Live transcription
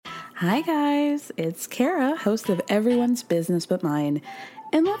Hi guys, it's Kara, host of Everyone's Business But Mine.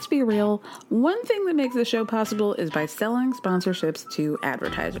 And let's be real, one thing that makes the show possible is by selling sponsorships to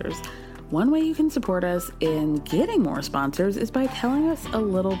advertisers. One way you can support us in getting more sponsors is by telling us a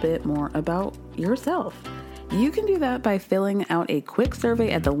little bit more about yourself. You can do that by filling out a quick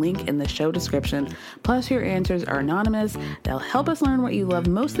survey at the link in the show description. Plus, your answers are anonymous. They'll help us learn what you love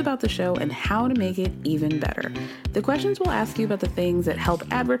most about the show and how to make it even better. The questions will ask you about the things that help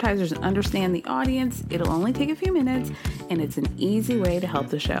advertisers understand the audience. It'll only take a few minutes, and it's an easy way to help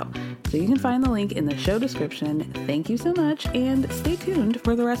the show. So you can find the link in the show description. Thank you so much, and stay tuned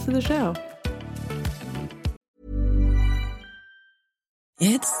for the rest of the show.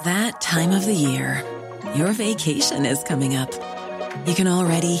 It's that time of the year. Your vacation is coming up. You can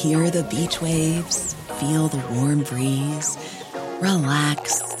already hear the beach waves, feel the warm breeze,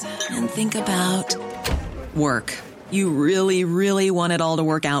 relax, and think about work. You really, really want it all to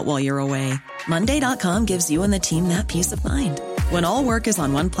work out while you're away. Monday.com gives you and the team that peace of mind. When all work is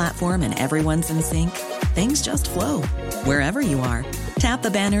on one platform and everyone's in sync, things just flow. Wherever you are, tap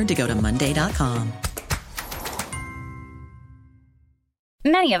the banner to go to Monday.com.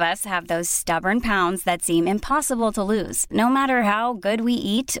 Many of us have those stubborn pounds that seem impossible to lose, no matter how good we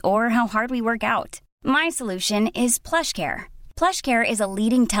eat or how hard we work out. My solution is PlushCare. PlushCare is a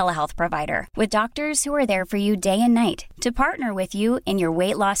leading telehealth provider with doctors who are there for you day and night to partner with you in your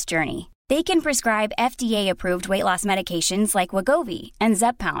weight loss journey. They can prescribe FDA-approved weight loss medications like Wegovy and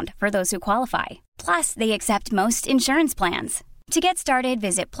Zepbound for those who qualify. Plus, they accept most insurance plans. To get started,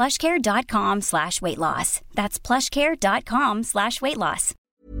 visit plushcare.com/weightloss. That's plushcare.com/weightloss.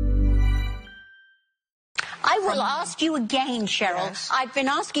 I will ask you again, Cheryl. Yes. I've been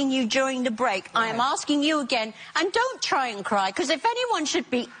asking you during the break. I am asking you again. And don't try and cry, because if anyone should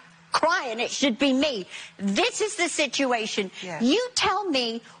be crying, it should be me. This is the situation. Yes. You tell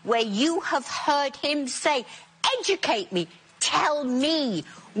me where you have heard him say, educate me, tell me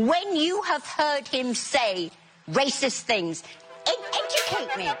when you have heard him say racist things.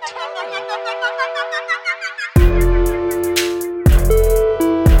 Educate me. Tell me.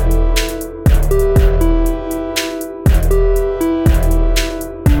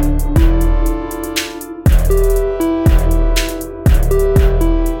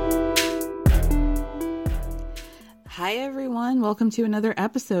 Hi everyone, welcome to another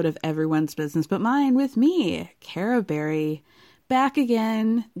episode of Everyone's Business But Mine with me, Kara Berry. Back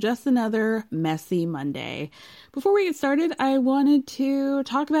again, just another messy Monday. Before we get started, I wanted to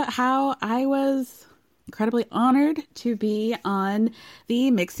talk about how I was incredibly honored to be on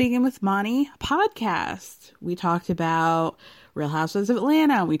the Mixing In With Moni podcast. We talked about Real Housewives of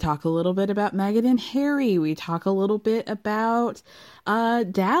Atlanta. We talked a little bit about Meghan and Harry. We talk a little bit about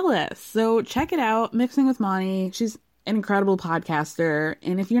Dallas. So check it out, Mixing With Moni. She's an incredible podcaster.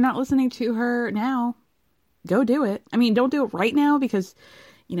 And if you're not listening to her now, go do it. I mean, don't do it right now because,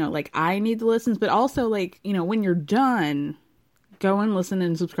 I need the listens, but also when you're done, go and listen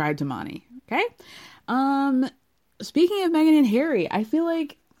and subscribe to Moni. Okay. Speaking of Meghan and Harry, I feel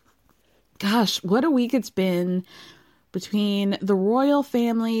like, gosh, what a week it's been between the royal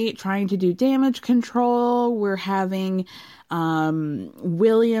family trying to do damage control. We're having,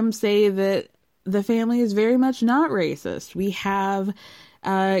 William say that the family is very much not racist. We have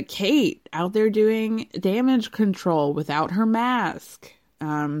Kate out there doing damage control without her mask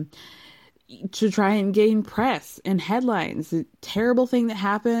to try and gain press and headlines. The terrible thing that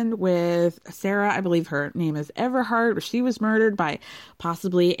happened with Sarah, I believe her name is Everhart, where she was murdered by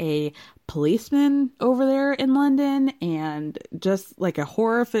possibly a policeman over there in London, and just like a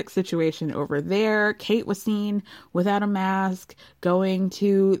horrific situation over there. Kate was seen without a mask going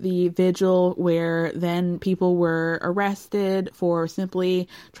to the vigil where then people were arrested for simply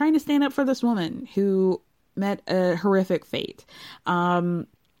trying to stand up for this woman who met a horrific fate.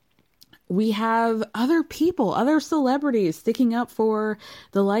 We have other people, other celebrities sticking up for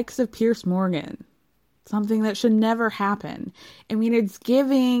the likes of Piers Morgan. Something that should never happen. I mean, it's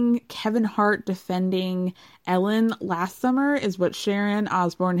giving Kevin Hart defending Ellen last summer is what Sharon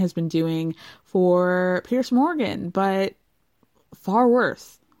Osbourne has been doing for Piers Morgan, but far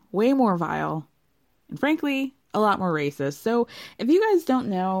worse, way more vile, and frankly, a lot more racist. So if you guys don't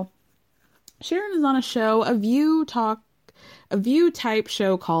know, Sharon is on a show, a View type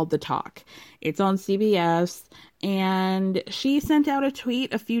show called The Talk. It's on CBS, and she sent out a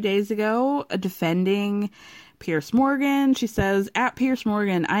tweet a few days ago defending Piers Morgan. She says, at Piers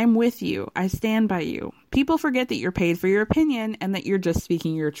Morgan, I'm with you. I stand by you. People forget that you're paid for your opinion and that you're just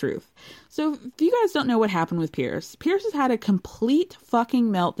speaking your truth. So if you guys don't know what happened with Piers, Piers has had a complete fucking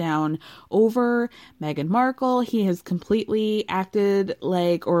meltdown over Meghan Markle. He has completely acted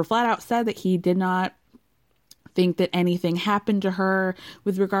like, or flat out said that he did not think that anything happened to her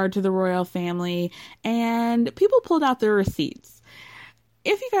with regard to the royal family. And people pulled out their receipts.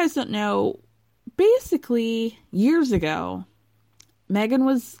 If you guys don't know, basically, years ago, Meghan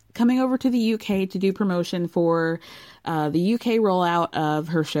was coming over to the UK to do promotion for the UK rollout of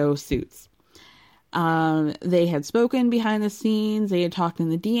her show Suits. They had spoken behind the scenes, they had talked in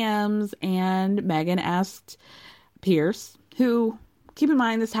the DMs, and Meghan asked Piers, who, keep in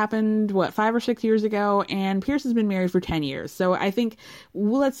mind, this happened, 5 or 6 years ago, and Piers has been married for 10 years. So I think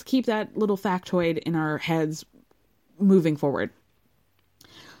let's keep that little factoid in our heads moving forward.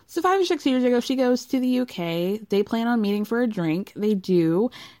 So 5 or 6 years ago, she goes to the UK. They plan on meeting for a drink. They do.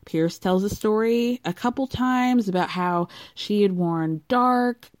 Piers tells a story a couple times about how she had worn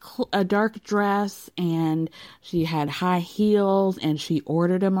a dark dress, and she had high heels, and she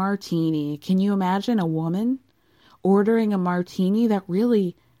ordered a martini. Can you imagine a woman ordering a martini? That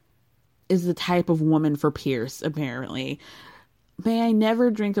really is the type of woman for Piers, apparently. May I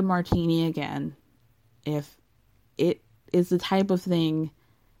never drink a martini again if it is the type of thing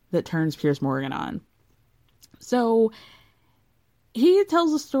that turns Piers Morgan on. So he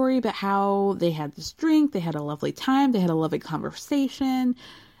tells a story about how they had this drink, they had a lovely time, they had a lovely conversation,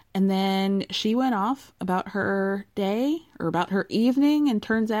 and then she went off about her day or about her evening, and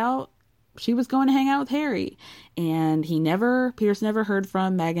turns out she was going to hang out with Harry. And Piers never heard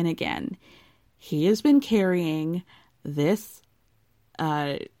from Meghan again. He has been carrying this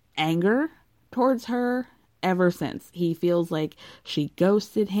anger towards her ever since. He feels like she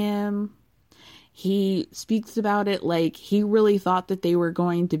ghosted him. He speaks about it like he really thought that they were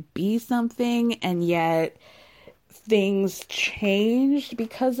going to be something, and yet things changed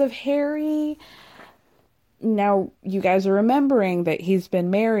because of Harry. Now, you guys are remembering that he's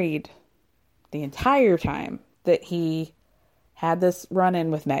been married the entire time that he had this run-in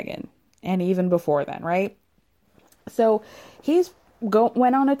with Meghan, and even before then, right? So he's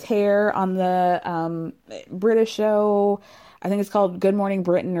went on a tear on the British show. I think it's called Good Morning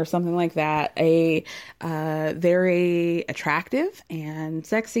Britain or something like that. A very attractive and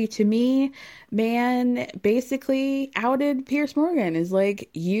sexy to me man basically outed Piers Morgan. Is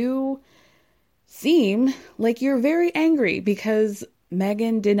like, you seem like you're very angry because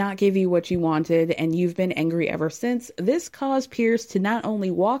Meghan did not give you what you wanted, and you've been angry ever since. This caused Piers to not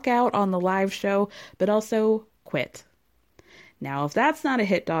only walk out on the live show, but also quit. Now, if that's not a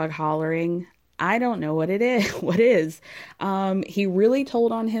hit dog hollering, I don't know what it is. What is? He really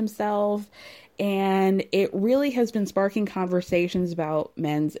told on himself, and it really has been sparking conversations about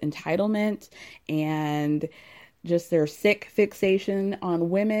men's entitlement and just their sick fixation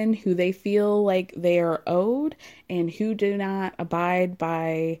on women who they feel like they are owed and who do not abide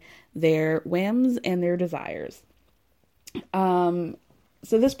by their whims and their desires. So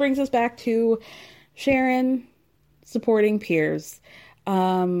this brings us back to Sharon supporting Piers.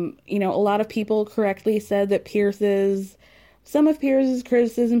 A lot of people correctly said that some of Piers's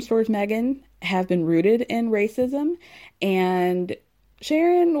criticisms towards Meghan have been rooted in racism, and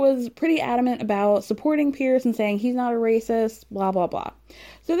Sharon was pretty adamant about supporting Piers and saying he's not a racist, blah, blah, blah.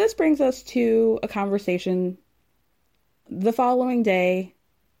 So this brings us to a conversation the following day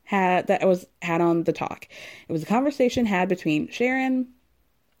that was had on The Talk. It was a conversation had between Sharon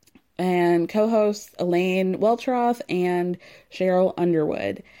and co-hosts Elaine Welteroth and Cheryl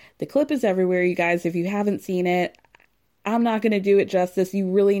Underwood. The clip is everywhere, you guys. If you haven't seen it, I'm not going to do it justice. You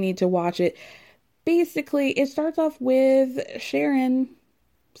really need to watch it. Basically, it starts off with Sharon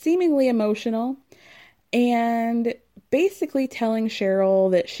seemingly emotional and basically telling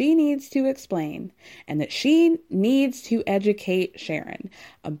Cheryl that she needs to explain and that she needs to educate Sharon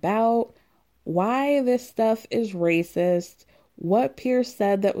about why this stuff is racist, what Piers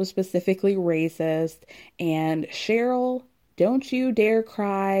said that was specifically racist, and Cheryl, don't you dare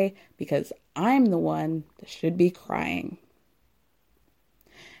cry because I'm the one that should be crying.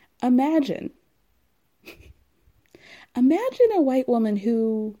 Imagine a white woman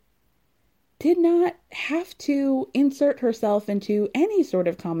who did not have to insert herself into any sort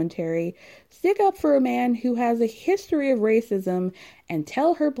of commentary, stick up for a man who has a history of racism, and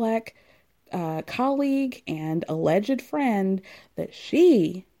tell her black colleague and alleged friend that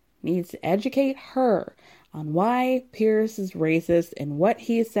she needs to educate her on why Piers is racist and what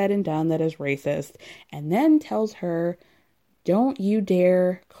he has said and done that is racist, and then tells her, don't you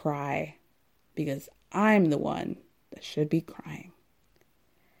dare cry because I'm the one that should be crying.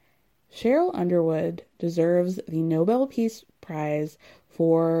 Cheryl Underwood deserves the Nobel Peace Prize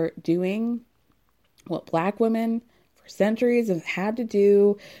for doing what Black women for centuries have had to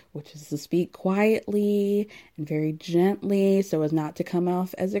do, which is to speak quietly and very gently so as not to come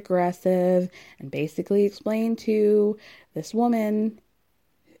off as aggressive, and basically explain to this woman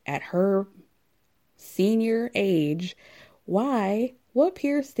at her senior age why what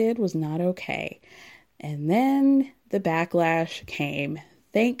Pierce did was not okay. And then the backlash came.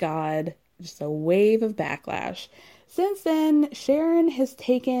 Thank God, just a wave of backlash. Since then, Sharon has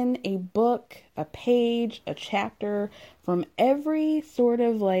taken a book, a page, a chapter from every sort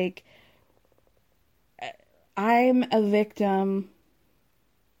of like, I'm a victim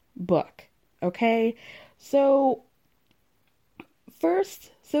book. Okay? So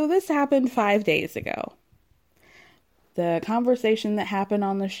this happened 5 days ago. The conversation that happened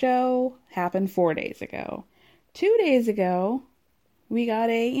on the show happened 4 days ago. 2 days ago, we got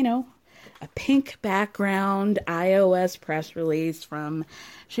a pink background iOS press release from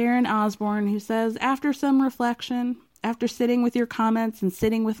Sharon Osbourne, who says, after some reflection, after sitting with your comments and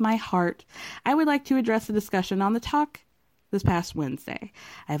sitting with my heart, I would like to address a discussion on the talk this past Wednesday.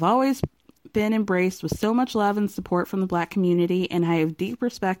 I've always been embraced with so much love and support from the Black community, and I have deep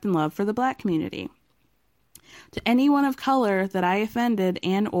respect and love for the Black community. To anyone of color that I offended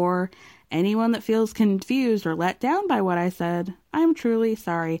and or anyone that feels confused or let down by what I said, I'm truly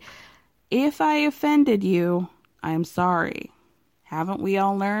sorry. If I offended you, I'm sorry. Haven't we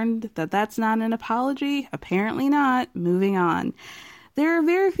all learned that that's not an apology? Apparently not. Moving on. There are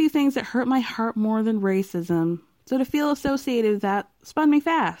very few things that hurt my heart more than racism. So to feel associated with that spun me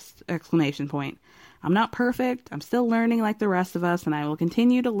fast! ! I'm not perfect. I'm still learning like the rest of us, and I will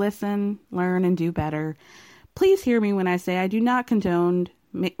continue to listen, learn, and do better. Please hear me when I say I do not condone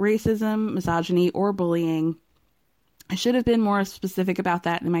racism, misogyny, or bullying. I should have been more specific about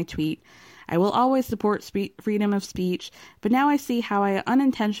that in my tweet. I will always support freedom of speech, but now I see how I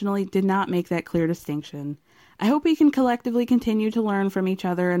unintentionally did not make that clear distinction. I hope we can collectively continue to learn from each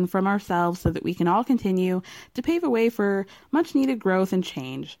other and from ourselves so that we can all continue to pave a way for much needed growth and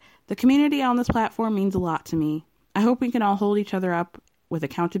change. The community on this platform means a lot to me. I hope we can all hold each other up with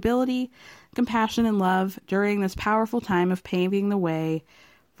accountability, compassion, and love during this powerful time of paving the way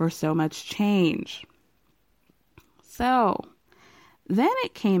for so much change. So, then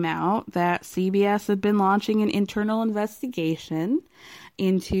it came out that CBS had been launching an internal investigation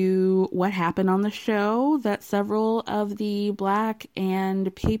into what happened on the show, that several of the Black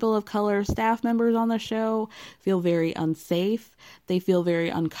and people of color staff members on the show feel very unsafe. They feel very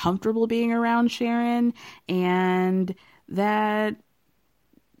uncomfortable being around Sharon, and that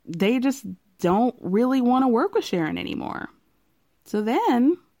they just don't really want to work with Sharon anymore. So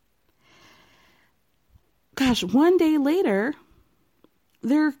then, one day later,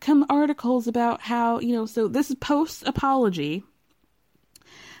 there come articles about how, so this is post-apology.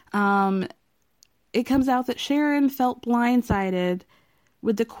 It comes out that Sharon felt blindsided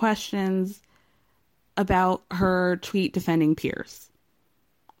with the questions about her tweet defending Pierce.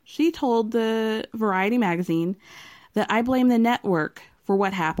 She told the Variety magazine that I blame the network for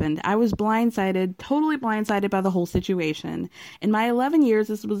what happened. I was totally blindsided by the whole situation. In my 11 years,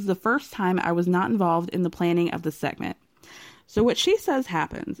 this was the first time I was not involved in the planning of the segment. So what she says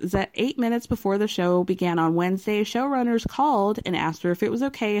happens is that 8 minutes before the show began on Wednesday, showrunners called and asked her if it was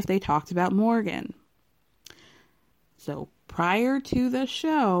okay if they talked about Morgan. So prior to the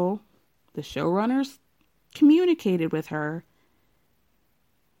show, the showrunners communicated with her,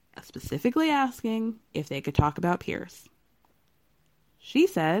 specifically asking if they could talk about Pierce. She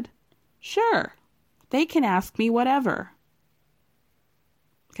said, sure, they can ask me whatever.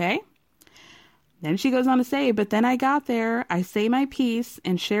 Okay? Then she goes on to say, but then I got there, I say my piece,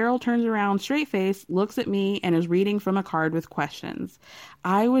 and Cheryl turns around straight-faced, looks at me, and is reading from a card with questions.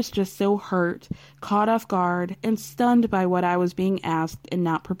 I was just so hurt, caught off guard, and stunned by what I was being asked and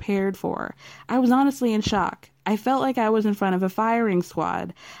not prepared for. I was honestly in shock. I felt like I was in front of a firing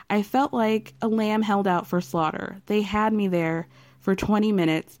squad. I felt like a lamb held out for slaughter. They had me there for 20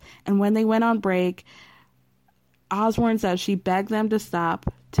 minutes, and when they went on break, Osbourne says she begged them to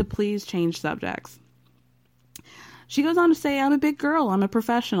stop, to please change subjects. She goes on to say, I'm a big girl, I'm a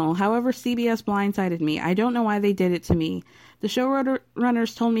professional. However, CBS blindsided me. I don't know why they did it to me. The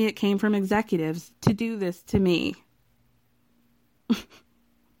showrunners told me it came from executives to do this to me.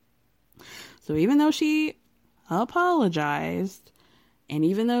 So even though she apologized, and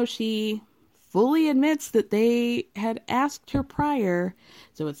even though she fully admits that they had asked her prior.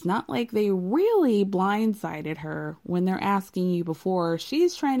 So it's not like they really blindsided her when they're asking you before.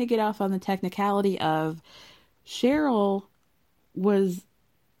 She's trying to get off on the technicality of Cheryl was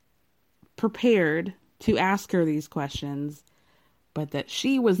prepared to ask her these questions, but that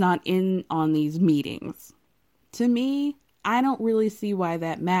she was not in on these meetings. To me, I don't really see why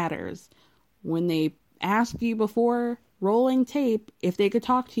that matters. When they asked you before, rolling tape, if they could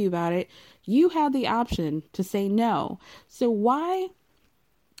talk to you about it, you had the option to say no. So why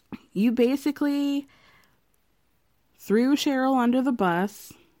you basically threw Cheryl under the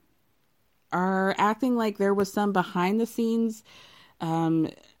bus, are acting like there was some behind the scenes,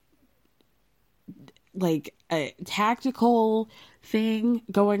 like a tactical thing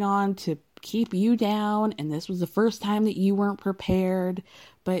going on to keep you down, and this was the first time that you weren't prepared.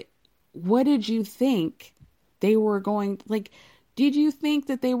 But what did you think they were going, like, did you think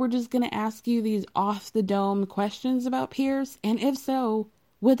that they were just going to ask you these off the dome questions about Pierce? And if so,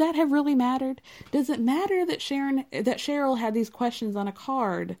 would that have really mattered? Does it matter that Cheryl had these questions on a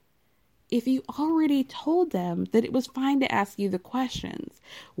card if you already told them that it was fine to ask you the questions?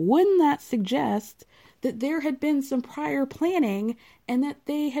 Wouldn't that suggest that there had been some prior planning and that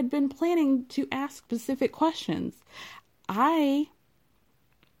they had been planning to ask specific questions?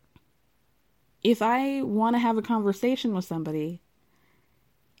 If I want to have a conversation with somebody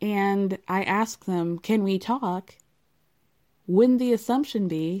and I ask them, can we talk? Wouldn't the assumption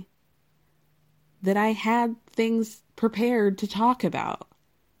be that I had things prepared to talk about?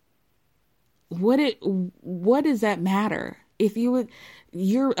 What does that matter? If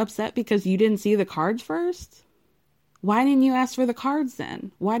you're upset because you didn't see the cards first? Why didn't you ask for the cards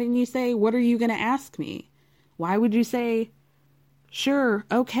then? Why didn't you say, what are you going to ask me? Why would you say, sure,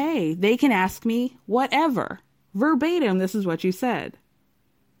 okay, they can ask me whatever. Verbatim, this is what you said.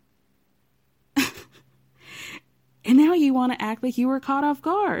 And now you want to act like you were caught off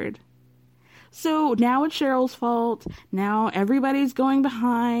guard. So now it's Cheryl's fault. Now everybody's going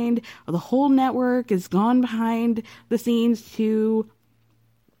behind. The whole network is gone behind the scenes to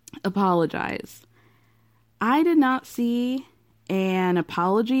apologize. I did not see an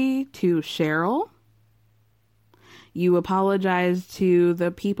apology to Cheryl. You apologize to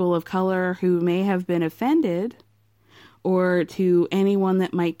the people of color who may have been offended, or to anyone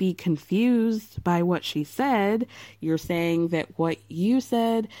that might be confused by what she said. You're saying that what you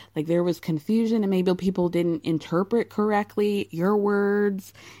said, like there was confusion and maybe people didn't interpret correctly your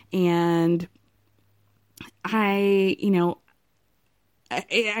words. And I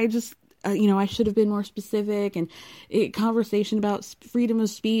should have been more specific, and conversation about freedom of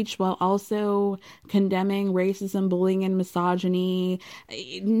speech while also condemning racism, bullying, and misogyny.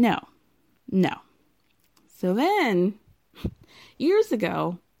 No. So then, years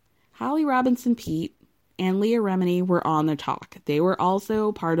ago, Holly Robinson Peete and Leah Remini were on the talk. They were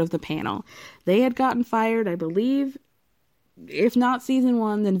also part of the panel. They had gotten fired, I believe, if not season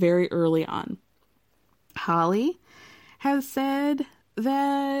 1, then very early on. Holly has said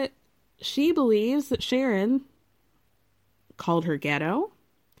that she believes that Sharon called her ghetto,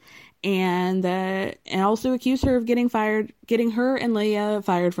 and also accused her of getting her and Leah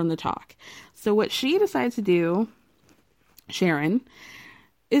fired from the talk. So what she decides to do, Sharon,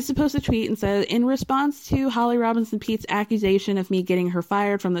 is supposed to tweet and says, in response to Holly Robinson Peete's accusation of me getting her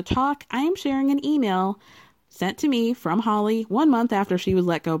fired from the talk, I am sharing an email sent to me from Holly 1 month after she was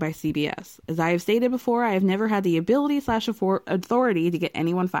let go by CBS. As I have stated before, I have never had the ability/authority to get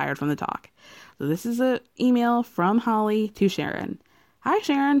anyone fired from the talk. So this is an email from Holly to Sharon. Hi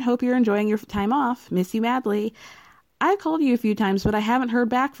Sharon, hope you're enjoying your time off. Miss you madly. I've called you a few times, but I haven't heard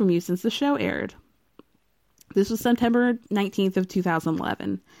back from you since the show aired. This was September 19th of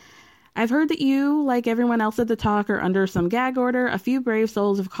 2011. I've heard that you, like everyone else at the talk, are under some gag order. A few brave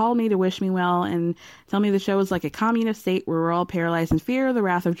souls have called me to wish me well and tell me the show is like a communist state where we're all paralyzed in fear of the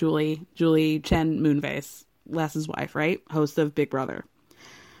wrath of Julie Chen Moonves, Les's wife, right? Host of Big Brother.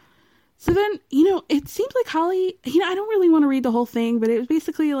 So then, it seems like Holly, I don't really want to read the whole thing, but it was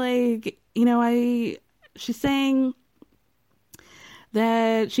basically like, she's saying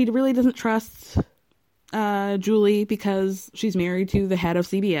that she really doesn't trust Julie because she's married to the head of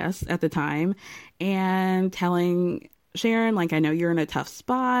CBS at the time, and telling Sharon, like, I know you're in a tough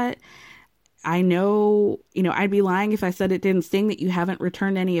spot. I know, I'd be lying if I said it didn't sting that you haven't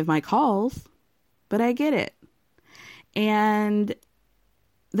returned any of my calls, but I get it. And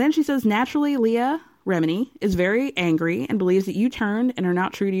then she says, naturally, Leah Remini is very angry and believes that you turned and are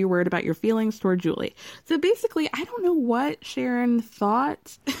not true to your word about your feelings toward Julie. So basically, I don't know what Sharon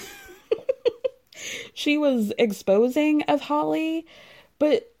thought she was exposing of Holly,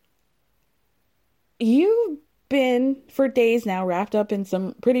 but you've been for days now wrapped up in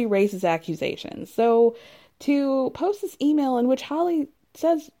some pretty racist accusations. So to post this email in which Holly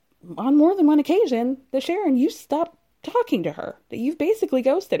says on more than one occasion that Sharon, you stopped talking to her, that you've basically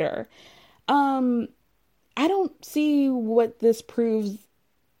ghosted her. I don't see what this proves.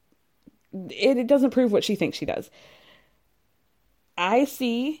 It doesn't prove what she thinks she does. I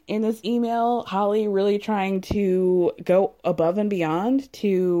see in this email Holly really trying to go above and beyond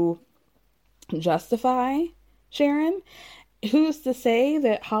to justify Sharon. Who's to say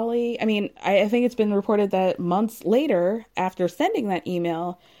that Holly, I mean, I think it's been reported that months later, after sending that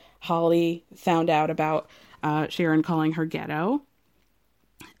email, Holly found out about Sharon calling her ghetto.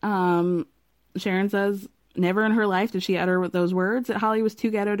 Sharon says never in her life did she utter those words, that Holly was too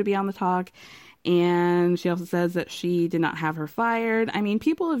ghetto to be on the talk. And she also says that she did not have her fired. I mean,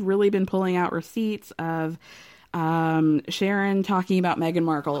 people have really been pulling out receipts of Sharon talking about Meghan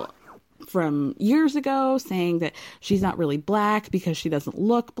Markle from years ago, saying that she's not really black because she doesn't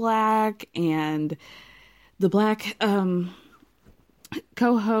look black. And the black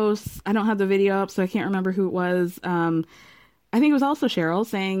co-hosts, I don't have the video up, so I can't remember who it was. I think it was also Cheryl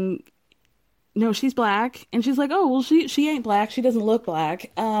saying, no, she's black. And she's like, oh, well, she ain't black. She doesn't look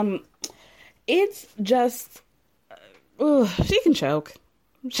black. It's just, she can choke.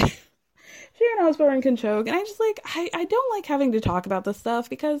 Sharon Osbourne can choke. And I just I don't like having to talk about this stuff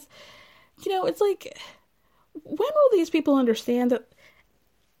because, it's like, when will these people understand that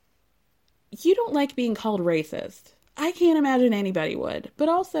you don't like being called racist? I can't imagine anybody would. But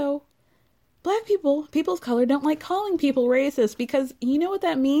also, black people of color, don't like calling people racist because you know what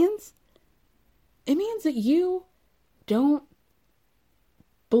that means? It means that you don't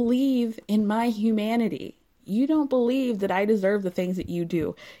believe in my humanity. You don't believe that I deserve the things that you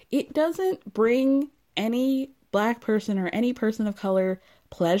do. It doesn't bring any black person or any person of color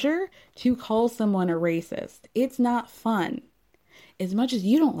pleasure to call someone a racist. It's not fun. As much as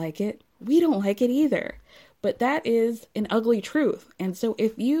you don't like it, we don't like it either. But that is an ugly truth. And so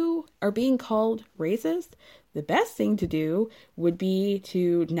if you are being called racist, the best thing to do would be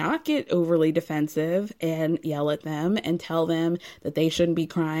to not get overly defensive and yell at them and tell them that they shouldn't be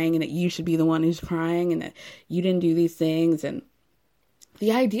crying and that you should be the one who's crying and that you didn't do these things. And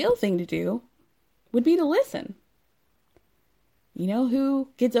the ideal thing to do would be to listen. You know who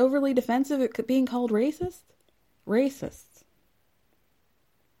gets overly defensive at being called racist? Racists.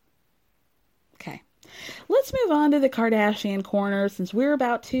 Okay. Let's move on to the Kardashian corner since we're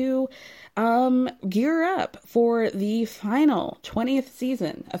about to gear up for the final 20th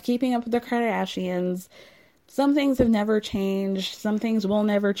season of Keeping Up with the Kardashians. Some things have never changed. Some things will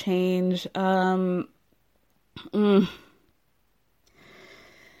never change.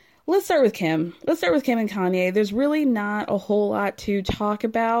 Let's start with Kim. Let's start with Kim and Kanye. There's really not a whole lot to talk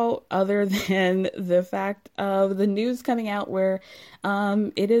about other than the fact of the news coming out where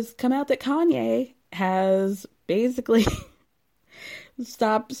it has come out that Kanye has basically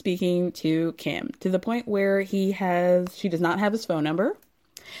stopped speaking to Kim to the point where she does not have his phone number.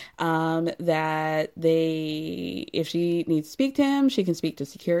 That if she needs to speak to him, she can speak to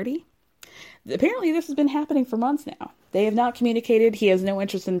security. Apparently this has been happening for months now. They have not communicated. He has no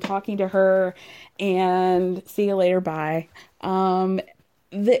interest in talking to her, and see you later, bye.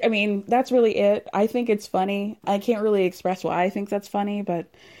 That's really it. I think it's funny. I can't really express why I think that's funny, but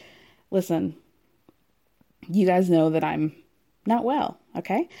listen, you guys know that I'm not well,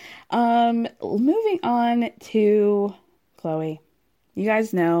 okay? Moving on to Khloe. You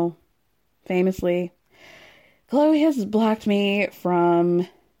guys know, famously, Khloe has blocked me from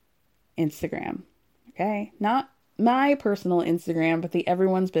Instagram, okay? Not my personal Instagram, but the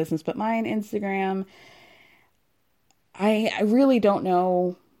Everyone's Business But Mine Instagram. I really don't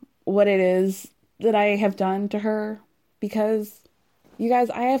know what it is that I have done to her because, you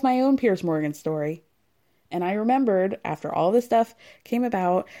guys, I have my own Piers Morgan story. And I remembered after all this stuff came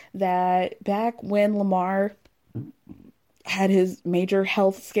about that back when Lamar had his major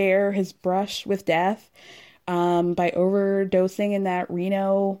health scare, his brush with death, by overdosing in that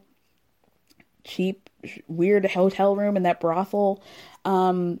Reno cheap, weird hotel room in that brothel,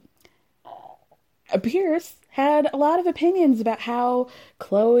 Piers had a lot of opinions about how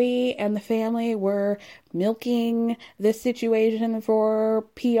Khloe and the family were milking this situation for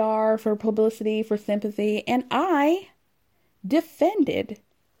PR, for publicity, for sympathy, and I defended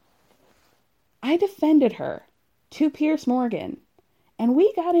her to Piers Morgan, and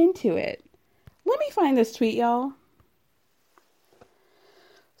we got into it. Let me find this tweet, y'all.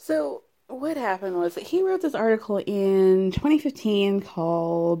 So, what happened was that he wrote this article in 2015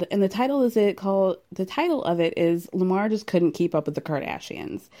 called, and the title of it is Lamar Just Couldn't Keep Up with the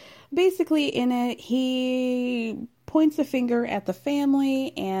Kardashians. Basically, in it, he points a finger at the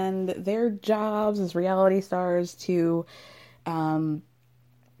family and their jobs as reality stars to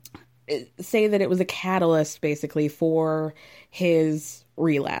say that it was a catalyst, basically, for his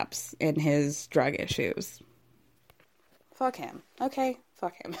relapse and his drug issues. Fuck him. Okay?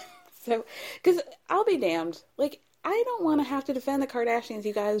 Fuck him. So, because I'll be damned. Like, I don't want to have to defend the Kardashians,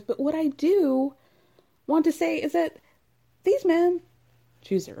 you guys, but what I do want to say is that these men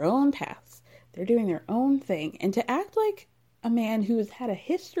choose their own paths. They're doing their own thing. And to act like a man who has had a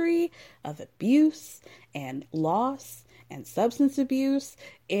history of abuse and loss and substance abuse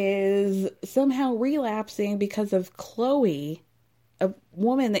is somehow relapsing because of Khloe, a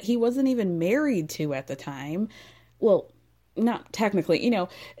woman that he wasn't even married to at the time. Well, not technically,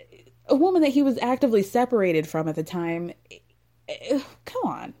 a woman that he was actively separated from at the time.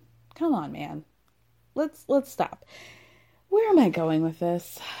 Come on, man. Let's stop. Where am I going with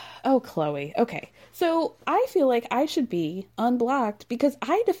this? Oh, Khloe. Okay. So I feel like I should be unblocked because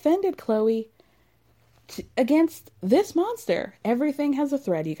I defended Khloe against this monster. Everything has a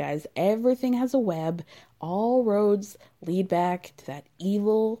thread, you guys. Everything has a web. All roads lead back to that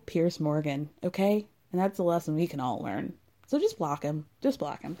evil Piers Morgan. Okay? And that's a lesson we can all learn. So just block him. Just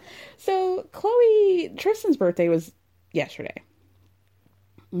block him. So Tristan's birthday was yesterday.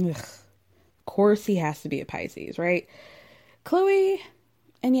 Ugh. Of course he has to be a Pisces, right? Khloe,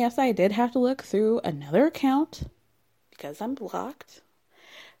 and yes, I did have to look through another account because I'm blocked.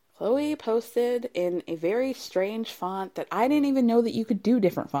 Khloe posted in a very strange font that I didn't even know that you could do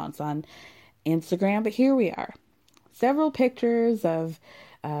different fonts on Instagram, but here we are. Several pictures of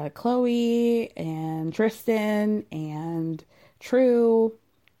Khloe and Tristan and True.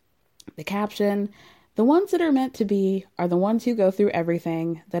 The caption, the ones that are meant to be are the ones who go through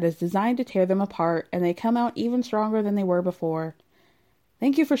everything that is designed to tear them apart, and they come out even stronger than they were before.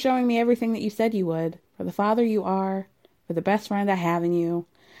 Thank you for showing me everything that you said you would, for the father you are, for the best friend I have in you.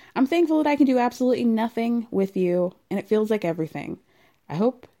 I'm thankful that I can do absolutely nothing with you, and it feels like everything. I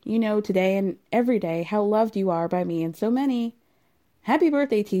hope you know today and every day how loved you are by me and so many. Happy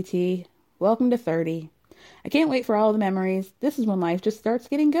birthday, TT. Welcome to 30. I can't wait for all the memories. This is when life just starts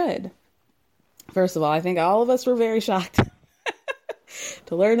getting good. First of all, I think all of us were very shocked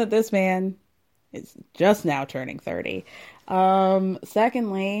to learn that this man is just now turning 30.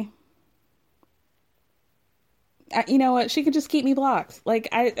 Secondly, you know what? She could just keep me blocked. I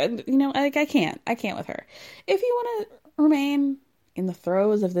can't with her. If you want to remain in the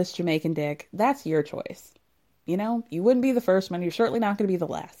throes of this Jamaican dick, that's your choice. You wouldn't be the first one. You're certainly not going to be the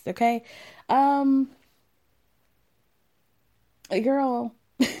last. Okay. Girl.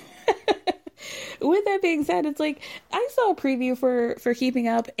 With that being said, it's like, I saw a preview for Keeping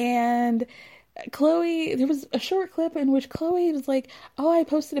Up, and Khloe, there was a short clip in which Khloe was like, oh, I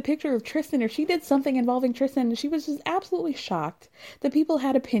posted a picture of Tristan, or she did something involving Tristan, and she was just absolutely shocked that people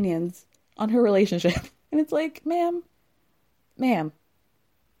had opinions on her relationship. And it's like, ma'am, do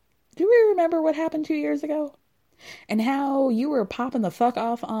we remember what happened 2 years ago? And how you were popping the fuck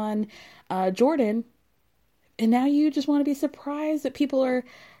off on Jordan, and now you just want to be surprised that people are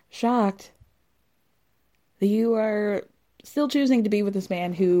shocked that you are still choosing to be with this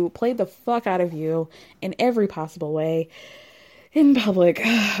man who played the fuck out of you in every possible way in public.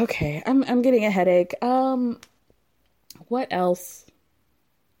 Okay, I'm getting a headache. What else?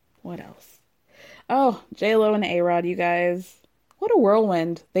 Oh, J-Lo and A-Rod, you guys. What a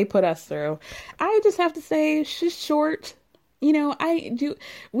whirlwind they put us through. I just have to say, she's short. We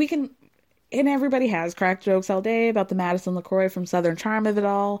can, and everybody has cracked jokes all day about the Madison LaCroix from Southern Charm of it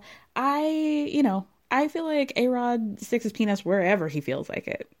all. I feel like A-Rod sticks his penis wherever he feels like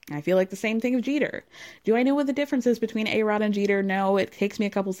it. I feel like the same thing of Jeter. Do I know what the difference is between A-Rod and Jeter? No, it takes me a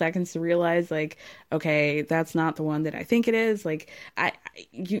couple seconds to realize, okay, that's not the one that I think it is. I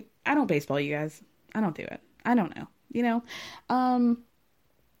don't baseball, you guys. I don't do it. I don't know.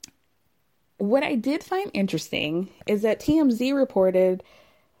 What I did find interesting is that TMZ reported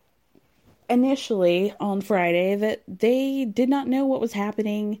initially on Friday that they did not know what was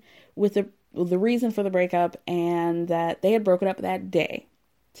happening with the reason for the breakup, and that they had broken up that day.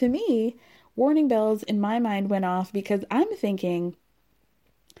 To me, warning bells in my mind went off, because I'm thinking,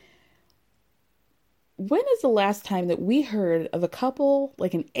 when is the last time that we heard of a couple,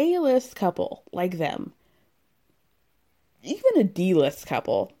 like an A-list couple like them, even a D-list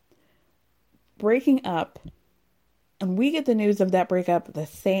couple, breaking up And we get the news of that breakup the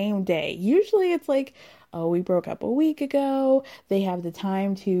same day. Usually it's like, oh, we broke up a week ago. They have the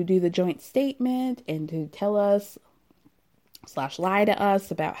time to do the joint statement and to tell us / lie to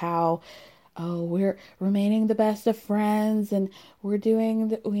us about how, oh, we're remaining the best of friends and we're doing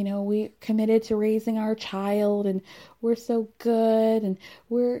the, we committed to raising our child and we're so good and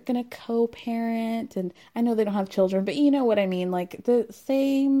we're gonna co-parent. And I know they don't have children, but you know what I mean, like the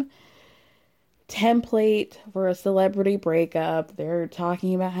same template for a celebrity breakup. They're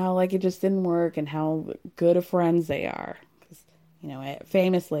talking about how like it just didn't work and how good of friends they are. Because,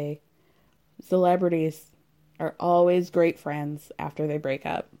 famously, celebrities are always great friends after they break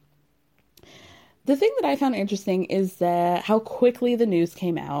up. The thing that I found interesting is that how quickly the news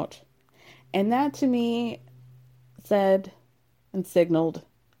came out. And that to me said and signaled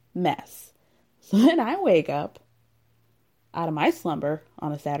mess. So then I wake up out of my slumber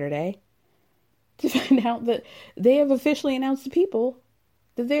on a Saturday to find out that they have officially announced to people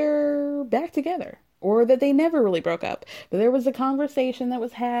that they're back together or that they never really broke up. But there was a conversation that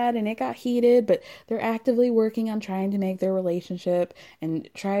was had and it got heated, but they're actively working on trying to make their relationship and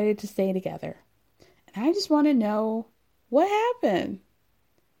try to stay together. And I just want to know what happened.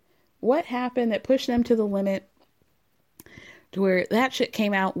 What happened that pushed them to the limit to where that shit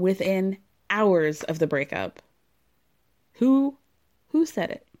came out within hours of the breakup? Who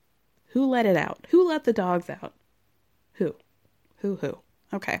said it? Who let it out? Who let the dogs out? Who?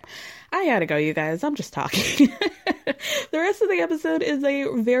 Okay. I gotta go, you guys. I'm just talking. The rest of the episode is a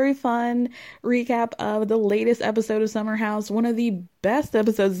very fun recap of the latest episode of Summer House. One of the best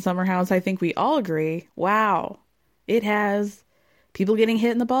episodes of Summer House, I think we all agree. Wow. It has people getting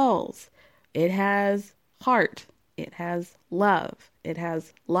hit in the balls. It has heart. It has love. It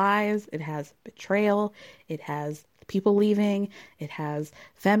has lies. It has betrayal. It has people leaving. It has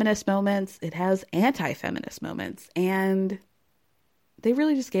feminist moments. It has anti-feminist moments. And they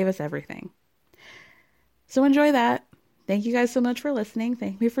really just gave us everything. So enjoy that. Thank you guys so much for listening.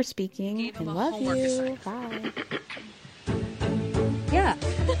 Thank you for speaking. And love you. Bye. Yeah.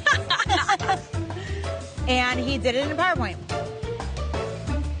 And he did it in PowerPoint.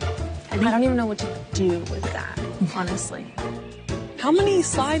 I don't even know what to do with that, honestly. How many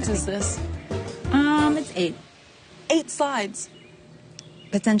slides is this? It's 8. 8 slides.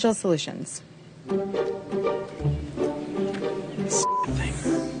 Potential solutions.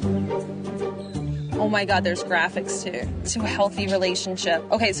 Oh my God, there's graphics too. To a healthy relationship.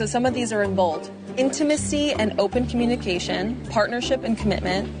 Okay, so some of these are in bold. Intimacy and open communication, partnership and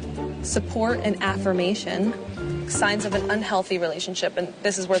commitment, support and affirmation, signs of an unhealthy relationship, and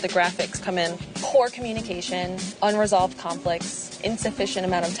this is where the graphics come in. Poor communication, unresolved conflicts, insufficient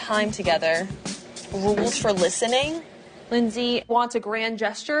amount of time together, rules for listening. Lindsay wants a grand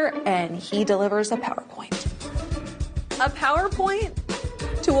gesture, and he delivers a PowerPoint. A PowerPoint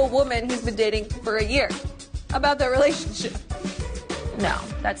to a woman who's been dating for a year about their relationship. No,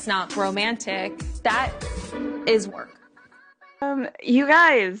 that's not romantic. That is work. You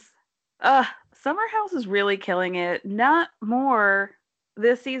guys, Summer House is really killing it. Not more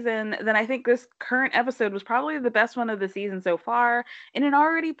this season than I think this current episode was probably the best one of the season so far in an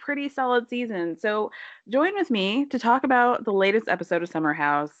already pretty solid season. So join with me to talk about the latest episode of Summer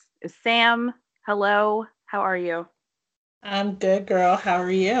House. Sam, hello. How are you? I'm good, girl. How are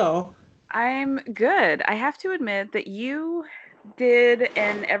you? I'm good. I have to admit that you did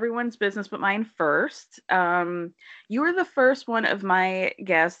an Everyone's Business But Mine first. You were the first one of my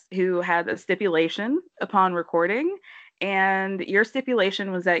guests who had a stipulation upon recording, and your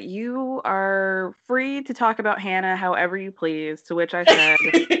stipulation was that you are free to talk about Hannah however you please, to which I said,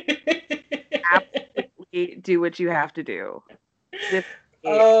 absolutely do what you have to do.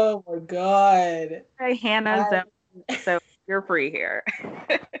 Oh my God. Hannah zone, so you're free here.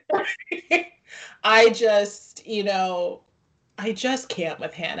 I just can't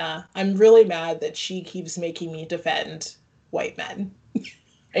with Hannah. I'm really mad that she keeps making me defend white men.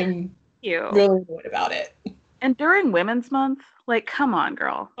 I'm really annoyed about it. And during Women's Month, like, come on,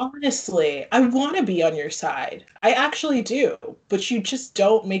 girl. Honestly, I want to be on your side. I actually do, but you just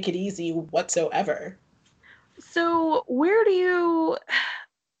don't make it easy whatsoever. So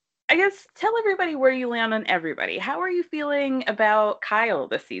I guess tell everybody where you land on everybody. How are you feeling about Kyle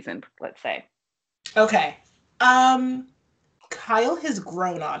this season, let's say? Okay. Kyle has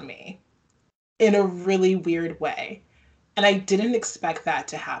grown on me in a really weird way. And I didn't expect that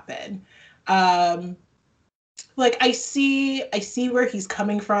to happen. I see where he's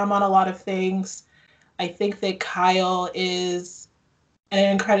coming from on a lot of things. I think that Kyle is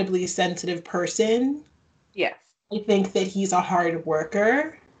an incredibly sensitive person. Yes. I think that he's a hard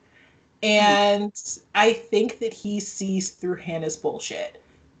worker. And I think that he sees through Hannah's bullshit.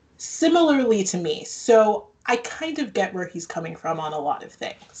 Similarly to me. So I kind of get where he's coming from on a lot of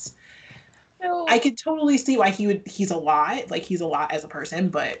things. So I could totally see why he's a lot. Like, he's a lot as a person,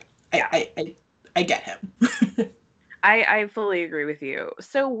 but I get him. I fully agree with you.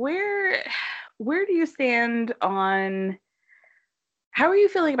 So where do you stand on, how are you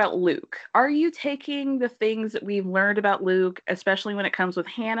feeling about Luke? Are you taking the things that we've learned about Luke, especially when it comes with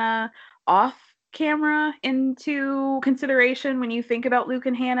Hannah, off camera into consideration when you think about Luke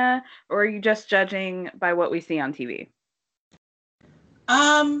and Hannah, or are you just judging by what we see on TV?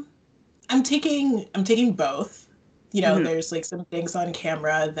 I'm taking both. You know, Mhm. there's like some things on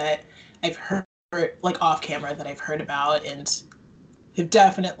camera that I've heard, like off camera, that I've heard about and have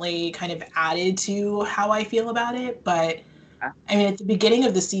definitely kind of added to how I feel about it. But I mean, at the beginning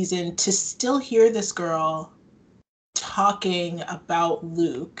of the season, to still hear this girl talking about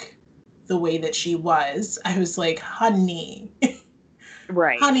Luke the way that she was, I was like, honey,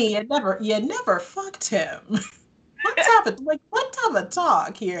 Right. honey, you never fucked him. Let's have a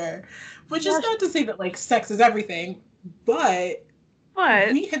talk here. Which is not to say that like sex is everything, but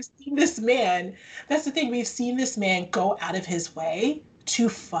we have seen this man. That's the thing. We've seen this man go out of his way to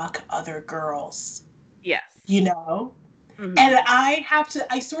fuck other girls. Yes. You know? Mhm. And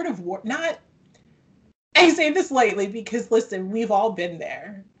I sort of not. I say this lightly because listen, we've all been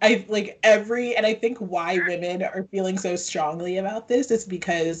there. And I think why women are feeling so strongly about this is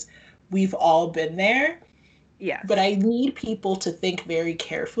because we've all been there. Yes. But I need people to think very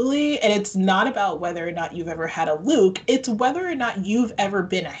carefully. And it's not about whether or not you've ever had a Luke, it's whether or not you've ever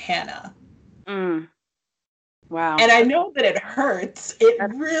been a Hannah. Wow. And I know that it hurts. It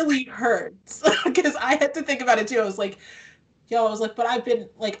really hurts. Because I had to think about it too. I was like, but I've been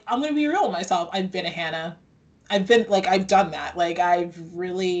like, I'm gonna be real with myself. I've been a Hannah. I've done that. Like, I've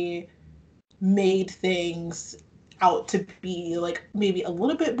really made things out to be like maybe a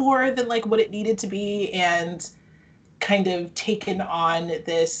little bit more than like what it needed to be, and kind of taken on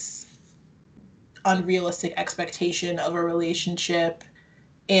this unrealistic expectation of a relationship.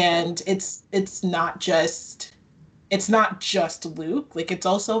 And it's not just Luke, like it's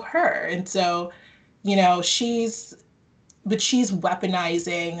also her. And so, you know, she's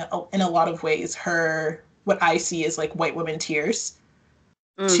weaponizing in a lot of ways her, what I see as like white women tears,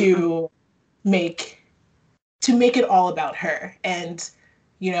 to make it all about her. And,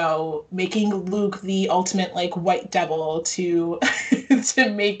 you know, making Luke the ultimate like white devil, to to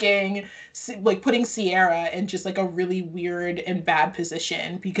making like putting Sierra in just like a really weird and bad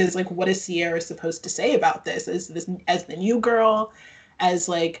position, because like what is Sierra supposed to say about this as the new girl, as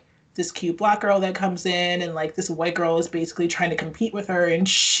like this cute black girl that comes in, and like this white girl is basically trying to compete with her, and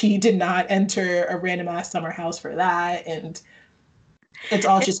she did not enter a random ass summer house for that. And it's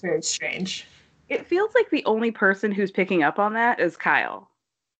all just very strange. It feels like the only person who's picking up on that is Kyle.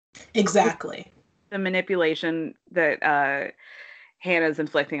 Exactly. The manipulation that Hannah's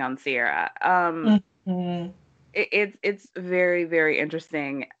inflicting on Sierra. It's very, very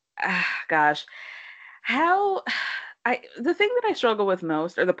interesting. Gosh, the thing that I struggle with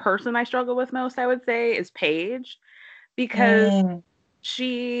most, or the person I struggle with most, I would say, is Paige, because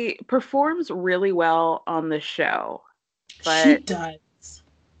she performs really well on the show, but she does.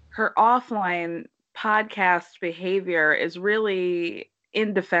 Her offline podcast behavior is really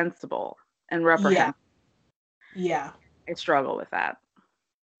indefensible and reprehensible. Yeah. I struggle with that.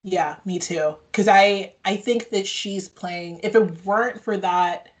 Yeah, me too. Because I think that she's playing. If it weren't for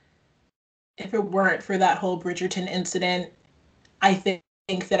that whole Bridgerton incident, I think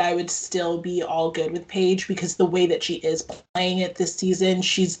that I would still be all good with Paige, because the way that she is playing it this season,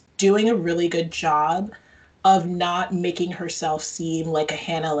 she's doing a really good job of not making herself seem like a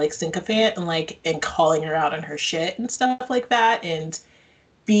Hannah like sycophant, and calling her out on her shit and stuff like that, and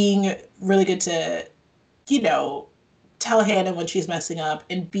being really good to, you know, tell Hannah when she's messing up,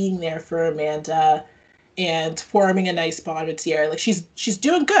 and being there for Amanda, and forming a nice bond with Sierra. Like, she's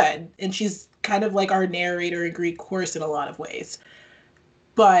doing good, and she's kind of like our narrator in Greek chorus in a lot of ways.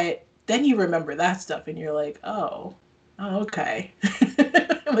 But then you remember that stuff and you're like, oh okay.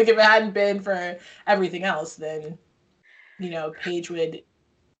 Like, if it hadn't been for everything else, then, you know, Paige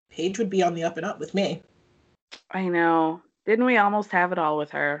would be on the up and up with me. I know. Didn't we almost have it all with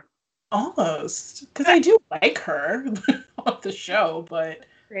her? Almost. Because I do like her on the show, but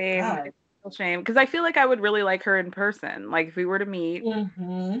Shame. Shame. Because I feel like I would really like her in person. Like, if we were to meet,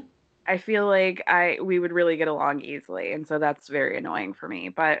 I feel like we would really get along easily. And so that's very annoying for me.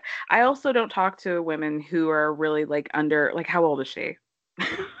 But I also don't talk to women who are really like under, like, how old is she?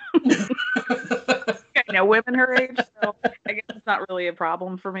 women her age, so I guess it's not really a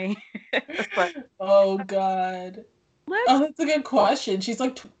problem for me. But oh God. Oh, that's a good question. She's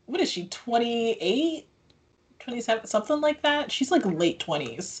like, what is she, 28? 27, something like that? She's like late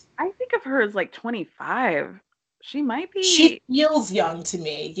 20s. I think of her as like 25. She might be. She feels young to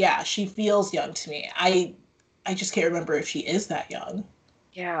me. Yeah, she feels young to me. I just can't remember if she is that young.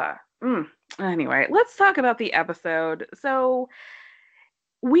 Yeah. Anyway, let's talk about the episode. So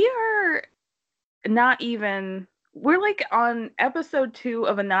we are we're like on episode 2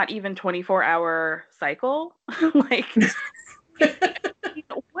 of a not even 24-hour cycle. Like,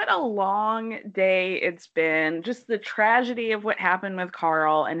 what a long day it's been. Just the tragedy of what happened with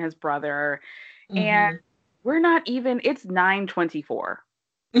Carl and his brother. Mm-hmm. And we're not even, it's 9:24.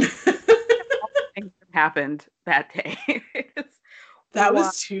 Things happened that day. That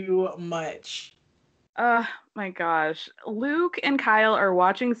was too much. My gosh. Luke and Kyle are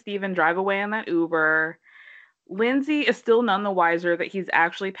watching Steven drive away on that Uber. Lindsay is still none the wiser that he's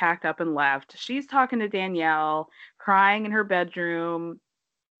actually packed up and left. She's talking to Danielle, crying in her bedroom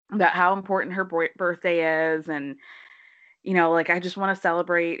about how important her birthday is. And, like, I just want to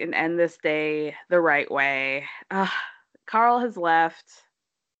celebrate and end this day the right way. Carl has left.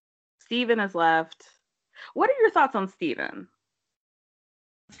 Steven has left. What are your thoughts on Steven?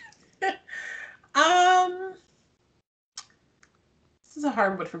 This is a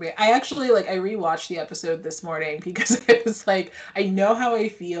hard one for me. I actually I rewatched the episode this morning because it was like, I know how I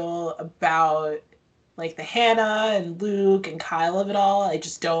feel about like the Hannah and Luke and Kyle of it all. I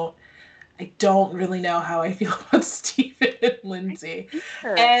don't really know how I feel about Steven and Lindsay.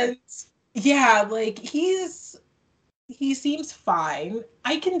 Sure. And yeah, like he seems fine.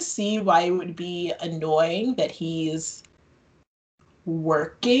 I can see why it would be annoying that he's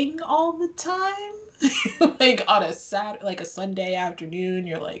working all the time. Like on a Sunday afternoon,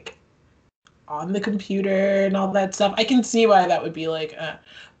 you're like on the computer and all that stuff. I can see why that would be like,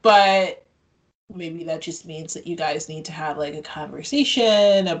 but maybe that just means that you guys need to have like a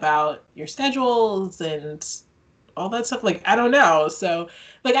conversation about your schedules and all that stuff. Like, I don't know. So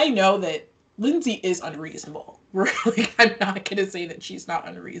like, I know that Lindsay is unreasonable. Like, I'm not gonna say that she's not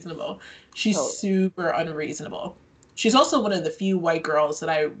unreasonable. She's super unreasonable. She's also one of the few white girls that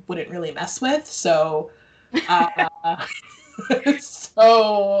I wouldn't really mess with. So,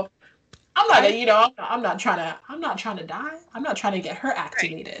 so I'm not, I'm not trying to die. I'm not trying to get her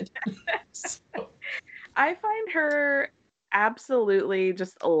activated. So. I find her absolutely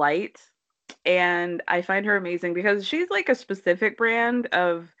just light, and I find her amazing because she's like a specific brand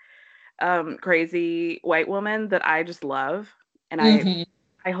of crazy white woman that I just love, and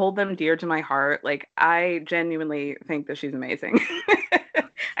I hold them dear to my heart. Like, I genuinely think that she's amazing.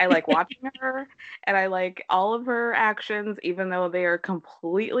 I like watching her, and I like all of her actions, even though they are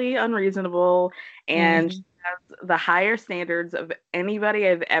completely unreasonable. And she has the higher standards of anybody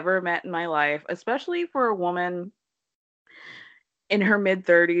I've ever met in my life, especially for a woman in her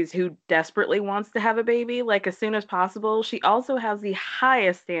mid-30s who desperately wants to have a baby, like, as soon as possible. She also has the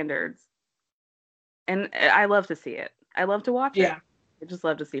highest standards. And I love to see it. I love to watch it. I just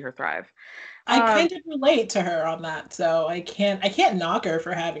love to see her thrive. I kind of relate to her on that, so I can't knock her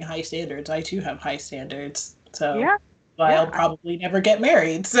for having high standards. I too have high standards, so I'll probably never get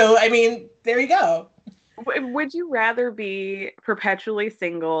married. So I mean, there you go. Would you rather be perpetually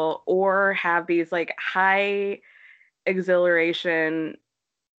single or have these like high exhilaration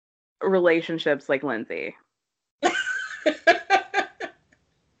relationships like Lindsay?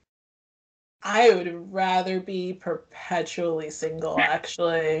 I would rather be perpetually single,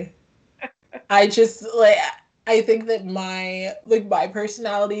 actually. I just I think that my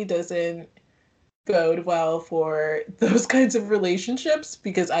personality doesn't bode well for those kinds of relationships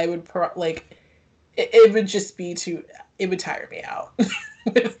because I would it would just be it would tire me out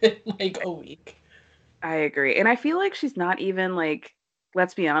within like a week. I agree. And I feel like she's not even like,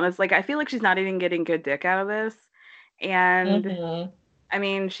 let's be honest, like I feel like she's not even getting good dick out of this. And I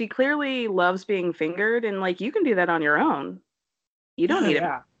mean, she clearly loves being fingered, and like you can do that on your own. You don't need it.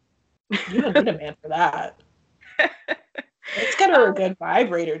 You don't need a man for that. It's got her a good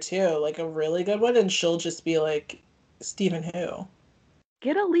vibrator too, like a really good one, and she'll just be like, Steven who?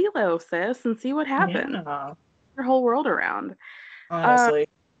 Get a Lilo, sis, and see what happens. Yeah. Your whole world around. Honestly,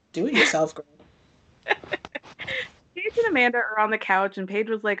 do it yourself, girl. Paige and Amanda are on the couch, and Paige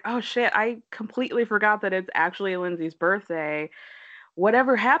was like, oh shit, I completely forgot that it's actually Lindsay's birthday.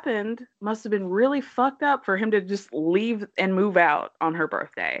 Whatever happened must have been really fucked up for him to just leave and move out on her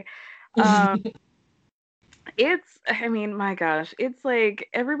birthday. I mean, my gosh, it's like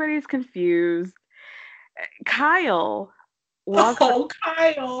everybody's confused. Kyle.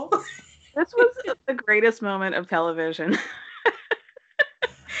 Kyle. This was the greatest moment of television.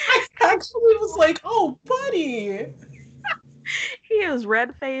 I actually was like, oh, buddy. He is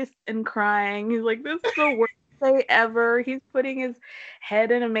red-faced and crying. He's like, this is the worst day ever. He's putting his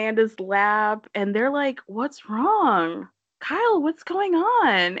head in Amanda's lap, and they're like, what's wrong? Kyle, what's going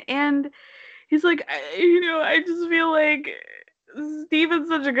on? And he's like, I just feel like Steven's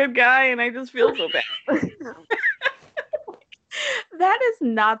such a good guy, and I just feel so bad. That is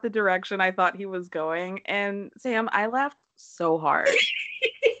not the direction I thought he was going. And Sam, I laughed so hard.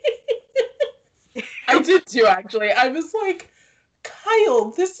 I did too, actually. I was like, Kyle,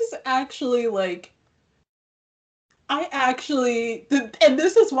 this is actually like, and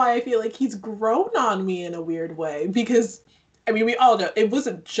this is why I feel like he's grown on me in a weird way, because, I mean, we all know it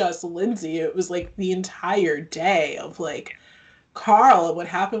wasn't just Lindsay, it was like the entire day of like Carl and what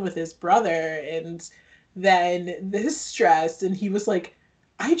happened with his brother, and then this stress, and he was like,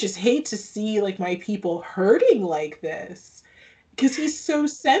 I just hate to see like my people hurting like this. Because he's so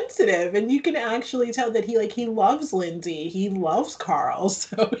sensitive, and you can actually tell that he loves Lindsay, he loves Carl,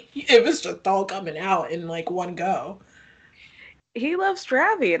 so it was just all coming out in like one go. He loves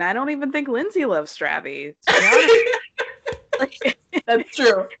Stravy, and I don't even think Lindsay loves Stravy. That's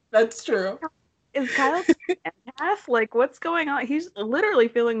true. That's true. Is Kyle an empath? Like, what's going on? He's literally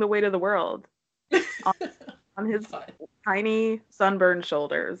feeling the weight of the world on his tiny sunburned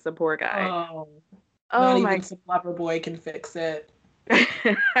shoulders. The poor guy. Not even some lover boy can fix it.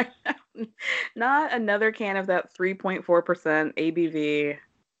 Not another can of that 3.4% ABV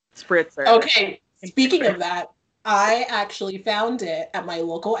spritzer. Okay, speaking of that, I actually found it at my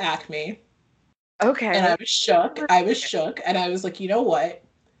local Acme. Okay. And I was shook. And I was like, you know what?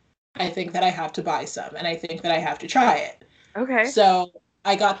 I think that I have to buy some, and I think that I have to try it. Okay. So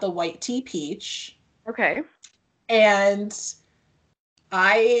I got the white tea peach. Okay. And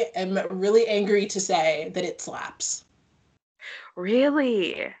I am really angry to say that it slaps.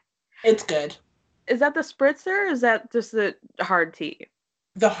 Really? It's good. Is that the spritzer, or is that just the hard tea?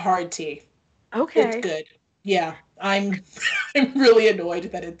 The hard tea. Okay. It's good. Yeah. I'm really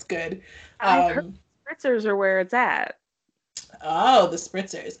annoyed that it's good. I heard spritzers are where it's at. Oh, the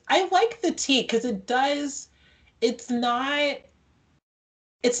spritzers. I like the tea because it's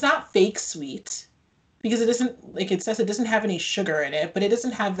not fake sweet. Because it isn't, like it says, it doesn't have any sugar in it, but it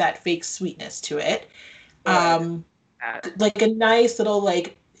doesn't have that fake sweetness to it. Like a nice little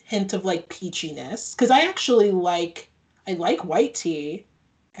like hint of like peachiness. Because I like white tea,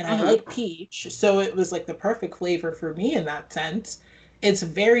 and I like peach, so it was like the perfect flavor for me in that sense. It's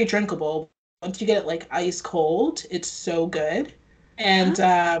very drinkable. Once you get it like ice cold, it's so good. And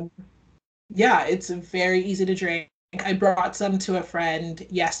yeah, it's very easy to drink. I brought some to a friend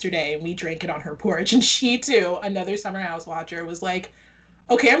yesterday, and we drank it on her porch, and she too, another Summer House watcher, was like,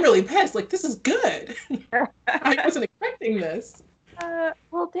 okay, I'm really pissed. Like, this is good. I wasn't expecting this.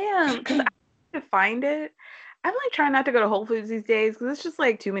 Well, damn, because I have to find it. I'm like trying not to go to Whole Foods these days because it's just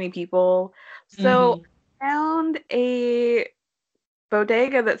like too many people. So I found a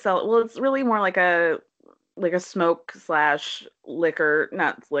bodega that sells, well, it's really more like a smoke / liquor,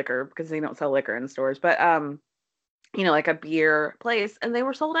 not liquor because they don't sell liquor in stores, but like a beer place, and they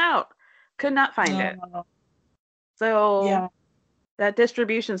were sold out. Could not find it. So yeah, that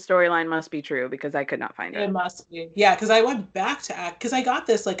distribution storyline must be true because I could not find it. It must be. Yeah, because I went back to Act, because I got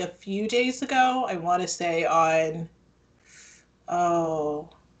this like a few days ago. I want to say on,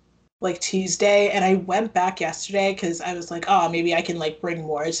 like Tuesday, and I went back yesterday because I was like, oh, maybe I can like bring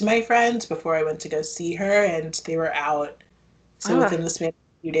more to my friends before I went to go see her, and they were out. So within the span of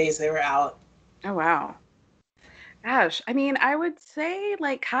a few days, they were out. Oh, wow. Gosh, I mean, I would say,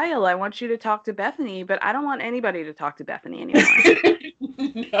 like, Kyle, I want you to talk to Bethany, but I don't want anybody to talk to Bethany anymore.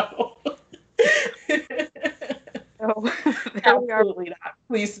 No. So, absolutely not.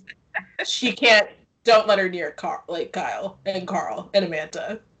 Please, she can't. Don't let her near Kyle and Carl and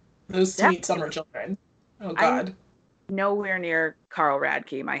Amanda. Those sweet summer children. Oh, God. I'm nowhere near Carl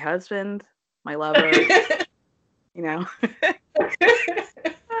Radke, my husband, my lover.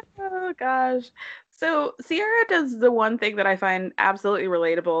 Oh, gosh. So Sierra does the one thing that I find absolutely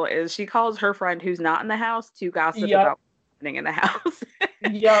relatable is she calls her friend who's not in the house to gossip about what's happening in the house.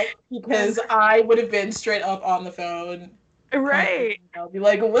 Yep, because I would have been straight up on the phone. Right. I'll be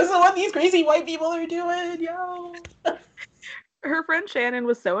like, listen what these crazy white people are doing, yo. Her friend Shannon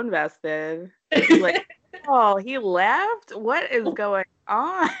was so invested. She's like, oh, he left? What is going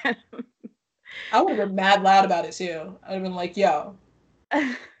on? I would have been mad loud about it too. I would have been like, yo,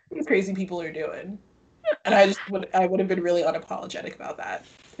 these crazy people are doing. And I would have been really unapologetic about that.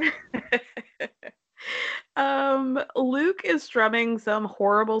 Luke is strumming some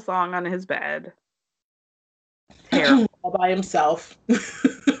horrible song on his bed. Terrible. All by himself.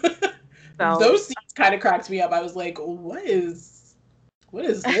 So, those scenes kind of cracked me up. I was like, what is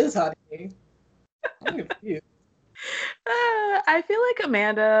this, honey? I'm confused. I feel like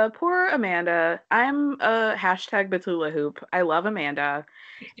Amanda, poor Amanda. I'm a hashtag Batula Hoop. I love Amanda.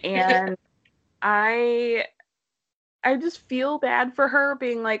 And I just feel bad for her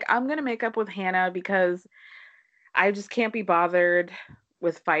being like, I'm going to make up with Hannah because I just can't be bothered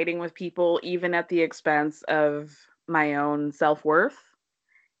with fighting with people, even at the expense of my own self-worth.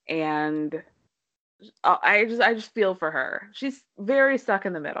 And I just feel for her. She's very stuck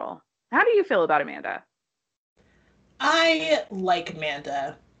in the middle. How do you feel about Amanda? I like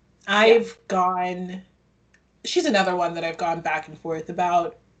Amanda. She's another one that I've gone back and forth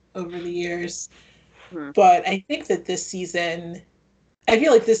about over the years. But I think that I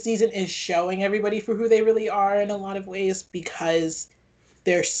feel like this season is showing everybody for who they really are in a lot of ways because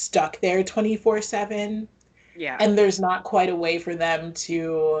they're stuck there 24/7. Yeah. And there's not quite a way for them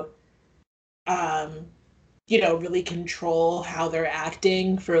to, really control how they're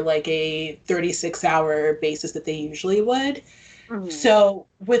acting for like a 36-hour basis that they usually would. Mm-hmm. So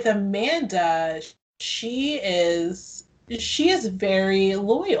with Amanda, she is very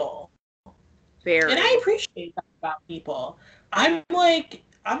loyal. Very. And I appreciate that about people. I'm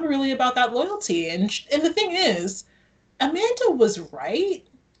really about that loyalty. And the thing is, Amanda was right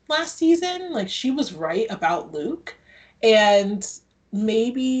last season. Like, she was right about Luke. And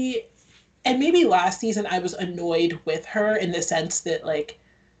maybe last season I was annoyed with her in the sense that, like,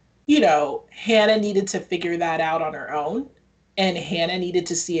 Hannah needed to figure that out on her own. And Hannah needed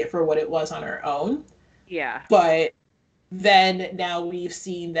to see it for what it was on her own. Yeah. But then now we've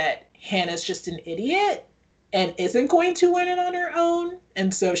seen that Hannah's just an idiot and isn't going to win it on her own.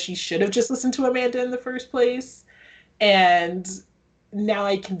 And so she should have just listened to Amanda in the first place. And now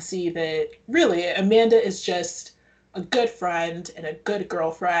I can see that really Amanda is just a good friend and a good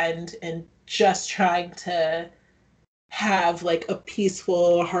girlfriend and just trying to have like a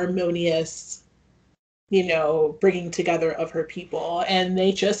peaceful, harmonious, bringing together of her people. And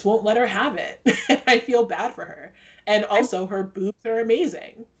they just won't let her have it. I feel bad for her. And also, her boobs are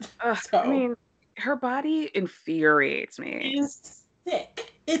amazing. I mean, her body infuriates me. It's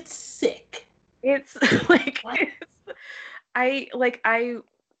sick. It's sick. It's like, I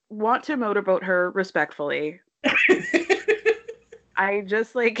want to motorboat her respectfully. I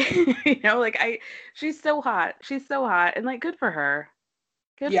just she's so hot. She's so hot. And like, good for her.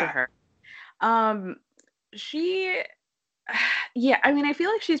 Good for her. I mean, I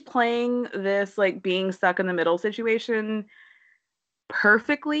feel like she's playing this like being stuck in the middle situation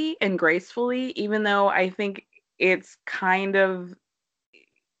perfectly and gracefully, even though I think it's kind of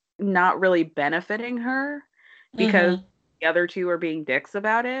not really benefiting her because the other two are being dicks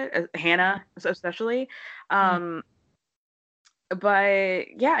about it, Hannah especially. But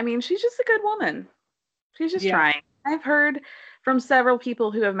yeah, I mean, she's just a good woman. She's just trying. I've heard from several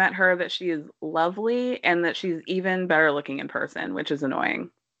people who have met her that she is lovely and that she's even better looking in person, which is annoying.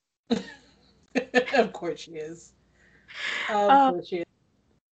 Of course she is. Of course she is.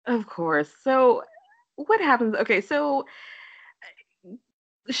 Of course. So what happens? Okay, so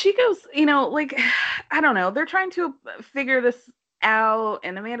she goes, I don't know. They're trying to figure this out.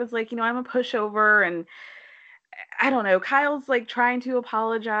 And Amanda's like, I'm a pushover. And I don't know. Kyle's like trying to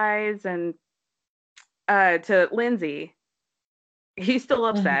apologize and to Lindsay. He's still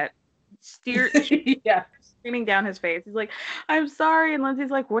upset. Screaming down his face. He's like, I'm sorry. And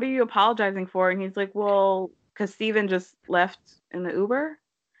Lindsay's like, what are you apologizing for? And he's like, well, because Steven just left in the Uber.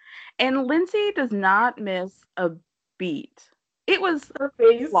 And Lindsay does not miss a beat. It was her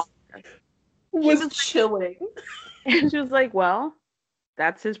face was chilling. And she was like, well,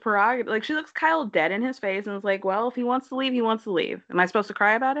 that's his prerogative. Like, she looks Kyle dead in his face and was like, well, if he wants to leave, he wants to leave. Am I supposed to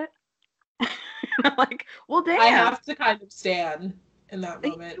cry about it? I'm like, well, damn. I have to kind of stand in that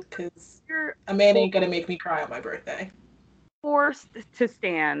moment because Amanda ain't gonna make me cry on my birthday. Forced to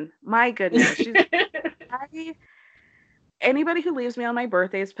stand. My goodness. Anybody who leaves me on my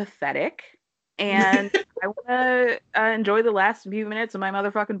birthday is pathetic. And I want to enjoy the last few minutes of my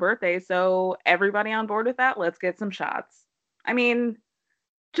motherfucking birthday. So everybody on board with that, let's get some shots. I mean,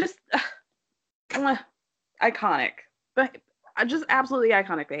 just iconic. But just absolutely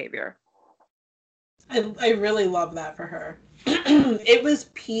iconic behavior. I really love that for her. It was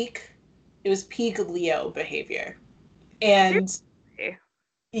peak Leo behavior. And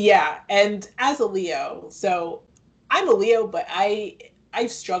and as a Leo, so I'm a Leo, but I've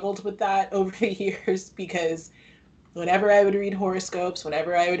struggled with that over the years because Whenever I would read horoscopes,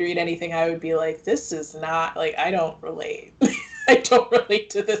 whenever I would read anything, I would be like, this is not, like, I don't relate. I don't relate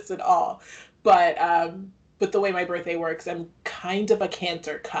to this at all. But the way my birthday works, I'm kind of a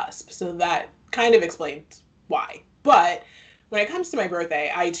Cancer cusp, so that kind of explains why. But when it comes to my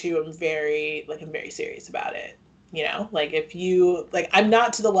birthday, I too am I'm very serious about it. You know, like if you, like, I'm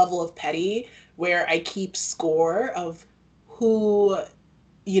not to the level of petty where I keep score of who,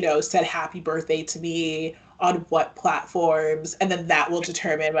 said happy birthday to me on what platforms, and then that will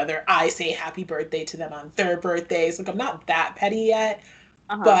determine whether I say happy birthday to them on their birthdays. Like, I'm not that petty yet,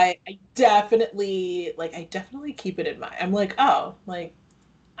 but I definitely keep it in mind. I'm like, oh, like,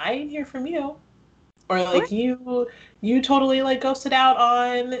 I didn't hear from you. Or like you totally like ghosted out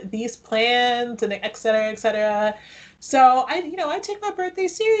on these plans and et cetera, et cetera. So I take my birthday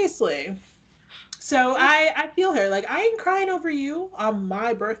seriously. So I feel her. Like, I ain't crying over you on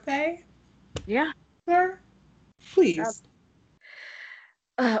my birthday. Yeah. Sir, please.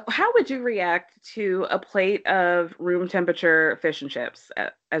 How would you react to a plate of room temperature fish and chips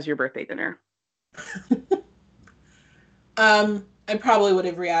as your birthday dinner? I probably would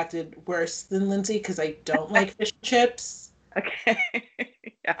have reacted worse than Lindsay because I don't like fish and chips. Okay.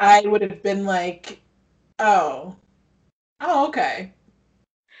 Yeah. I would have been like, oh, okay.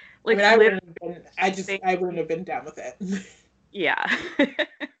 Like, I wouldn't have been down with it. Yeah.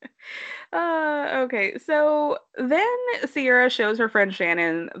 Okay. So then Sierra shows her friend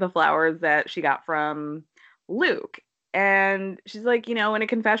Shannon the flowers that she got from Luke. And she's like, in a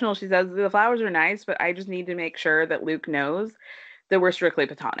confessional, she says, the flowers are nice, but I just need to make sure that Luke knows that we're strictly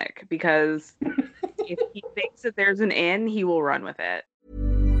platonic, because if he thinks that there's an in, he will run with it.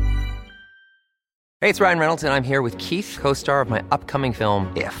 Hey, it's Ryan Reynolds, and I'm here with Keith, co-star of my upcoming film,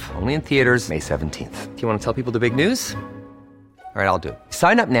 If, only in theaters May 17th. Do you want to tell people the big news? All right, I'll do it.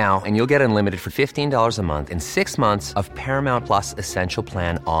 Sign up now and you'll get unlimited for $15 a month and 6 months of Paramount Plus Essential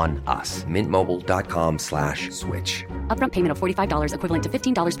Plan on us. MintMobile.com/switch. Upfront payment of $45 equivalent to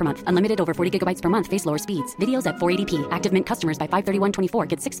 $15 per month. Unlimited over 40 gigabytes per month. Face lower speeds. Videos at 480p. Active Mint customers by 531.24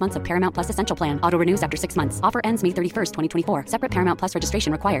 get 6 months of Paramount Plus Essential Plan. Auto renews after 6 months. Offer ends May 31st, 2024. Separate Paramount Plus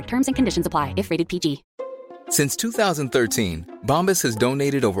registration required. Terms and conditions apply if rated PG. Since 2013, Bombas has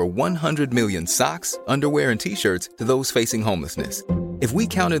donated over 100 million socks, underwear, and T-shirts to those facing homelessness. If we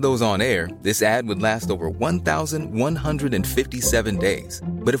counted those on air, this ad would last over 1,157 days.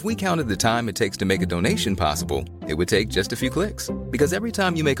 But if we counted the time it takes to make a donation possible, it would take just a few clicks. Because every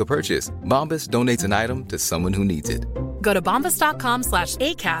time you make a purchase, Bombas donates an item to someone who needs it. Go to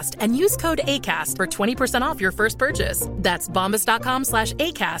bombas.com/ACAST and use code ACAST for 20% off your first purchase. That's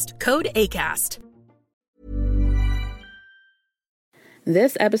bombas.com/ACAST, code ACAST.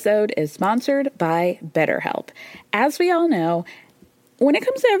 This episode is sponsored by BetterHelp. As we all know, when it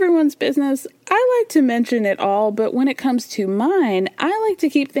comes to everyone's business, I like to mention it all, but when it comes to mine, I like to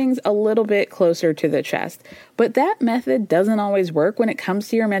keep things a little bit closer to the chest. But that method doesn't always work when it comes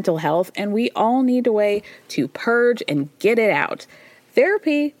to your mental health, and we all need a way to purge and get it out.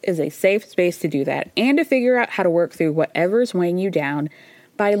 Therapy is a safe space to do that and to figure out how to work through whatever's weighing you down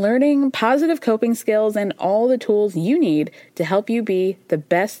by learning positive coping skills and all the tools you need to help you be the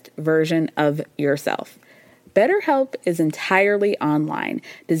best version of yourself. BetterHelp is entirely online,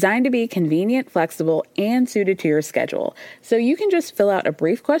 designed to be convenient, flexible, and suited to your schedule. So you can just fill out a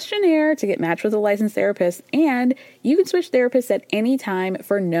brief questionnaire to get matched with a licensed therapist, and you can switch therapists at any time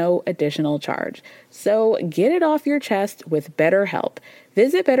for no additional charge. So get it off your chest with BetterHelp.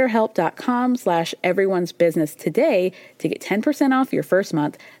 Visit BetterHelp.com/everyone's business today to get 10% off your first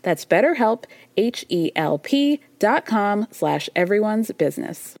month. That's BetterHelp, HELP.com/everyone's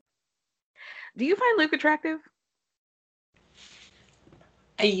business. Do you find Luke attractive?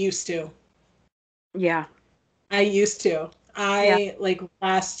 I used to. Yeah. I used to.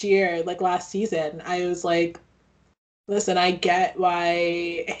 Last season, I was like, listen, I get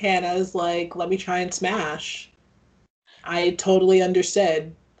why Hannah's like, let me try and smash. I totally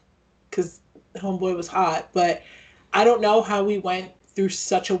understood because homeboy was hot, but I don't know how we went through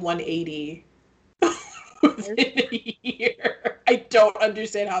such a 180 within a year. I don't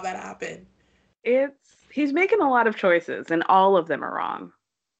understand how that happened. He's making a lot of choices, and all of them are wrong.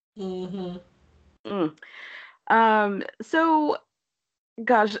 Mm-hmm. So,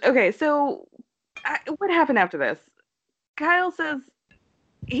 gosh, okay, so what happened after this? Kyle says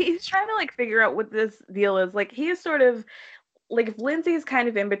he's trying to, like, figure out what this deal is. Like, he is sort of, like, if Lindsay's kind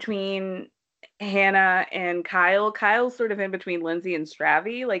of in between Hannah and Kyle, Kyle's sort of in between Lindsay and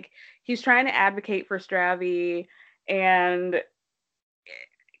Stravy. Like, he's trying to advocate for Stravy, and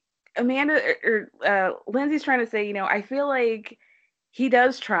Lindsay's trying to say, I feel like He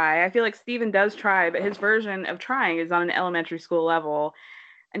does try. I feel like Steven does try, but his version of trying is on an elementary school level.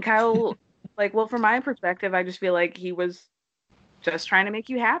 And Kyle, like, well, from my perspective, I just feel like he was just trying to make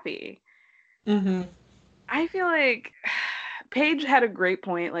you happy. Mm-hmm. I feel like Paige had a great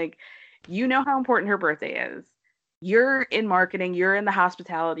point. Like, you know how important her birthday is. You're in marketing, you're in the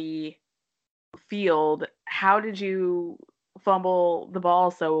hospitality field. How did you fumble the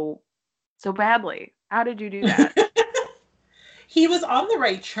ball so badly? How did you do that? He was on the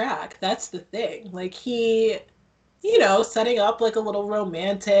right track. That's the thing. Like, he, setting up like a little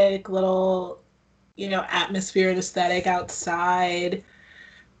romantic, little, atmosphere and aesthetic outside.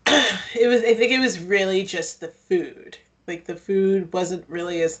 I think it was really just the food. Like, the food wasn't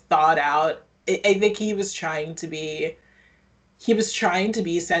really as thought out. I think he was trying to be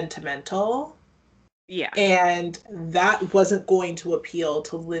sentimental. Yeah. And that wasn't going to appeal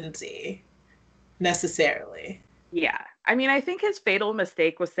to Lindsay necessarily. Yeah. I mean, I think his fatal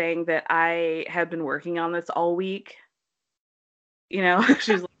mistake was saying that I had been working on this all week.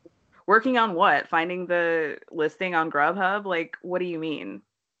 She's like, working on what? Finding the listing on Grubhub? Like, what do you mean?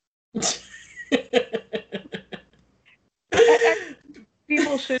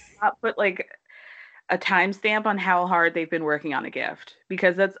 People should not put like a timestamp on how hard they've been working on a gift,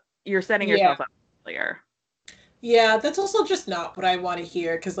 because you're setting yourself up earlier. Yeah, that's also just not what I want to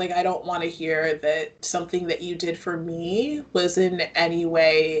hear, because like I don't want to hear that something that you did for me was in any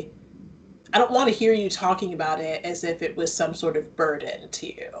way. I don't want to hear you talking about it as if it was some sort of burden to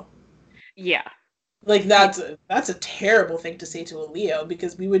you. Yeah. Like that's a terrible thing to say to a Leo,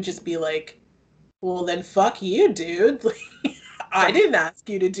 because we would just be like, well then fuck you, dude. Like, I didn't ask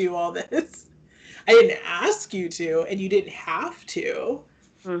you to do all this. I didn't ask you to, and you didn't have to.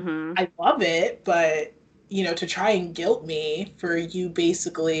 Mm-hmm. I love it, but to try and guilt me for you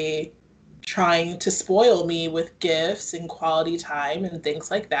basically trying to spoil me with gifts and quality time and things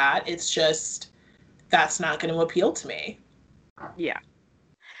like that, it's just, that's not going to appeal to me. Yeah.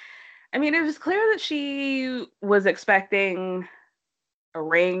 I mean, it was clear that she was expecting a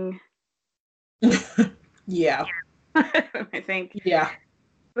ring. Yeah. I think. Yeah.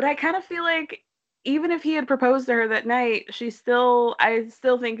 But I kind of feel like even if he had proposed to her that night, I still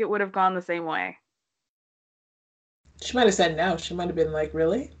think it would have gone the same way. She might have said no. She might have been like,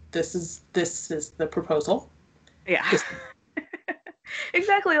 really? This is the proposal? Yeah.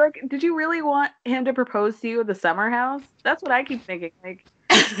 Exactly. Like, did you really want him to propose to you at the summer house? That's what I keep thinking. Like,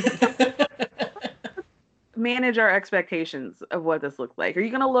 manage our expectations of what this looked like. Are you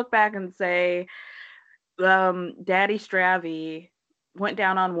going to look back and say, Daddy Stravy went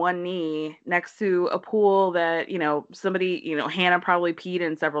down on one knee next to a pool that, somebody, Hannah probably peed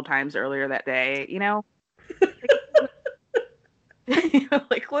in several times earlier that day,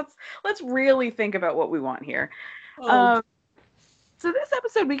 Like, let's really think about what we want here. So this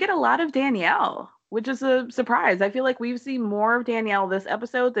episode, we get a lot of Danielle, which is a surprise. I feel like we've seen more of Danielle this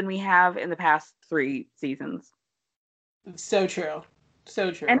episode than we have in the past 3 seasons. So true. So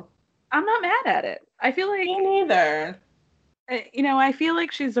true. And I'm not mad at it. I feel like... Me neither. I feel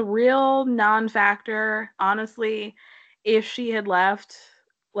like she's a real non-factor. Honestly, if she had left,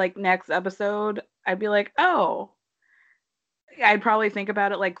 like, next episode, I'd be like, oh... I'd probably think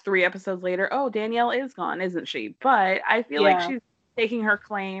about it like 3 episodes later. Oh, Danielle is gone, isn't she? But I feel like she's taking her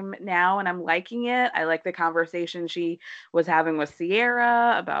claim now, and I'm liking it. I like the conversation she was having with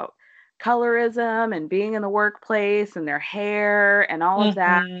Sierra about colorism and being in the workplace and their hair and all of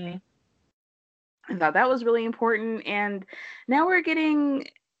that. I thought that was really important. And now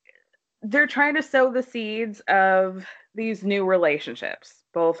they're trying to sow the seeds of these new relationships,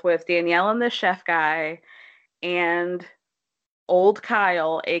 both with Danielle and the chef guy and old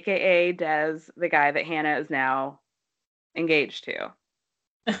Kyle, aka Des, the guy that Hannah is now engaged to.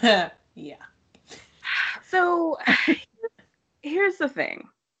 Yeah. So here's the thing.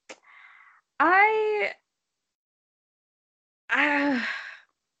 I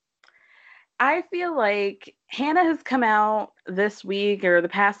feel like Hannah has come out this week or the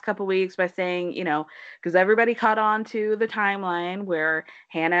past couple weeks by saying, because everybody caught on to the timeline where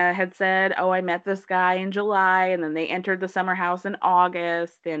Hannah had said, oh, I met this guy in July, and then they entered the summer house in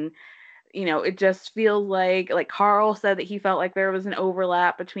August. And, it just feels like Carl said that he felt like there was an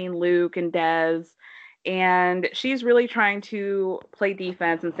overlap between Luke and Des. And she's really trying to play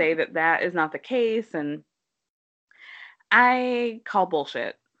defense and say that that is not the case. And I call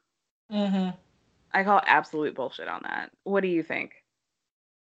bullshit. Mm-hmm. I call absolute bullshit on that. What do you think?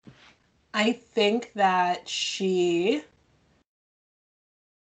 I think that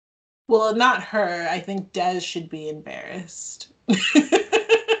well, not her. I think Des should be embarrassed.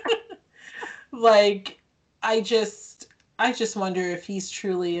 Like, I I just wonder if he's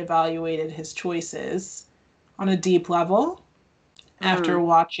truly evaluated his choices on a deep level after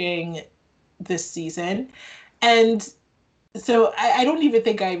watching this season. And so I don't even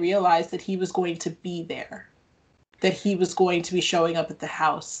think I realized that he was going to be there, that he was going to be showing up at the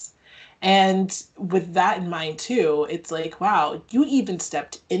house. And with that in mind, too, it's like, wow, you even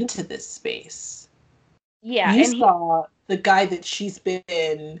stepped into this space. Yeah. You saw the guy that she's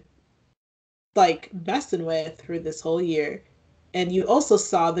been, like, messing with for this whole year. And you also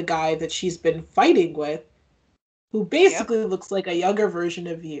saw the guy that she's been fighting with, who basically looks like a younger version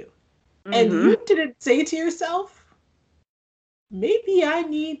of you. Mm-hmm. And you didn't say to yourself, maybe I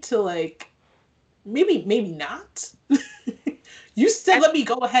need to, like, maybe not. You said let me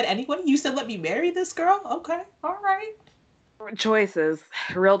go ahead anyway. You said let me marry this girl. Okay, all right.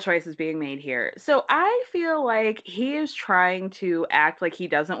 Real choices being made here. So I feel like he is trying to act like he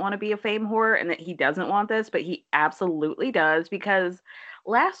doesn't want to be a fame whore and that he doesn't want this, but he absolutely does, because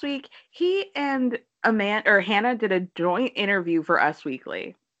last week he and Hannah did a joint interview for Us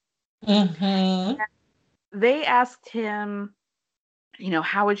Weekly. Mm-hmm. They asked him,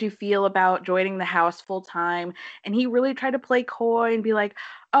 how would you feel about joining the house full time? And he really tried to play coy and be like,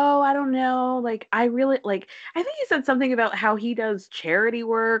 oh, I don't know. Like, I think he said something about how he does charity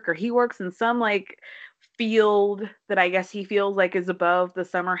work, or he works in some like field that I guess he feels like is above the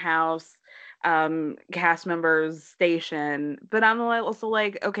Summer House cast members station. But I'm also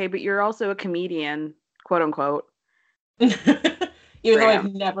like, okay, but you're also a comedian, quote unquote. Even though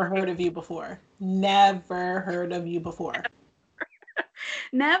I've never heard of you before. Never heard of you before.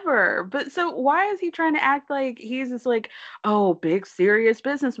 Never. But so why is he trying to act like he's this like, oh, big serious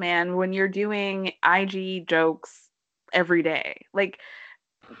businessman when you're doing IG jokes every day? Like,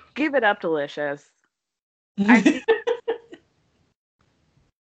 give it up, Delicious.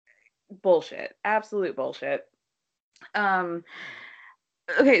 Bullshit. Absolute bullshit.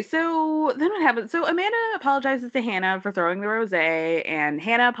 Okay, so then what happens? So Amanda apologizes to Hannah for throwing the rosé, and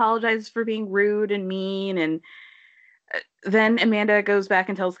Hannah apologizes for being rude and mean, and then Amanda goes back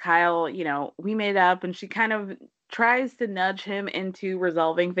and tells Kyle, we made up, and she kind of tries to nudge him into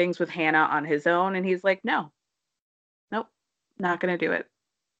resolving things with Hannah on his own, and he's like, nope, not gonna do it.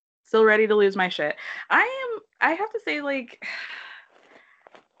 Still ready to lose my shit. I have to say, like,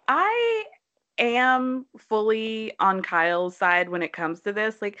 I am fully on Kyle's side when it comes to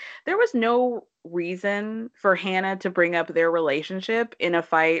this. Like, there was no reason for Hannah to bring up their relationship in a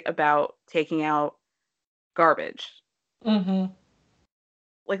fight about taking out garbage. Mm-hmm.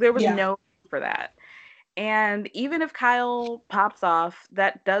 Like, there was no for that. And even if Kyle pops off,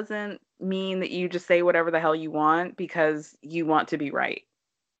 that doesn't mean that you just say whatever the hell you want because you want to be right.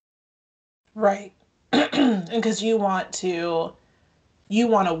 Right. And because you want to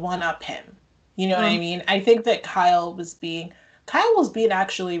one-up him. You know what I mean? I think that Kyle was being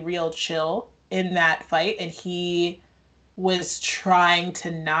actually real chill in that fight, and he was trying to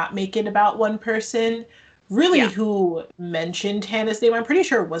not make it about one person. Really, who mentioned Hannah's name? I'm pretty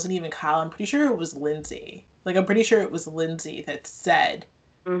sure it wasn't even Kyle. I'm pretty sure it was Lindsay. Like, I'm pretty sure it was Lindsay that said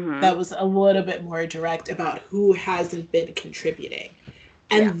that was a little bit more direct about who hasn't been contributing.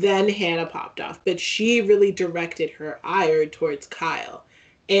 And then Hannah popped off. But she really directed her ire towards Kyle.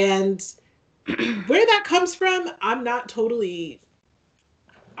 And where that comes from, I'm not totally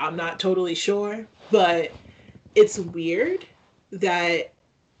sure. But it's weird that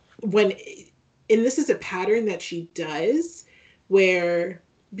and this is a pattern that she does where,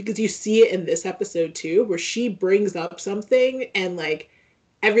 because you see it in this episode too, where she brings up something and like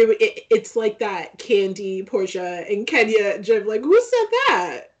everybody, it's like that Candy, Portia, and Kenya, Jim, like, who said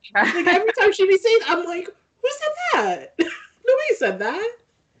that? Like, every time she be saying, I'm like, who said that? Nobody said that.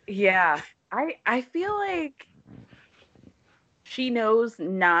 Yeah. I feel like she knows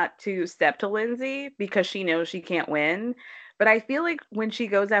not to step to Lindsay because she knows she can't win. But I feel like when she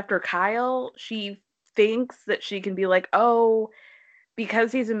goes after Kyle, she thinks that she can be like, oh,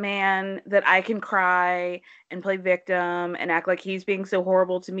 because he's a man, that I can cry and play victim and act like he's being so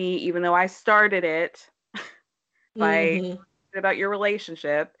horrible to me, even though I started it by about your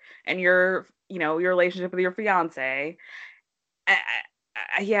relationship and your relationship with your fiance.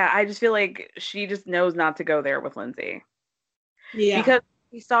 I just feel like she just knows not to go there with Lindsay. Yeah. Because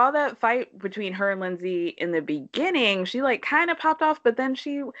we saw that fight between her and Lindsay in the beginning. She like kind of popped off, but then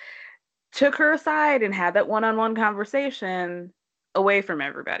she took her aside and had that one-on-one conversation away from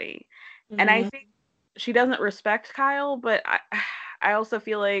everybody. And I think she doesn't respect Kyle, but I also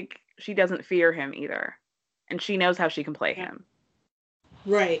feel like she doesn't fear him either. And she knows how she can play him.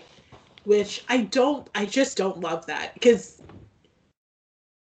 Right. Which I just don't love that. Because,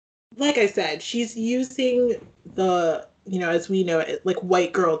 like I said, she's using the as we know it, like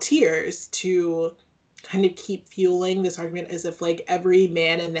white girl tears to kind of keep fueling this argument as if like every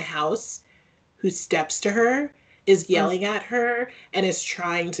man in the house who steps to her is yelling at her and is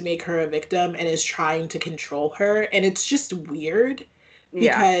trying to make her a victim and is trying to control her. And it's just weird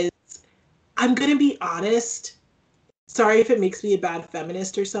because I'm going to be honest. Sorry if it makes me a bad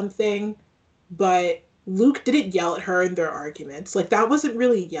feminist or something, but Luke didn't yell at her in their arguments. Like, that wasn't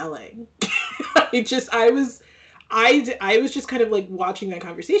really yelling. I was just kind of like watching that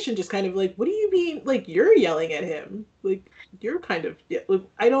conversation, just kind of like, what do you mean? Like, you're yelling at him. Like, you're kind of,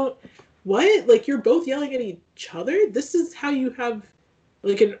 what? Like, you're both yelling at each other? This is how you have,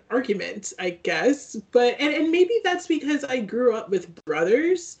 like, an argument, I guess. But, and maybe that's because I grew up with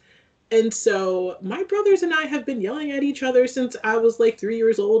brothers. And so my brothers and I have been yelling at each other since I was, like, 3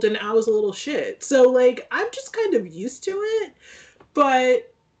 years old and I was a little shit. So, like, I'm just kind of used to it.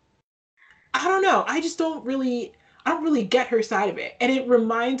 But I don't know. I don't really get her side of it. And it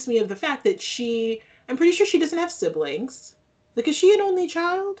reminds me of the fact that I'm pretty sure she doesn't have siblings. Like, is she an only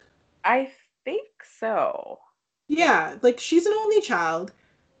child? I think so. Yeah, like, she's an only child.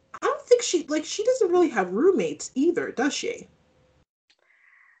 I don't think she doesn't really have roommates either, does she?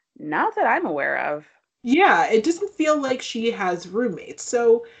 Not that I'm aware of. Yeah, it doesn't feel like she has roommates.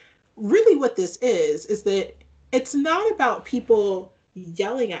 So really what this is that it's not about people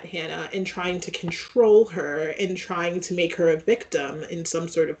yelling at Hannah and trying to control her and trying to make her a victim in some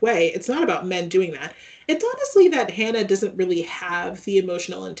sort of way. It's not about men doing that. It's honestly that Hannah doesn't really have the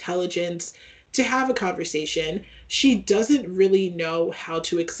emotional intelligence to have a conversation. She doesn't really know how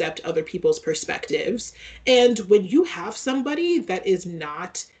to accept other people's perspectives. And when you have somebody that is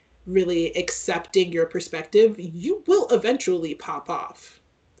not really accepting your perspective, you will eventually pop off.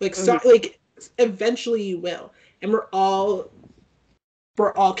 Eventually you will. And we're all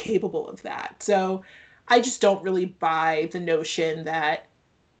capable of that. So I just don't really buy the notion that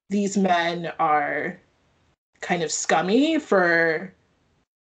these men are kind of scummy for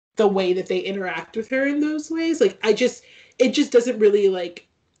the way that they interact with her in those ways. Like, it just doesn't really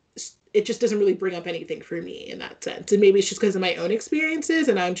bring up anything for me in that sense. And maybe it's just because of my own experiences,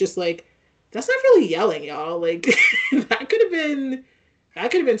 and I'm just like, that's not really yelling, y'all. Like, that could have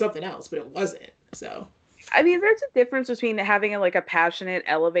been something else, but it wasn't. So I mean, there's a difference between having a passionate,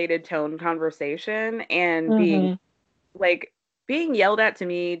 elevated tone conversation and being yelled at. To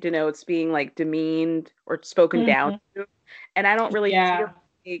me, denotes being like demeaned or spoken down to. And I don't really feel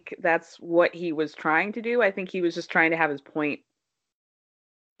like that's what he was trying to do. I think he was just trying to have his point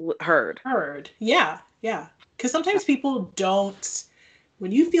heard. Yeah. Because sometimes people don't,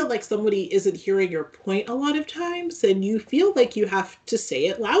 when you feel like somebody isn't hearing your point a lot of times, then you feel like you have to say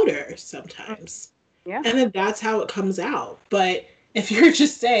it louder sometimes. Yeah. And then that's how it comes out. But if you're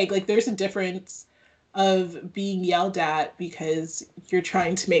just saying, like, there's a difference of being yelled at because you're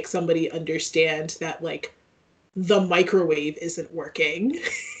trying to make somebody understand that, like, the microwave isn't working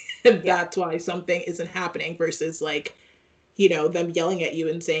and that's why something isn't happening, versus, like, them yelling at you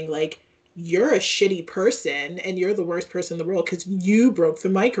and saying, like, you're a shitty person and you're the worst person in the world because you broke the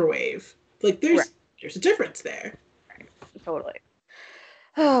microwave. Like, there's a difference there. Right. Totally.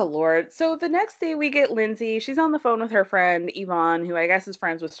 Oh, Lord. So the next day we get Lindsay. She's on the phone with her friend, Yvonne, who I guess is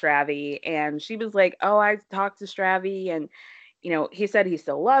friends with Stravy. And she was like, oh, I talked to Stravy and, he said he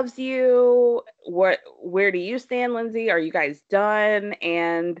still loves you. Where do you stand, Lindsay? Are you guys done?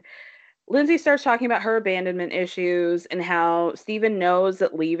 And Lindsay starts talking about her abandonment issues and how Steven knows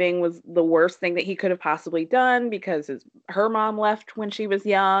that leaving was the worst thing that he could have possibly done because her mom left when she was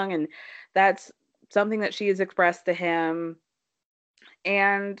young. And something that she has expressed to him.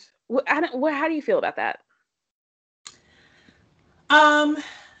 And how do you feel about that?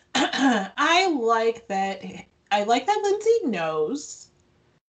 I like that Lindsay knows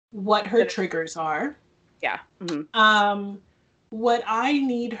what her triggers are. Yeah. Mm-hmm. What I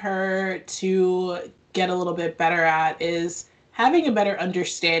need her to get a little bit better at is having a better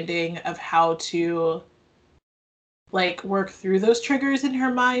understanding of how to, like, work through those triggers in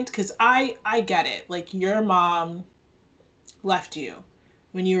her mind. Because I get it. Like, your mom left you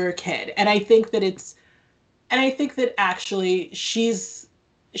when you were a kid. And I think that actually she's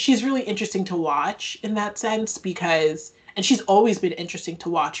really interesting to watch in that sense and she's always been interesting to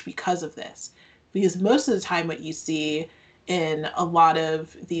watch because of this. Because most of the time what you see in a lot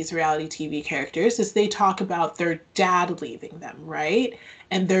of these reality TV characters is they talk about their dad leaving them, right?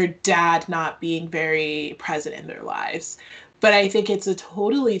 And their dad not being very present in their lives. But I think it's a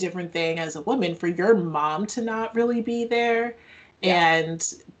totally different thing as a woman for your mom to not really be there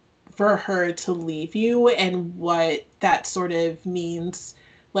and for her to leave you, and what that sort of means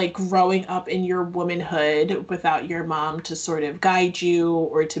like growing up in your womanhood without your mom to sort of guide you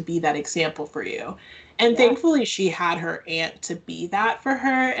or to be that example for you. And thankfully she had her aunt to be that for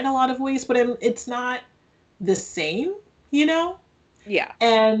her in a lot of ways, but it's not the same, you know? Yeah.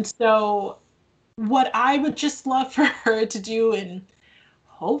 And so what I would just love for her to do, and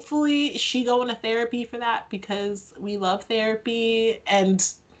hopefully she go into therapy for that, because we love therapy.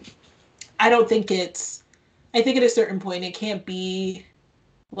 And I think at a certain point it can't be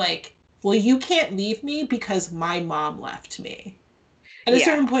like, well, you can't leave me because my mom left me. At a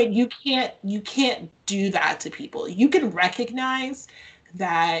certain point, you can't do that to people. You can recognize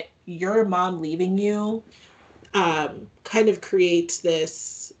that your mom leaving you kind of creates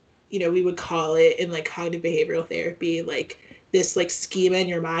this, we would call it in like cognitive behavioral therapy, like this like schema in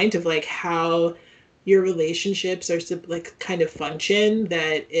your mind of like how your relationships are like kind of function,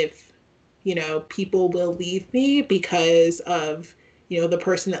 that if, people will leave me because of, the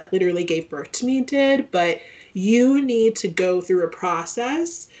person that literally gave birth to me did, but you need to go through a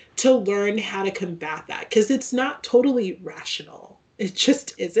process to learn how to combat that, because it's not totally rational. It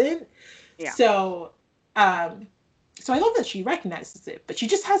just isn't. Yeah. So I love that she recognizes it, but she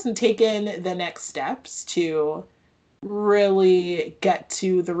just hasn't taken the next steps to really get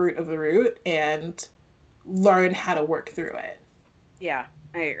to the root of the root and learn how to work through it. Yeah,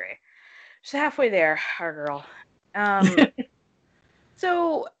 I agree. She's halfway there, our girl.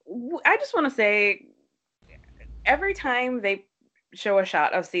 So I just want to say, every time they show a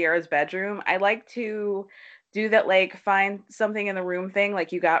shot of Sierra's bedroom, I like to do that, like find something in the room thing,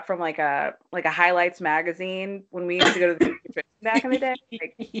 like you got from like a highlights magazine when we used to go to the back in the day.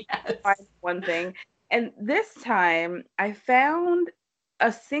 Like, yes. Find one thing. And this time I found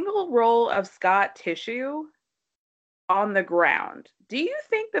a single roll of Scott tissue on the ground. Do you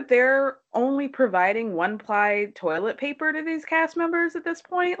think that they're only providing one-ply toilet paper to these cast members at this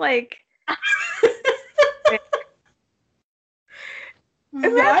point? Like,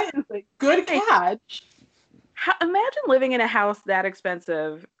 that is a good catch. Imagine living in a house that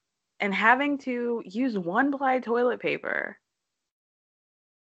expensive and having to use one-ply toilet paper.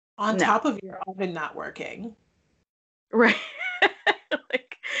 On top of your oven not working. Right.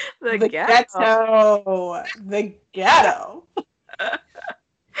 Like the ghetto. The ghetto.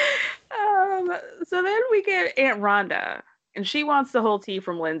 So then we get Aunt Rhonda, and she wants the whole tea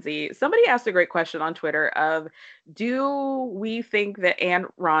from Lindsay. Somebody asked a great question on Twitter of, do we think that Aunt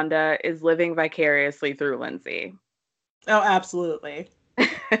Rhonda is living vicariously through Lindsay? Oh, absolutely.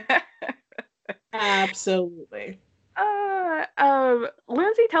 Absolutely.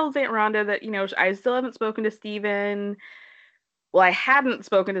 Lindsay tells Aunt Rhonda that, I still haven't spoken to Steven. Well, I hadn't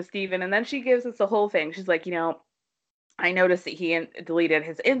spoken to Steven. And then she gives us the whole thing. She's like, I noticed that he deleted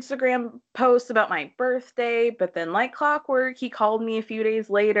his Instagram posts about my birthday, but then like clockwork, he called me a few days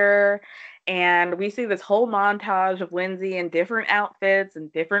later, and we see this whole montage of Lindsay in different outfits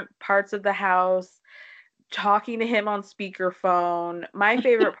and different parts of the house, talking to him on speakerphone. My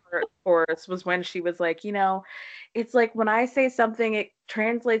favorite part, of course, was when she was like, it's like when I say something, it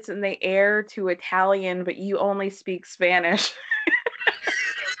translates in the air to Italian, but you only speak Spanish.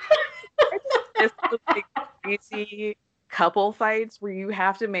 It's like crazy couple fights where you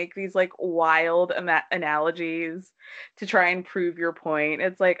have to make these like wild analogies to try and prove your point.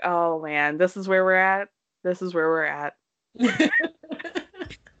 It's like, oh man, this is where we're at.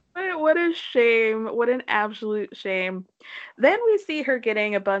 What a shame. What an absolute shame. Then we see her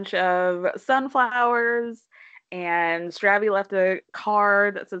getting a bunch of sunflowers, and Stravy left a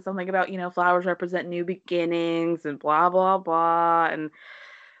card that said something about, flowers represent new beginnings and blah, blah, blah. And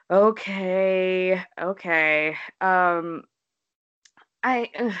okay.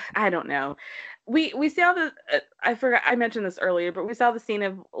 I don't know. We saw the, I forgot, I mentioned this earlier, but we saw the scene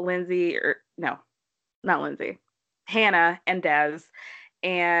of Hannah and Des.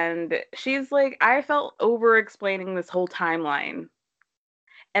 And she's like, I felt over explaining this whole timeline.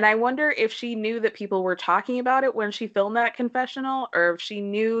 And I wonder if she knew that people were talking about it when she filmed that confessional, or if she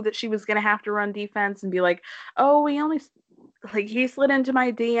knew that she was going to have to run defense and be like, oh, he slid into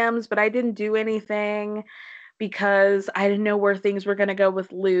my DMs, but I didn't do anything because I didn't know where things were going to go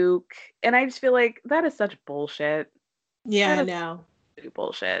with Luke. And I just feel like that is such bullshit. Yeah, I know.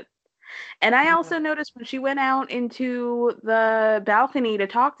 Bullshit. And I also noticed when she went out into the balcony to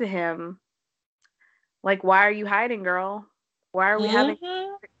talk to him, like, why are you hiding, girl? Why are we having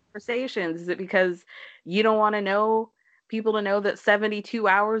conversations? Is it because you don't want people to know that 72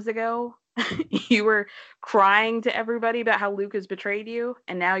 hours ago you were crying to everybody about how Luke has betrayed you,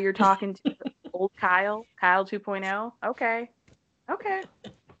 and now you're talking to old Kyle 2.0? Okay.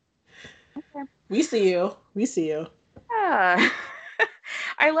 We see you. Yeah.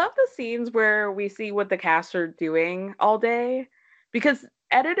 I love the scenes where we see what the cast are doing all day, because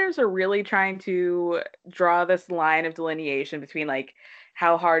editors are really trying to draw this line of delineation between like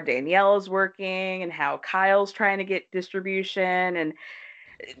how hard Danielle is working and how Kyle's trying to get distribution, and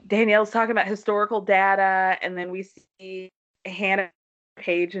Danielle's talking about historical data, and then we see Hannah and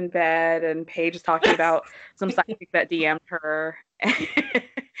Paige in bed, and Paige is talking about some psychic that DM'd her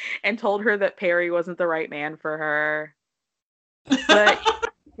and told her that Perry wasn't the right man for her. But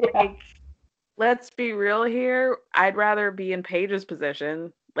like, let's be real here. I'd rather be in Paige's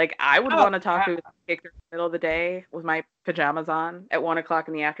position. Like, I would want to talk to a psychic in the middle of the day with my pajamas on at 1:00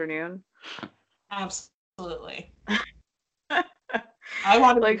 in the afternoon. Absolutely. I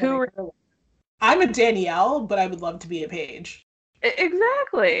want to like who? I'm a Danielle, but I would love to be a Paige.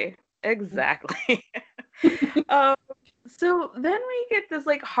 Exactly. So then we get this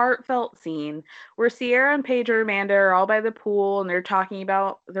like heartfelt scene where Sierra and Paige or Amanda are all by the pool and they're talking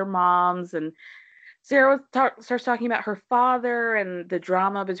about their moms, and Sarah starts talking about her father and the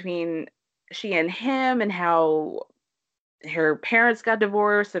drama between she and him, and how her parents got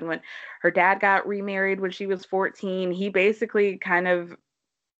divorced, and when her dad got remarried when she was 14, he basically kind of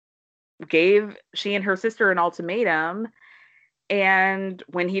gave she and her sister an ultimatum. And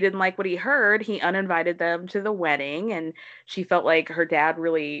when he didn't like what he heard, he uninvited them to the wedding. And she felt like her dad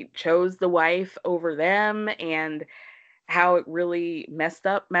really chose the wife over them, and how it really messed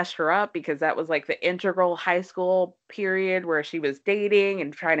her up, because that was like the integral high school period where she was dating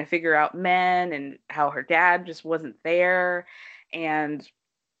and trying to figure out men, and how her dad just wasn't there. And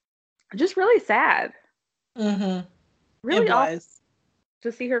just really sad. Mm-hmm. Really it was.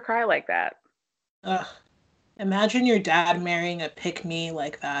 To see her cry like that. Ugh. Imagine your dad marrying a pick-me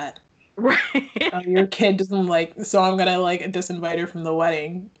like that. Right. Your kid doesn't like, so I'm gonna like disinvite her from the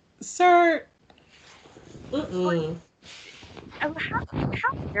wedding. Sir. Mm-mm. How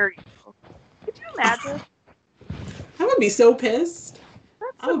dare you? Could you imagine? I would be so pissed.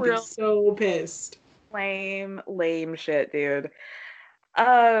 I would be so pissed. Lame shit, dude.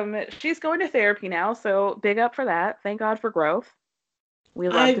 She's going to therapy now, so big up for that. Thank God for growth.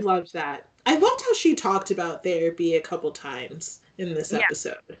 I loved that. I loved how she talked about therapy a couple times in this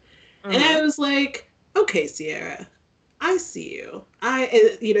episode. Mm-hmm. And I was like, okay, Sierra, I see you.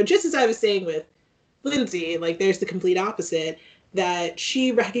 Just as I was saying with Lindsay, like, there's the complete opposite, that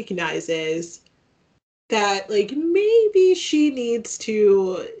she recognizes that, like, maybe she needs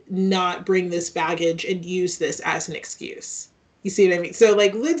to not bring this baggage and use this as an excuse. You see what I mean? So,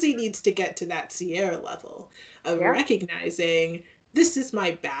 like, Lindsay needs to get to that Sierra level of recognizing, this is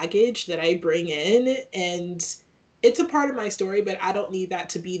my baggage that I bring in, and it's a part of my story, but I don't need that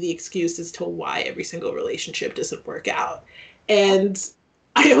to be the excuse as to why every single relationship doesn't work out. And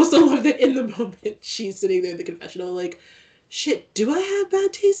I also love that in the moment she's sitting there in the confessional like, shit, do I have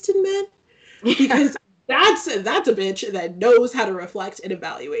bad taste in men? Because that's a bitch that knows how to reflect and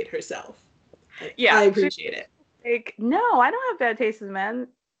evaluate herself. Yeah. I appreciate it. Like, no, I don't have bad taste in men.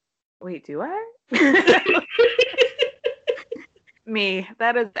 Wait, do I? Me.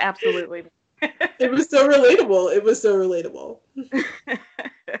 That is absolutely me. It was so relatable.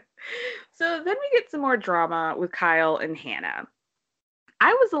 So then we get some more drama with Kyle and Hannah.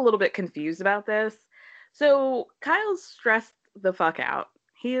 I was a little bit confused about this. So Kyle's stressed the fuck out.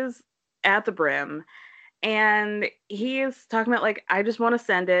 He is at the brim, and he is talking about, like, I just want to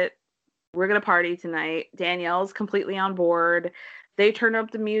send it. We're going to party tonight. Danielle's completely on board. They turn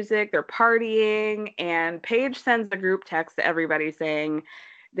up the music. They're partying. And Paige sends a group text to everybody saying,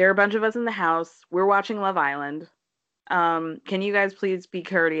 there are a bunch of us in the house. We're watching Love Island. Can you guys please be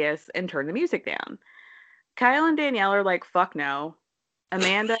courteous and turn the music down? Kyle and Danielle are like, fuck no.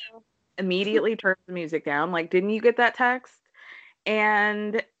 Amanda immediately turns the music down. Like, didn't you get that text?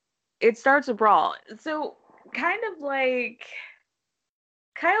 And it starts a brawl. So kind of like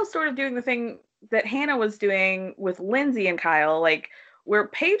Kyle's sort of doing the thing that Hannah was doing with Lindsay and Kyle, like, where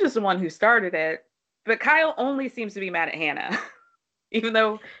Paige is the one who started it, but Kyle only seems to be mad at Hannah, even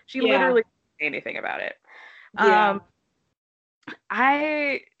though she literally didn't say anything about it. Yeah.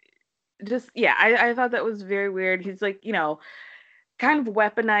 I thought that was very weird. He's like, kind of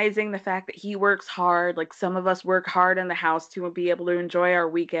weaponizing the fact that he works hard. Like, some of us work hard in the house to be able to enjoy our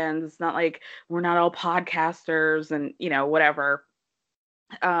weekends. It's not like we're not all podcasters and, whatever.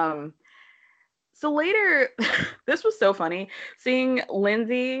 So later, this was so funny, seeing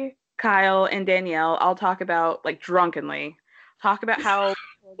Lindsay, Kyle, and Danielle all talk about, like, drunkenly, talk about how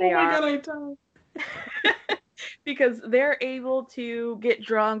they are. God, I don't. Because they're able to get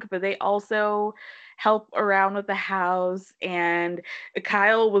drunk, but they also help around with the house. And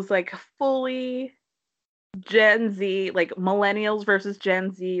Kyle was, like, fully Gen Z, like millennials versus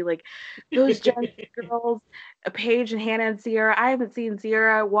Gen Z, like those Gen Z girls, Paige and Hannah and Sierra. I haven't seen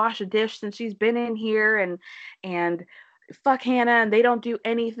Sierra wash a dish since she's been in here, and fuck Hannah, and they don't do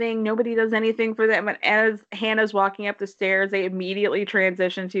anything. Nobody does anything for them. And as Hannah's walking up the stairs, they immediately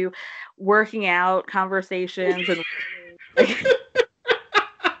transition to working out conversations and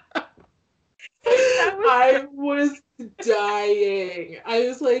I was dying. I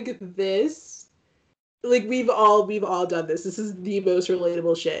was like, this, like, we've all done this. This is the most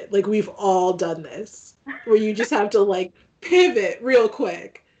relatable shit. Like, we've all done this, where you just have to like pivot real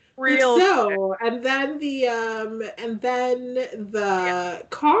quick. And then the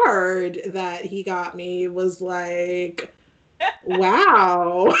card that he got me was like,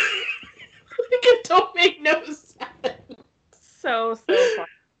 wow. Like, it don't make no sense. So fun.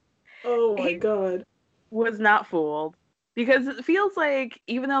 Oh my God. Was not fooled, because it feels like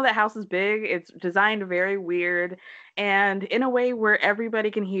even though that house is big, it's designed very weird and in a way where everybody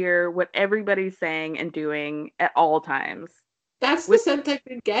can hear what everybody's saying and doing at all times. That's the sense I've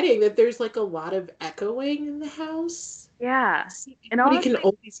been getting, that there's like a lot of echoing in the house. Yeah. And honestly, can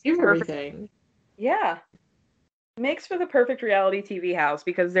always hear everything. Yeah. Makes for the perfect reality TV house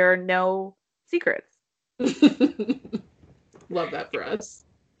because there are no secrets. Love that for us.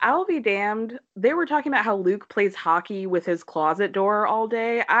 I'll be damned. They were talking about how Luke plays hockey with his closet door all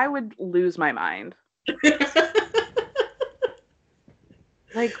day. I would lose my mind.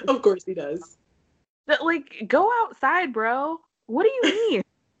 Like, of course he does. Like, go outside, bro. What do you mean?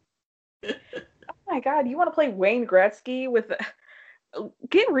 Oh my God, you want to play Wayne Gretzky with?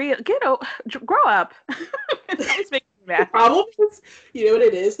 Grow up. It's making me mad. The problem is, you know what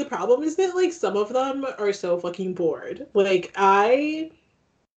it is? The problem is that like some of them are so fucking bored. Like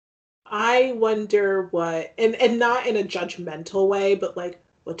I wonder what, and not in a judgmental way, but like,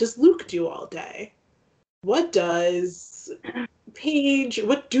 what does Luke do all day? What do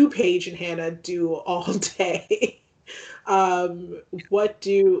Paige and Hannah do all day? What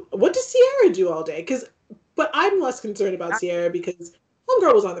does Sierra do all day? But I'm less concerned about Sierra because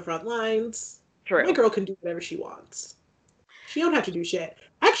homegirl was on the front lines. True. My girl can do whatever she wants. She don't have to do shit.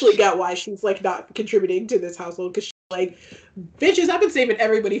 I actually got why she's like not contributing to this household, because she's like, bitches, I've been saving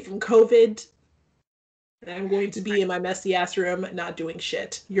everybody from COVID, and I'm going to be in my messy ass room not doing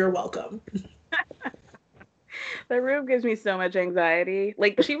shit. You're welcome. The room gives me so much anxiety.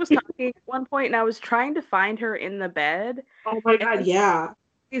 Like, she was talking at one point, and I was trying to find her in the bed. Oh my God, yeah.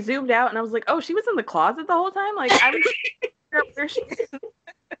 She zoomed out, and I was like, oh, she was in the closet the whole time? Like, I was figure out where she is.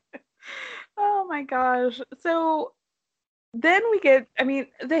 Oh my gosh. So then we get,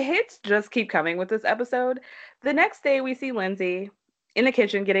 the hits just keep coming with this episode. The next day, we see Lindsay in the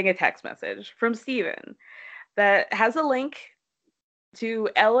kitchen getting a text message from Steven that has a link to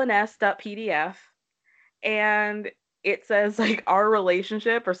lns.pdf. And it says like our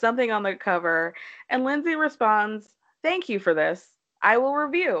relationship or something on the cover. And Lindsay responds, "Thank you for this. I will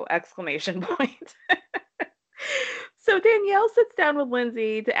review!" ! So Danielle sits down with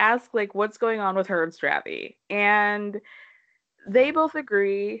Lindsay to ask like what's going on with her and Stravy. And they both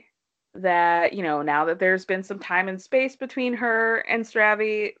agree that, you know, now that there's been some time and space between her and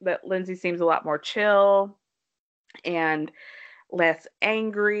Stravy, that Lindsay seems a lot more chill and less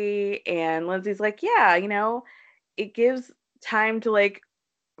angry. And Lindsay's like, yeah, you know, it gives time to like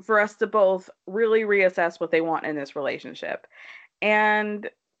for us to both really reassess what they want in this relationship. And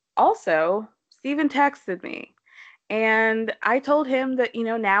also, Steven texted me and I told him that, you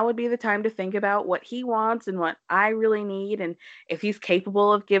know, now would be the time to think about what he wants and what I really need and if he's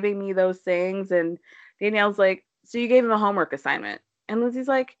capable of giving me those things. And Danielle's like, so you gave him a homework assignment? And Lindsay's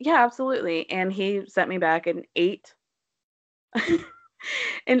like, yeah, absolutely. And he sent me back an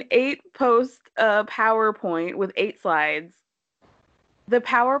 8-post PowerPoint with 8 slides. The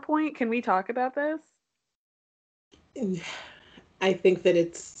PowerPoint, can we talk about this? I think that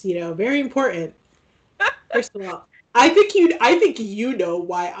it's, you know, very important. First of all, I think you know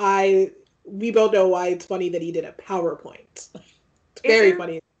why we both know why it's funny that he did a PowerPoint. It's very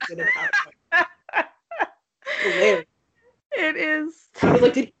funny that he did a PowerPoint. Hilarious. It is. I was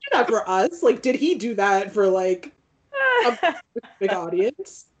like, did he do that for us? Like, did he do that for like a big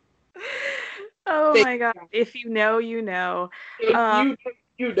audience? Oh my God. If you know, you know. If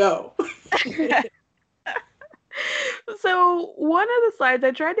you know. So one of the slides,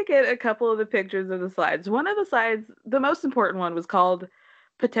 I tried to get a couple of the pictures of the slides. One of the slides, the most important one, was called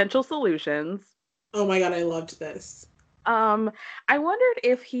Potential Solutions. Oh my God, I loved this. I wondered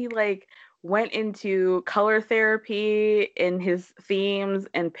if he like went into color therapy in his themes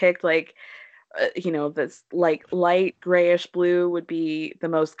and picked like you know, this like light grayish blue would be the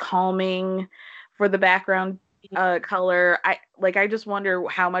most calming for the background color. I just wonder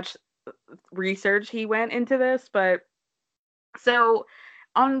how much research he went into this. But so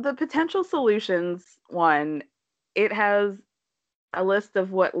on the potential solutions one, it has a list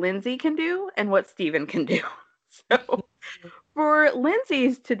of what Lindsay can do and what Steven can do. So for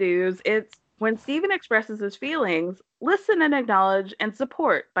Lindsay's to-dos, it's when Steven expresses his feelings, listen and acknowledge and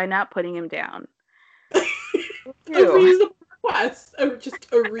support by not putting him down. A reasonable request. Just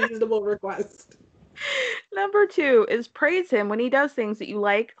a reasonable request. Number 2 is praise him when he does things that you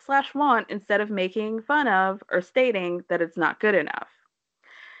like/want instead of making fun of or stating that it's not good enough.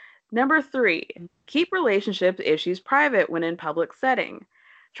 Number 3, keep relationship issues private when in public setting.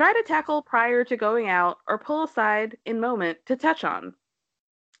 Try to tackle prior to going out or pull aside in moment to touch on.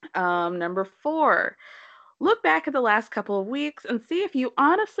 Number 4, look back at the last couple of weeks and see if you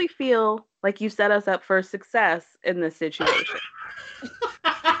honestly feel like you set us up for success in this situation.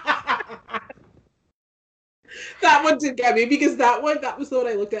 That one did get me because that was the one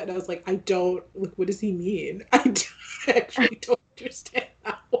I looked at and I was like, what does he mean? I actually don't understand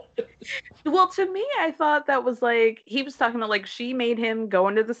that one. Well, to me, I thought that was like, he was talking about like she made him go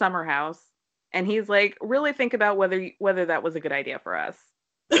into the summer house and he's like, really think about whether that was a good idea for us.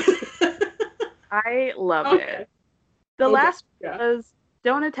 I loved it. The last was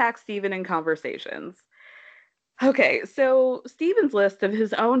don't attack Steven in conversations. Okay, so Steven's list of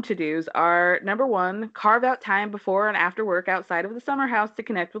his own to-dos are, number 1, carve out time before and after work outside of the summer house to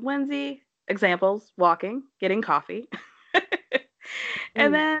connect with Lindsay. Examples, walking, getting coffee.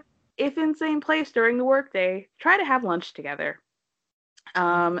 And then, if in same place during the workday, try to have lunch together.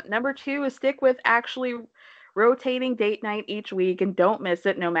 Number 2 is stick with actually rotating date night each week and don't miss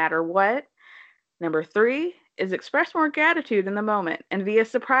it no matter what. Number 3 is express more gratitude in the moment and via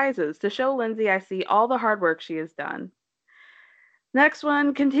surprises to show Lindsay I see all the hard work she has done. Next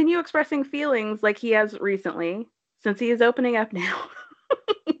one, continue expressing feelings like he has recently, since he is opening up now.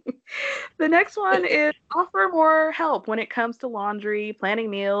 The next one is offer more help when it comes to laundry, planning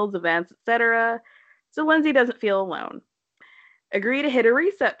meals, events, etc., so Lindsay doesn't feel alone. Agree to hit a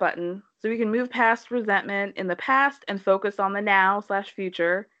reset button so we can move past resentment in the past and focus on the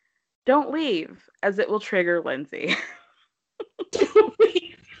now/future. Don't leave, as it will trigger Lindsay.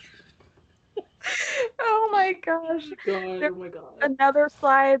 Oh my gosh. Oh my god. Another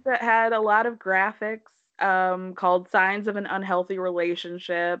slide that had a lot of graphics called Signs of an Unhealthy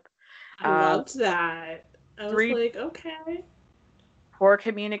Relationship. I loved that. I was like, okay. Poor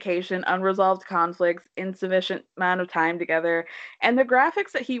communication, unresolved conflicts, insufficient amount of time together. And the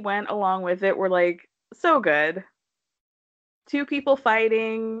graphics that he went along with it were like so good. 2 people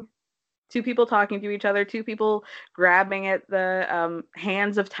fighting, 2 people talking to each other, 2 people grabbing at the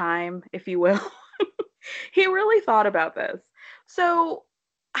hands of time, if you will. He really thought about this. So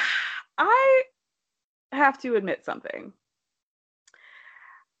I have to admit something.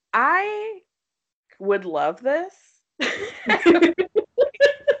 I would love this.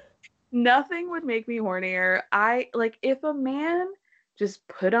 Nothing would make me hornier. If a man just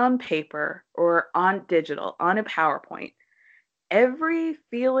put on paper or on digital, on a PowerPoint, every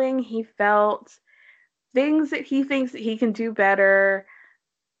feeling he felt, things that he thinks that he can do better,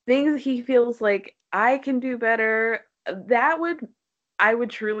 things that he feels like I can do better, I would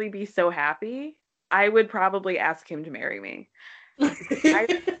truly be so happy. I would probably ask him to marry me.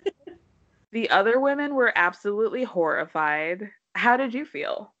 The other women were absolutely horrified. How did you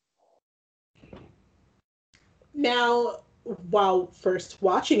feel? Now, while first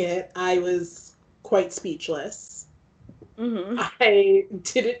watching it, I was quite speechless. Mm-hmm. I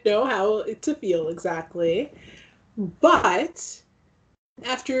didn't know how to feel exactly. But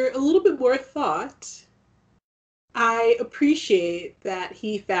after a little bit more thought, I appreciate that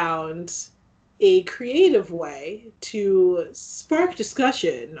he found a creative way to spark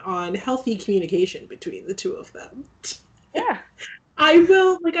discussion on healthy communication between the 2 of them. Yeah. I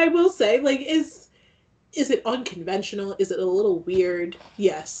will say, is it unconventional? Is it a little weird?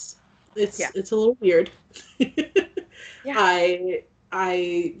 Yes. It's a little weird. Yeah. I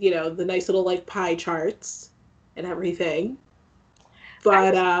the nice little pie charts and everything.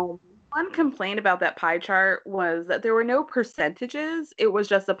 But one complaint about that pie chart was that there were no percentages. It was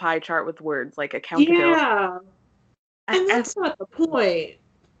just a pie chart with words like accountability. Yeah. And that's not the point.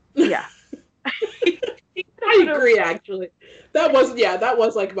 Yeah. I agree, actually. That was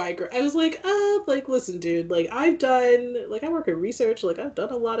my I was like, listen, dude, I've done, I work in research, I've done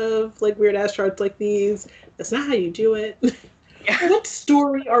a lot of, weird ass charts like these. That's not how you do it. Yeah. What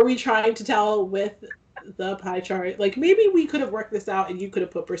story are we trying to tell with the pie chart? Maybe we could have worked this out and you could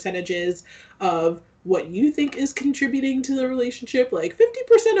have put percentages of what you think is contributing to the relationship.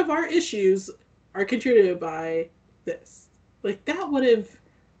 50% of our issues are contributed by this. Like, that would have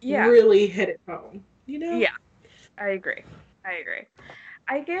Yeah. really hit it home, you know? Yeah, I agree.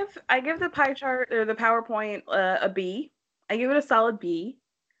 I give the pie chart or the PowerPoint a B. I give it a solid B.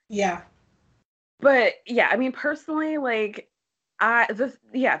 Yeah. But yeah, I mean, personally, like,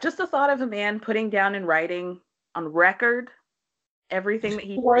 just the thought of a man putting down in writing on record everything that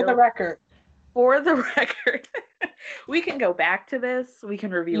he For the record. For the record. We can go back to this. We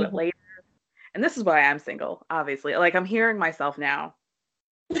can review it later. And this is why I'm single, obviously. Like, I'm hearing myself now.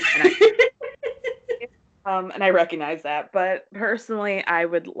 And I recognize that. But personally, I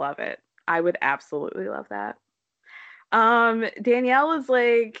would love it. I would absolutely love that. Danielle is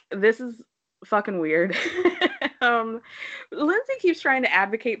like, this is fucking weird. Lindsay keeps trying to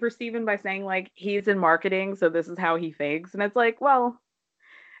advocate for Steven by saying, like, he's in marketing, so this is how he thinks. And it's like, well,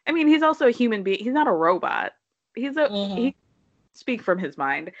 I mean, he's also a human being. He's not a robot. He speak from his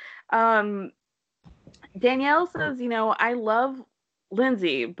mind. Danielle says, you know, I love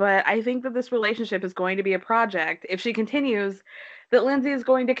Lindsay, but I think that this relationship is going to be a project. If she continues, that Lindsay is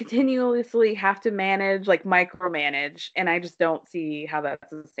going to continuously have to manage, like, micromanage, and I just don't see how that's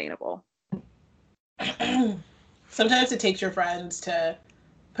sustainable. Sometimes it takes your friends to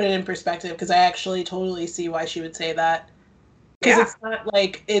put it in perspective, because I actually totally see why she would say that. Because it's not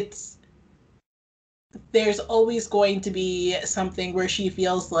like there's always going to be something where she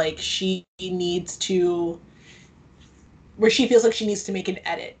feels like she needs to make an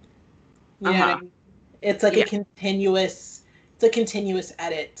edit. You know what I mean? It's like a continuous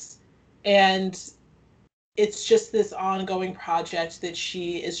edit. And it's just this ongoing project that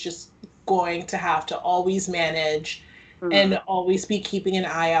she is just going to have to always manage and always be keeping an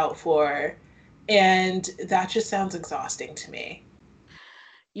eye out for. And that just sounds exhausting to me.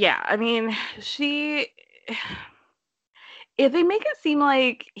 Yeah, I mean, if they make it seem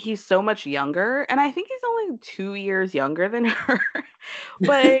like he's so much younger, and I think he's only 2 years younger than her,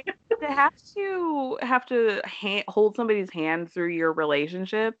 but to have to hold somebody's hand through your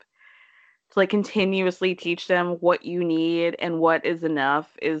relationship to, like, continuously teach them what you need and what is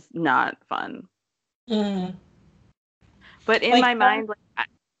enough is not fun. But in my mind, like,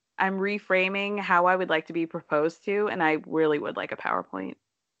 I'm reframing how I would like to be proposed to, and I really would like a PowerPoint.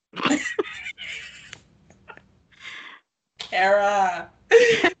 Kara.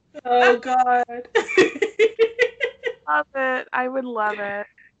 Oh God. Love it. I would love it.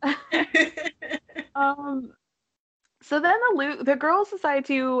 So then the girls decide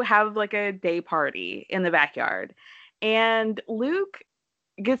to have, like, a day party in the backyard, and Luke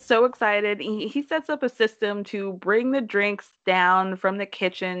gets so excited. He sets up a system to bring the drinks down from the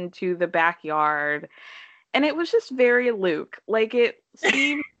kitchen to the backyard, and it was just very Luke. Like, it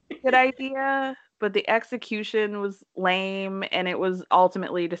seemed a good idea, but the execution was lame, and it was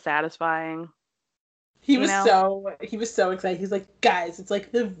ultimately dissatisfying. He was so excited. He's like, guys, it's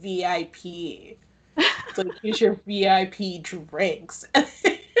like the VIP. It's like, here's your VIP drinks.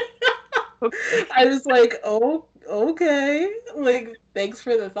 I was like, oh, okay. Like, thanks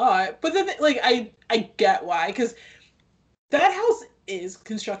for the thought. But then, like, I get why, because that house is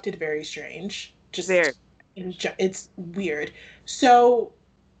constructed very strange. It's weird. So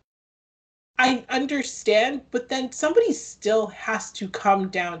I understand, but then somebody still has to come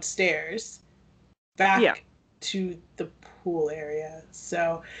downstairs back to the pool area.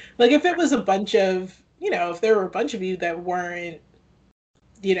 So, like, if it was a bunch of, if there were a bunch of you that weren't,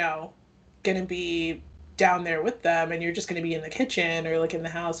 gonna be down there with them, and you're just gonna be in the kitchen or, like, in the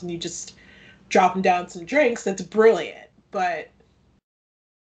house, and you just drop them down some drinks, that's brilliant. But,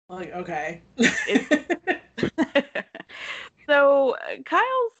 like, okay. So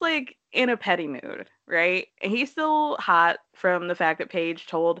Kyle's, like, in a petty mood, right? And he's still hot from the fact that Paige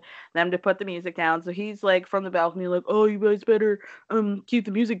told them to put the music down. So he's, like, from the balcony, like, oh, you guys better keep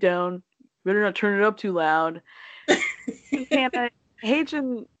the music down. Better not turn it up too loud. Hannah, Paige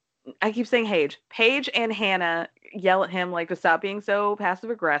and I keep saying Paige and Hannah yell at him, like, to stop being so passive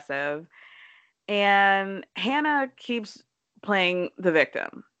aggressive. And Hannah keeps playing the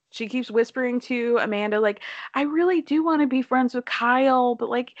victim. She keeps whispering to Amanda, like, I really do want to be friends with Kyle, but,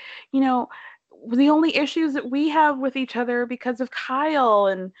 like, the only issues that we have with each other are because of Kyle.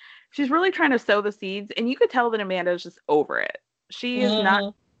 And she's really trying to sow the seeds. And you could tell that Amanda is just over it. She is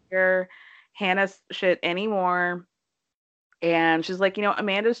not hear Hannah's shit anymore. And she's like,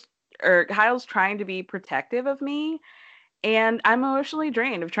 Kyle's trying to be protective of me. And I'm emotionally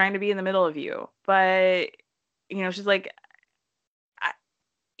drained of trying to be in the middle of you. But, she's like,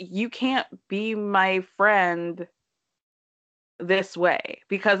 you can't be my friend this way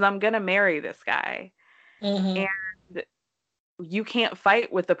because I'm going to marry this guy. And you can't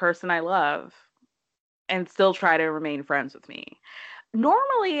fight with the person I love. and still try to remain friends with me.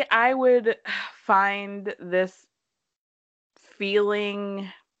 Normally, I would find this feeling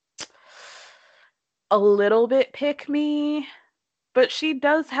a little bit pick me, but she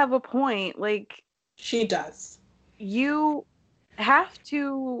does have a point. Like, she does. You have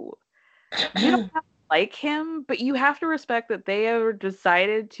to, you don't have to like him, but you have to respect that they have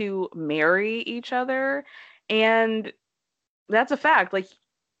decided to marry each other, and that's a fact. Like,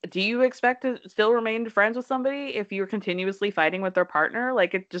 do you expect to still remain friends with somebody if you're continuously fighting with their partner?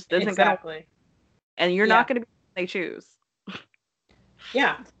 Like, it just isn't gonna, and you're not gonna be when they choose.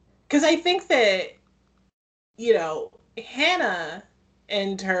 Yeah, because I think that, you know, Hannah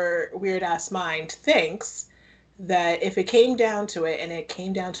and her weird ass mind thinks that if it came down to it and it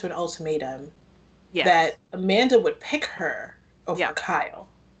came down to an ultimatum, that Amanda would pick her over Kyle.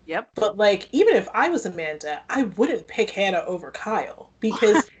 Yep. But, like, even if I was Amanda, I wouldn't pick Hannah over Kyle,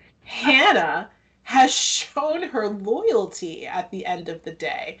 because Hannah has shown her loyalty at the end of the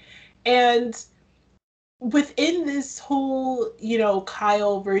day. And within this whole, you know,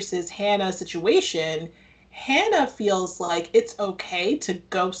 Kyle versus Hannah situation, Hannah feels like it's okay to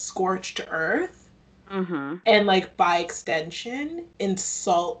go scorched earth and, like, by extension,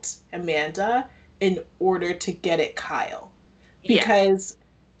 insult Amanda in order to get at Kyle. Because,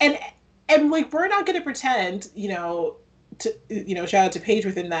 and like, we're not going to pretend, you know, to, you know, shout out to Paige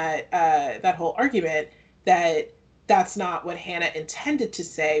within that, that whole argument, that that's not what Hannah intended to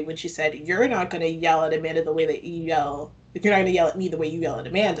say when she said, you're not going to yell at Amanda the way that you yell, you're not going to yell at me the way you yell at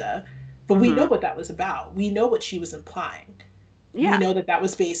Amanda. But we know what that was about. We know what she was implying. We know that that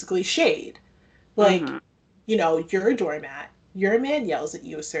was basically shade. Like, you know, you're a doormat. Your man yells at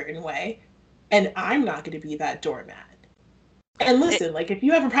you a certain way, and I'm not going to be that doormat. And listen, like, if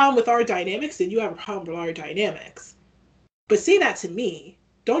you have a problem with our dynamics, then you have a problem with our dynamics. But say that to me.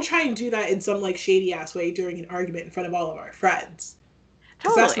 Don't try and do that in some, like, shady-ass way during an argument in front of all of our friends.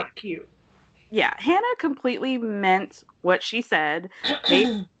 Because that's not cute. Yeah, Hannah completely meant what she said.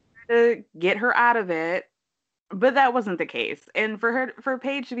 Paige to get her out of it, but that wasn't the case. And for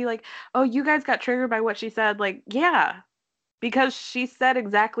Paige to be like, oh, you guys got triggered by what she said, like, yeah, because she said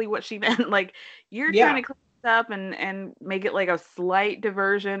exactly what she meant. Like, you're trying to clean this up and make it like a slight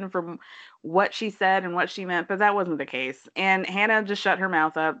diversion from what she said and what she meant, but that wasn't the case. And Hannah just shut her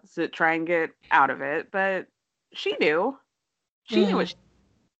mouth up to try and get out of it, but she knew. She knew what she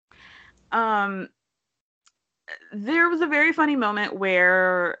there was a very funny moment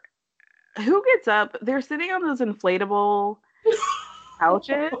where who gets up? They're sitting on those inflatable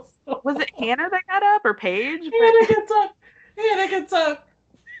couches. Was it Hannah that got up or Paige? Hannah gets up. Hannah gets up.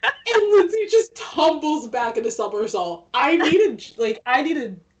 And Lindsay just tumbles back into somersault. I need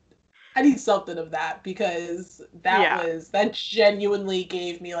something of that, because that genuinely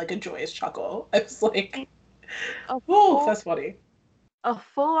gave me, like, a joyous chuckle. I was like, oh, that's funny. A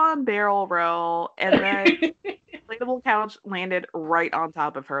full-on barrel roll, and then inflatable couch landed right on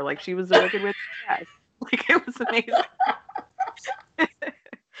top of her, like she was a Wicked Witch. Like, it was amazing.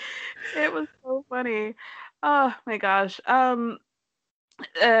 It was so funny. Oh my gosh. At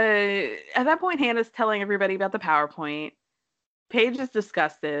that point, Hannah's telling everybody about the PowerPoint. Paige is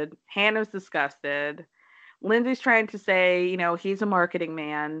disgusted. Hannah's disgusted. Lindsay's trying to say, you know, he's a marketing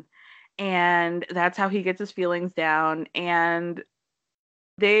man, and that's how he gets his feelings down. And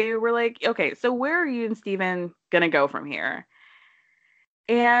they were like, okay, so where are you and Steven going to go from here?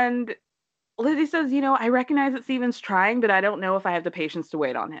 And Lindsay says, you know, I recognize that Steven's trying, but I don't know if I have the patience to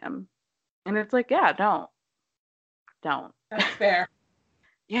wait on him. And it's like, yeah, don't. That's fair.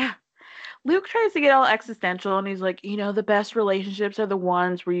 Yeah. Luke tries to get all existential, and he's like, you know, the best relationships are the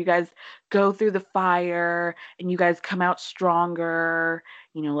ones where you guys go through the fire and you guys come out stronger.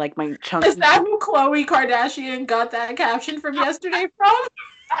 You know, like my chunky. Is that who Khloe Kardashian got that caption from yesterday from?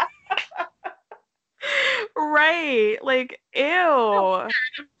 Right. Like, ew.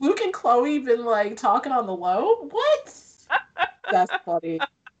 Luke and Khloe been, like, talking on the low? What? That's funny.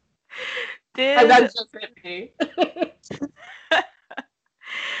 And that's just me.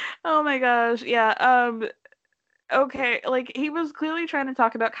 Oh my gosh. Yeah. Okay. Like, he was clearly trying to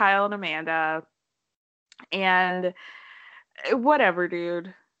talk about Kyle and Amanda. And whatever,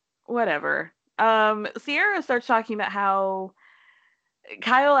 dude. Whatever. Sierra starts talking about how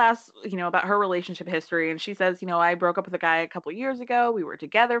Kyle asks, you know, about her relationship history, and she says, you know, I broke up with a guy a couple years ago. We were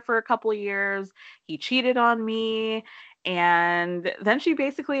together for a couple of years. He cheated on me. And then she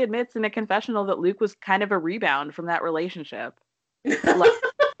basically admits in a confessional that Luke was kind of a rebound from that relationship.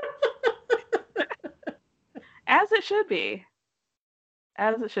 As it should be.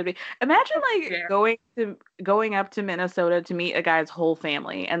 As it should be. Imagine, like, going up to Minnesota to meet a guy's whole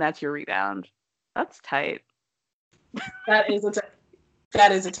family, and that's your rebound. That's tight. That is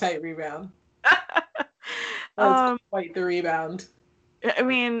a tight rebound. That's quite the rebound. I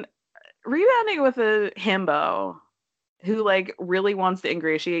mean, rebounding with a himbo who like really wants to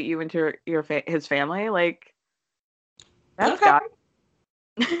ingratiate you into his family, like that's got.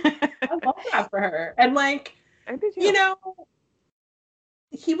 I love that for her, and like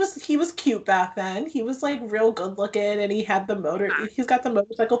he was cute back then. He was like real good looking, and he's got the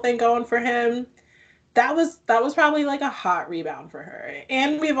motorcycle thing going for him. That was probably like a hot rebound for her.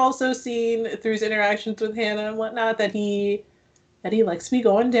 And we've also seen through his interactions with Hannah and whatnot that he likes to be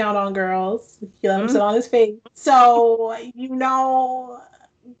going down on girls. He let him sit on his face. So, we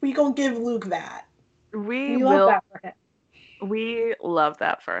gonna give Luke that. We love that for him. We love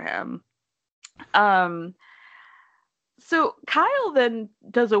that for him. So Kyle then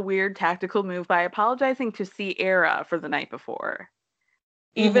does a weird tactical move by apologizing to Sierra for the night before.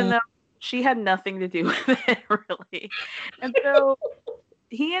 Even though she had nothing to do with it, really. And so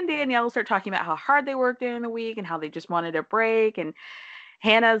he and Danielle start talking about how hard they worked during the week and how they just wanted a break. And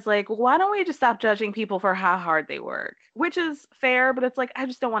Hannah's like, well, why don't we just stop judging people for how hard they work? Which is fair, but it's like, I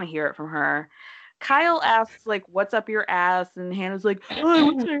just don't want to hear it from her. Kyle asks, like, what's up your ass? And Hannah's like, oh, I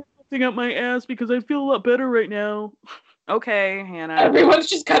would say something up my ass because I feel a lot better right now. Okay, Hannah. Everyone's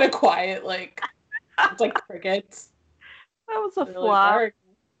just kind of quiet, like, it's like crickets. That was a flop.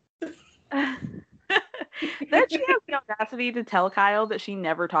 Then she has the audacity to tell Kyle that she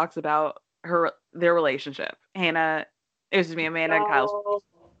never talks about their relationship. Amanda and Kyle's.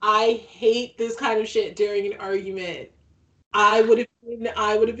 I hate this kind of shit during an argument. I would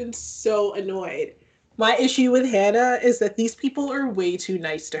have been so annoyed. My issue with Hannah is that these people are way too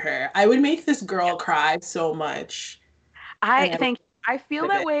nice to her. I would make this girl cry so much. I feel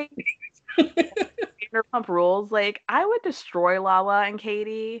that way. Vanderpump Rules. Like, I would destroy Lala and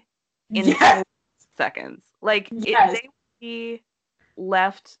Katie in 10 seconds. Like, they would be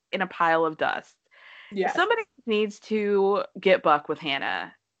left in a pile of dust. Yeah. Somebody needs to get buck with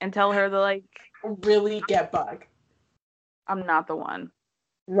Hannah and tell her to, like, really get buck. I'm not the one.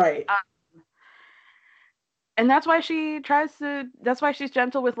 Right. And that's why she's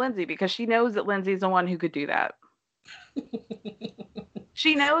gentle with Lindsay, because she knows that Lindsay's the one who could do that.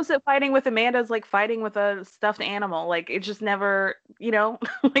 She knows that fighting with Amanda is like fighting with a stuffed animal. Like, it's just never,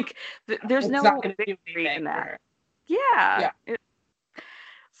 like there's no victory in that. Yeah.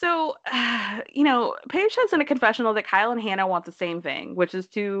 So, Paige says in a confessional that Kyle and Hannah want the same thing, which is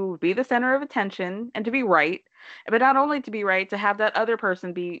to be the center of attention and to be right, but not only to be right, to have that other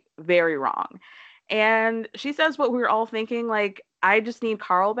person be very wrong. And she says what we're all thinking, like, I just need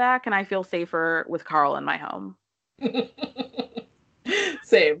Carl back and I feel safer with Carl in my home.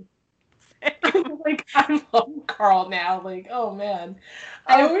 Same. Like, I love Carl now. Like, oh man.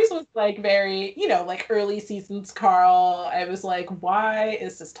 I always was like very, like early seasons Carl. I was like, why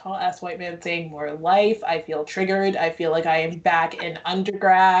is this tall ass white man saying more life? I feel triggered. I feel like I am back in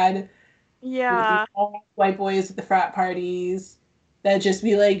undergrad. Yeah. All white boys at the frat parties that just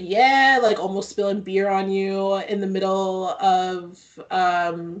be like, yeah, like almost spilling beer on you in the middle of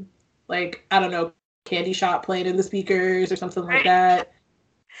like, I don't know, Candy Shop playing in the speakers or something like that.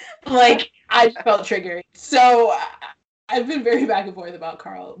 Like, I just felt triggered. So I've been very back and forth about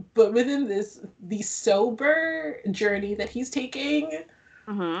Carl, but within the sober journey that he's taking,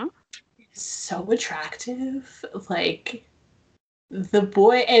 so attractive. Like, the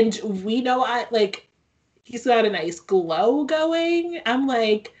boy, and we know he's got a nice glow going. I'm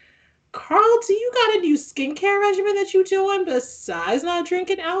like, Carl, do you got a new skincare regimen that you doing besides not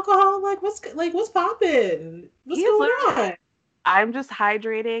drinking alcohol? Like, what's popping? What's going on? I'm just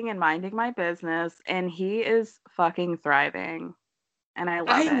hydrating and minding my business, and he is fucking thriving, and I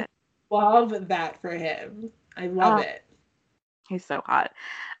love it. Love that for him. I love it. He's so hot.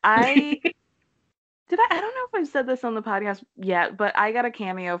 I don't know if I've said this on the podcast yet, but I got a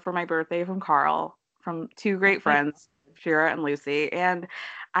cameo for my birthday from Carl, from two great friends, Shira and Lucy, and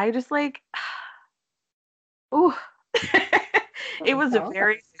I just like, ooh, it was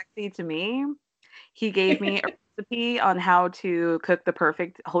very sexy to me. He gave me a recipe on how to cook the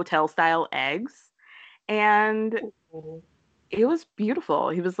perfect hotel-style eggs, and it was beautiful.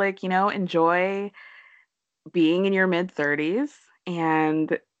 He was like, enjoy being in your mid-30s,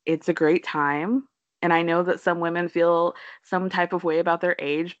 and it's a great time. And I know that some women feel some type of way about their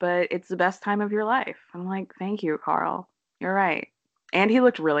age, but it's the best time of your life. I'm like, thank you, Carl. You're right. And he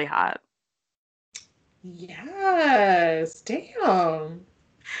looked really hot. Yes. Damn.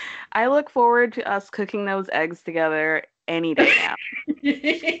 I look forward to us cooking those eggs together any day now.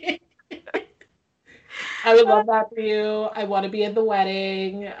 I would love that for you. I want to be at the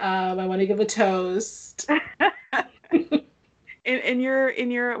wedding. I want to give a toast. in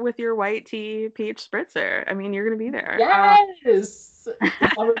your with your white tea peach spritzer. I mean, you're gonna be there. Yes.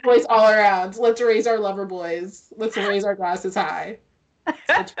 Lover boys all around. Let's raise our lover boys. Let's raise our glasses high.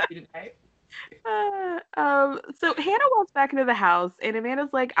 Tonight. So Hannah walks back into the house, and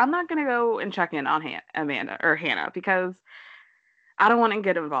Amanda's like, "I'm not gonna go and check in on Hannah because I don't want to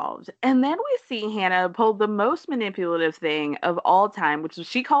get involved." And then we see Hannah pull the most manipulative thing of all time, which is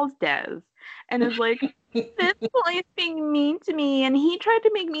she calls Des, and is like, "This boy's being mean to me, and he tried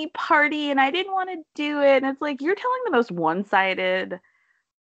to make me party, and I didn't want to do it." And it's like, you're telling the most one-sided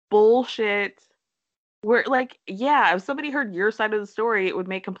bullshit. Where, like, yeah, if somebody heard your side of the story, it would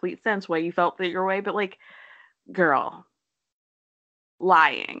make complete sense why you felt that your way. But, like, girl,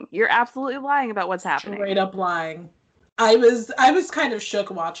 lying. You're absolutely lying about what's happening. Straight up lying. I was kind of shook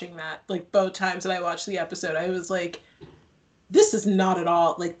watching that. Like, both times that I watched the episode, I was like, this is not at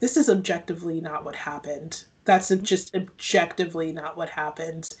all, like, this is objectively not what happened. That's just objectively not what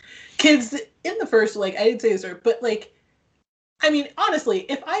happened. Kids, in the first, like, I didn't say this, but, like, I mean, honestly,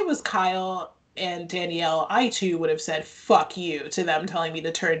 if I was Kyle and Danielle, I too would have said fuck you to them telling me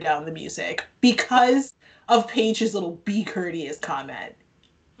to turn down the music because of Paige's little "be courteous" comment.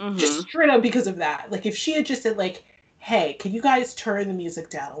 Mm-hmm. Just straight up because of that. Like, if she had just said, like, hey, can you guys turn the music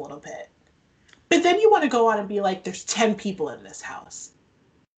down a little bit? But then you want to go on and be like, there's 10 people in this house.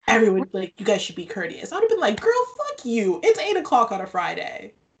 Everyone, like, you guys should be courteous. I would have been like, girl, fuck you. It's 8 o'clock on a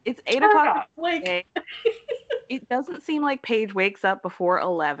Friday. It's 8 o'clock. Like, it doesn't seem like Paige wakes up before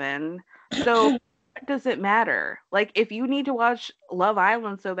 11. So what does it matter? Like, if you need to watch Love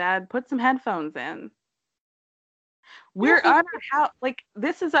Island so bad, put some headphones in. We're on a house, like,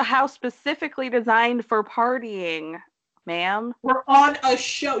 this is a house specifically designed for partying, ma'am. We're on a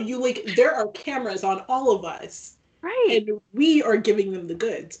show. You, like, there are cameras on all of us. Right. And we are giving them the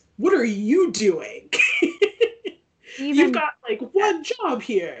goods. What are you doing? You've got, like, one job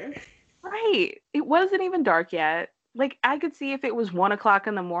here. Right. It wasn't even dark yet. Like, I could see if it was 1 o'clock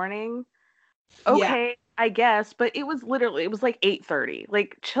in the morning. Okay, yeah. I guess. But it was like 8:30.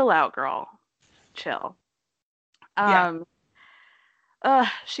 Like, chill out, girl. Chill.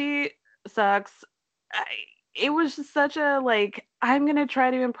 She sucks. It was just such a, like, I'm going to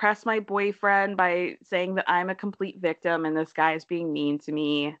try to impress my boyfriend by saying that I'm a complete victim and this guy is being mean to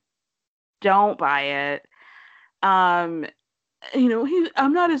me. Don't buy it. You know,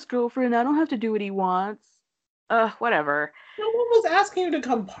 I'm not his girlfriend. I don't have to do what he wants. Whatever. No one was asking you to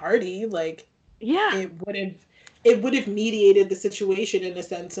come party. Like, yeah, it would have mediated the situation in a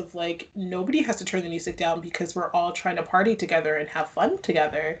sense of, like, nobody has to turn the music down because we're all trying to party together and have fun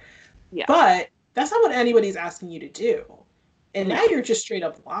together. Yeah. But that's not what anybody's asking you to do. And now you're just straight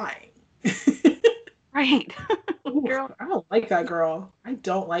up lying. Right. Girl, I don't like that girl. I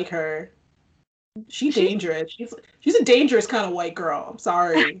don't like her. She's dangerous. She's a dangerous kind of white girl. I'm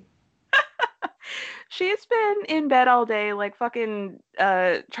sorry. She's been in bed all day like fucking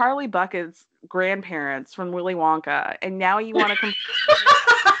Charlie Bucket's grandparents from Willy Wonka, and now you want to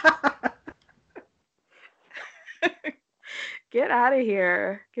get out of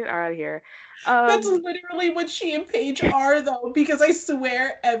here. Get out of here. That's literally what she and Paige are, though, because I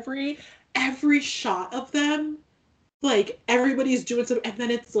swear every shot of them, like, everybody's doing something, and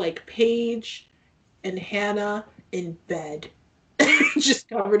then it's like Paige and Hannah in bed, just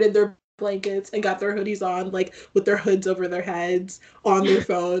covered in their blankets and got their hoodies on, like, with their hoods over their heads, on their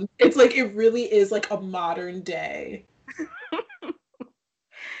phone. It's like, it really is like a modern day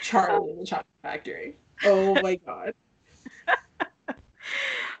Charlie in the Chocolate Factory. Oh my god.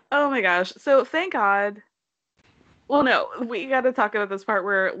 Oh my gosh. So thank God. Well, no, we got to talk about this part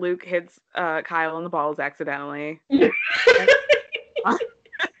where Luke hits Kyle in the balls accidentally.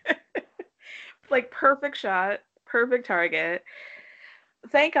 Like, perfect shot, perfect target.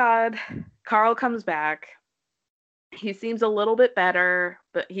 Thank God Carl comes back. He seems a little bit better,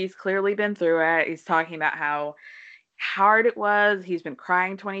 but he's clearly been through it. He's talking about how hard it was. He's been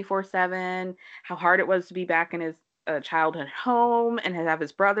crying 24/7, how hard it was to be back in his childhood home and have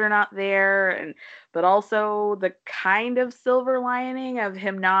his brother not there, but also the kind of silver lining of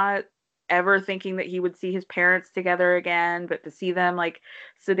him not ever thinking that he would see his parents together again, but to see them, like,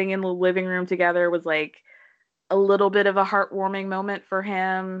 sitting in the living room together was like a little bit of a heartwarming moment for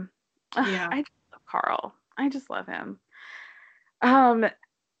him. Yeah. I just love Carl. I just love him.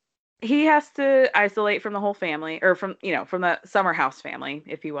 He has to isolate from the whole family, or from the summer house family,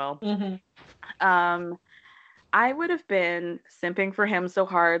 if you will. Mm-hmm. I would have been simping for him so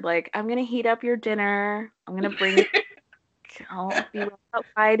hard. Like, I'm going to heat up your dinner. I'm going to bring I'll be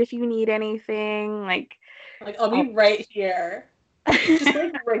outside if you need anything. Like, Like, I'll be right here. Just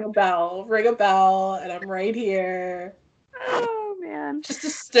like ring a bell, and I'm right here. Oh man. Just a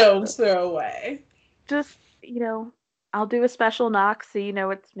stone's throw away. Just, I'll do a special knock so you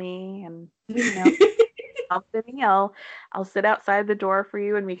know it's me, and I'll sit outside the door for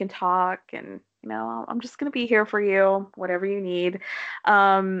you and we can talk, and I'm just gonna be here for you, whatever you need.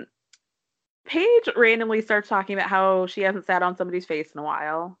 Paige randomly starts talking about how she hasn't sat on somebody's face in a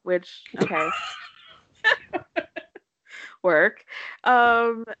while, which okay. Work.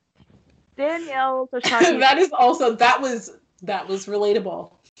 Danielle starts talking that was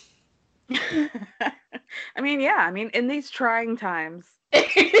relatable. I mean, yeah, in these trying times. I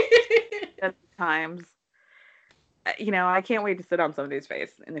can't wait to sit on somebody's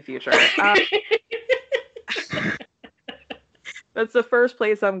face in the future. That's the first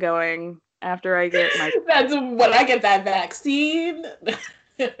place I'm going after I get my... That's when I get that vaccine.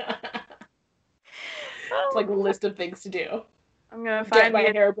 It's like a list of things to do. I'm going to find my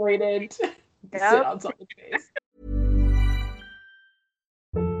hair braided, sit on somebody's face.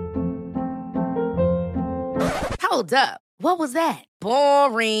 Hold up. What was that?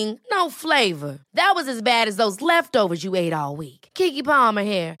 Boring. No flavor. That was as bad as those leftovers you ate all week. Keke Palmer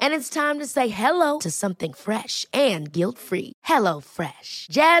here, and it's time to say hello to something fresh and guilt-free. HelloFresh.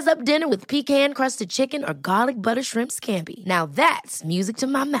 Jazz up dinner with pecan-crusted chicken or garlic butter shrimp scampi. Now that's music to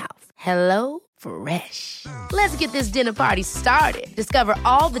my mouth. HelloFresh. Let's get this dinner party started. Discover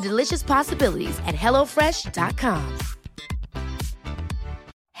all the delicious possibilities at HelloFresh.com.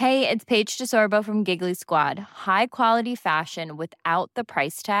 Hey, it's Paige DeSorbo from Giggly Squad. High quality fashion without the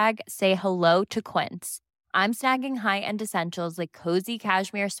price tag. Say hello to Quince. I'm snagging high-end essentials like cozy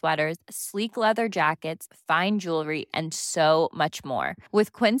cashmere sweaters, sleek leather jackets, fine jewelry, and so much more.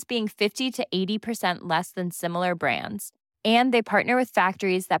 With Quince being 50 to 80% less than similar brands. And they partner with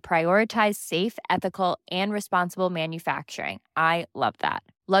factories that prioritize safe, ethical, and responsible manufacturing. I love that.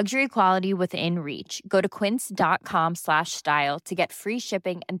 Luxury quality within reach. Go to quince.com/style to get free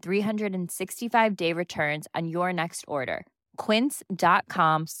shipping and 365-day returns on your next order.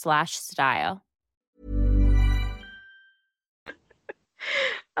 Quince.com/style.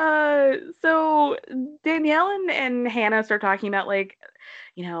 So Danielle and Hannah start talking about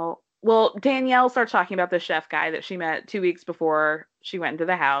Danielle starts talking about the chef guy that she met 2 weeks before she went into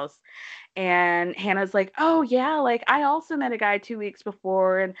the house. And Hannah's like, oh, yeah, like I also met a guy 2 weeks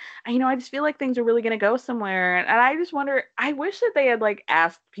before. And, I just feel like things are really going to go somewhere. And I just wonder, I wish that they had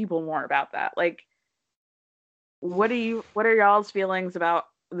asked people more about that. Like, what are y'all's feelings about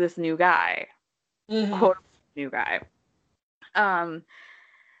this new guy? Mm-hmm. Quote, new guy.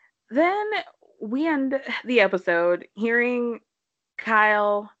 Then we end the episode hearing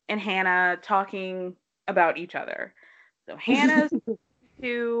Kyle and Hannah talking about each other. So Hannah's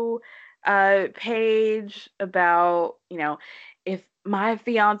to Paige about, if my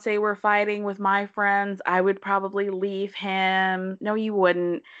fiance were fighting with my friends, I would probably leave him. No, you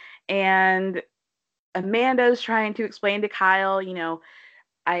wouldn't. And Amanda's trying to explain to Kyle,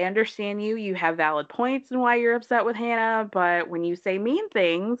 I understand you have valid points in why you're upset with Hannah, but when you say mean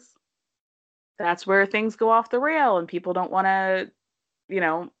things, that's where things go off the rail and people don't want to,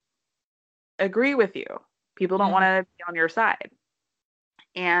 agree with you. People don't want to be on your side.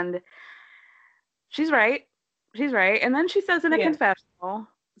 And she's right. And then she says in a confessional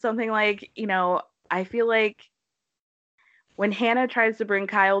something like, I feel like when Hannah tries to bring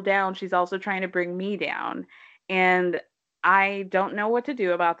Kyle down, she's also trying to bring me down. And I don't know what to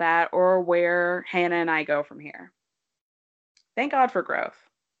do about that or where Hannah and I go from here. Thank God for growth.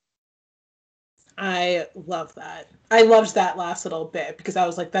 I love that. I loved that last little bit because I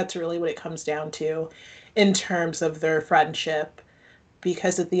was like, that's really what it comes down to in terms of their friendship.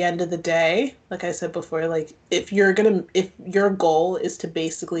 Because at the end of the day, like I said before, like if your goal is to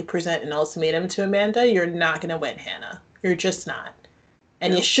basically present an ultimatum to Amanda, you're not gonna win, Hannah. You're just not.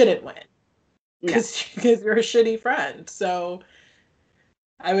 And you shouldn't win. Because you're a shitty friend. So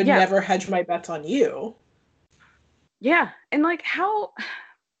I would never hedge my bets on you. Yeah. And how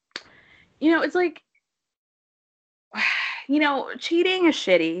it's cheating is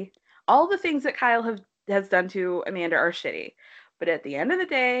shitty. All the things that Kyle has done to Amanda are shitty. But at the end of the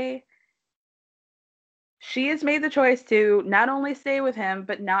day, she has made the choice to not only stay with him,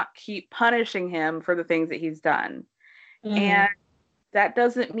 but not keep punishing him for the things that he's done. Mm-hmm. And that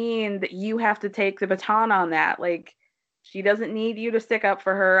doesn't mean that you have to take the baton on that. Like, she doesn't need you to stick up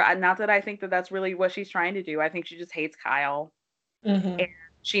for her. Not that I think that that's really what she's trying to do. I think she just hates Kyle. Mm-hmm. And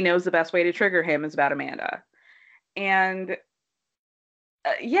she knows the best way to trigger him is about Amanda. And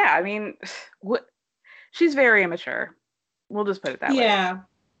she's very immature. We'll just put it that way. Yeah.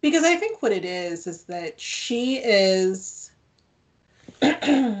 Because I think what it is that she is,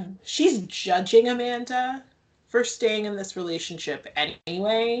 she's judging Amanda for staying in this relationship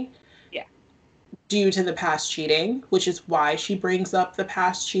anyway. Yeah. Due to the past cheating, which is why she brings up the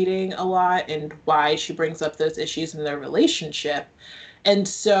past cheating a lot and why she brings up those issues in their relationship. And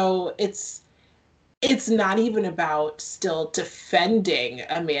so it's not even about still defending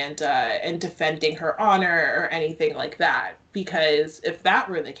Amanda and defending her honor or anything like that. Because if that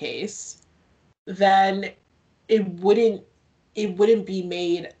were the case, then it wouldn't be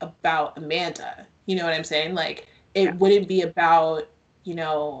made about Amanda. You know what I'm saying? Like, it wouldn't be about, you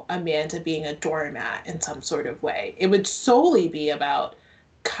know, Amanda being a doormat in some sort of way. It would solely be about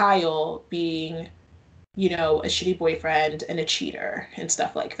Kyle being, you know, a shitty boyfriend and a cheater and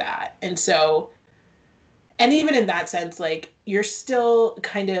stuff like that. And so, and even in that sense, like, you're still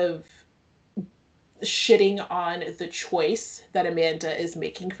kind of shitting on the choice that Amanda is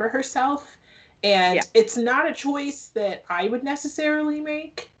making for herself. And it's not a choice that I would necessarily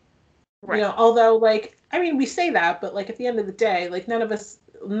make. Right. You know, although, like, I mean, we say that, but, like, at the end of the day, like,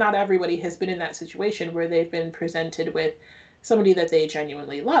 not everybody has been in that situation where they've been presented with somebody that they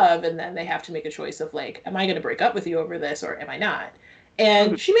genuinely love, and then they have to make a choice of, like, am I going to break up with you over this, or am I not?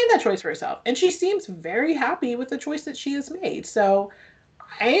 And she made that choice for herself, and she seems very happy with the choice that she has made. So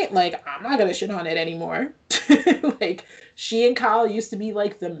I'm not going to shit on it anymore. Like, she and Kyle used to be,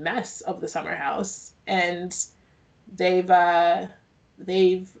 like, the mess of the summer house, and they've ran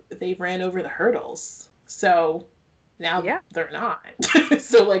over the hurdles. So now they're not.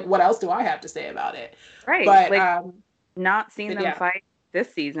 So, like, what else do I have to say about it? Right. But like, not seeing them fight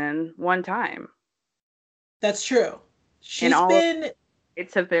this season one time. That's true.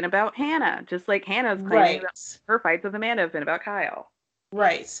 It's have been about Hannah, just like Hannah's claiming that her fights with Amanda have been about Kyle.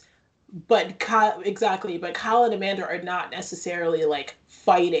 Right. But Kyle and Amanda are not necessarily, like,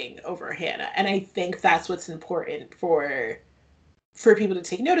 fighting over Hannah. And I think that's what's important for people to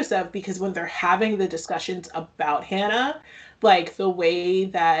take notice of, because when they're having the discussions about Hannah, like, the way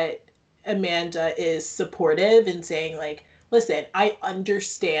that Amanda is supportive and saying, like, listen, I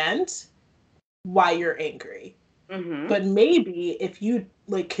understand why you're angry. Mm-hmm. But maybe if you,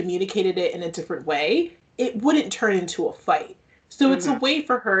 like, communicated it in a different way, it wouldn't turn into a fight. So it's a way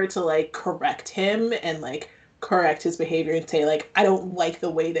for her to, like, correct him and, like, correct his behavior and say, like, I don't like the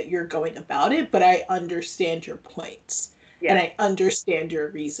way that you're going about it, but I understand your points. Yeah. And I understand your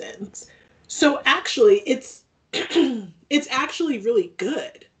reasons. So actually, it's actually really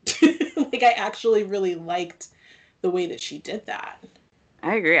good. Like, I actually really liked the way that she did that.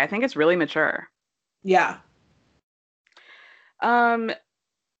 I agree. I think it's really mature. Yeah.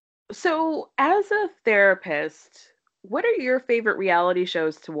 So as a therapist, what are your favorite reality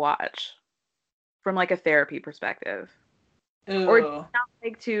shows to watch from, like, a therapy perspective? Ooh. Or do you not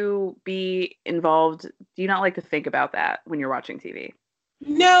like to be involved? Do you not like to think about that when you're watching TV?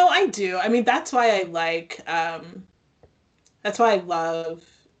 No, I do. I mean, that's why I love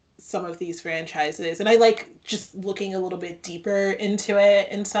some of these franchises. And I like just looking a little bit deeper into it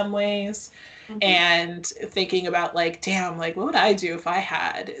in some ways. Mm-hmm. And thinking about, like, damn, like, what would I do if I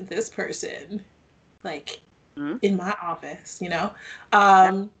had this person, like, in my office, you know?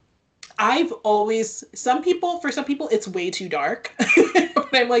 For some people, it's way too dark. But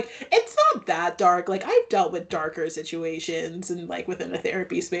I'm like, it's not that dark. Like, I've dealt with darker situations and, like, within a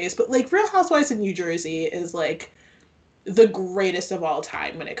therapy space. But, like, Real Housewives of New Jersey is, like, the greatest of all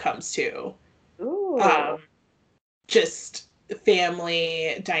time when it comes to just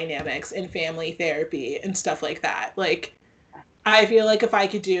family dynamics and family therapy and stuff like that. Like, I feel like if I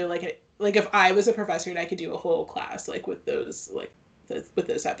could do, like if I was a professor and I could do a whole class, like, with those, like, with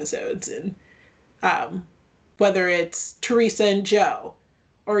those episodes, and whether it's Teresa and Joe,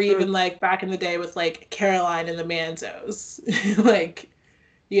 or even like back in the day with, like, Caroline and the Manzos, like,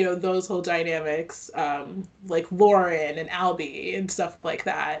 you know, those whole dynamics, like Lauren and Albie and stuff like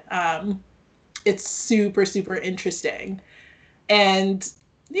that. It's super, super interesting. And,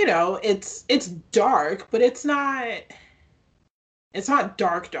 you know, it's dark, but it's not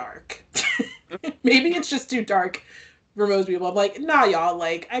dark. Maybe it's just too dark for most people. I'm like, nah, y'all,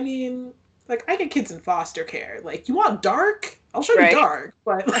 like, I mean, like, I get kids in foster care. Like, you want dark? I'll show you dark,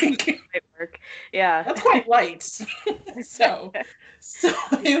 but, like, yeah, that's quite light. so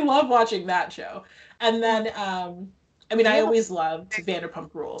I love watching that show. And then, I mean, I always loved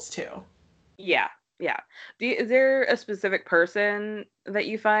Vanderpump Rules too. Yeah. Is there a specific person that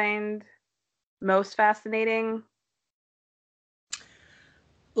you find most fascinating?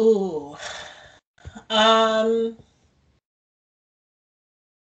 Ooh. I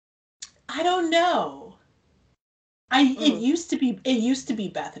don't know. It used to be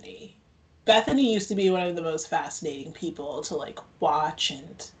Bethany. Bethany used to be one of the most fascinating people to like watch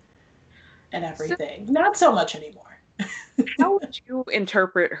and everything. So, not so much anymore. How would you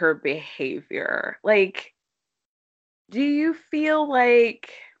interpret her behavior? Like, do you feel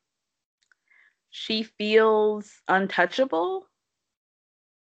like she feels untouchable?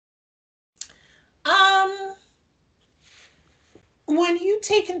 When you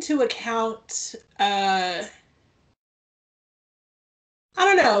take into account, I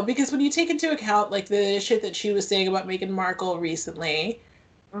don't know, because when you take into account like the shit that she was saying about Meghan Markle recently,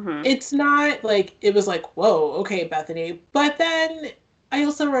 it's not like it was like, whoa, okay, Bethany. But then I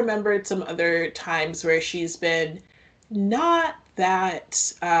also remembered some other times where she's been not that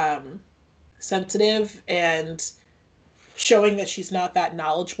sensitive and showing that she's not that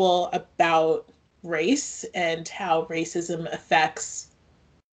knowledgeable about race and how racism affects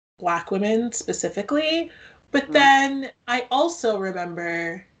Black women specifically. But then I also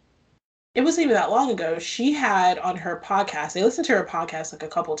remember, it wasn't even that long ago, she had on her podcast, I listened to her podcast like a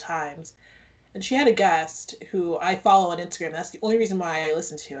couple times, and she had a guest who I follow on Instagram. That's the only reason why I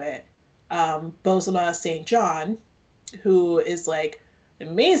listened to it. Bozoma St. John, who is like an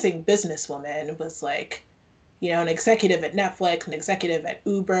amazing businesswoman, was like, you know, an executive at Netflix, an executive at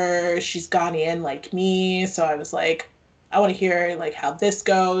Uber. She's Ghanaian like me. So I was like, I want to hear like how this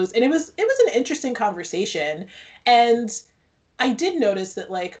goes. And it was an interesting conversation. And I did notice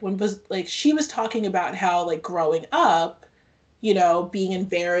that like she was talking about how like growing up, you know, being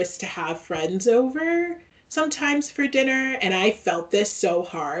embarrassed to have friends over sometimes for dinner. And I felt this so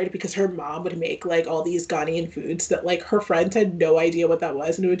hard because her mom would make like all these Ghanaian foods that like her friends had no idea what that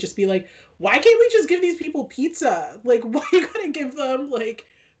was. And it would just be like, why can't we just give these people pizza? Like, why are you going to give them like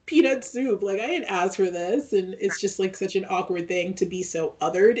peanut soup? Like, I didn't ask for this. And it's just like such an awkward thing to be so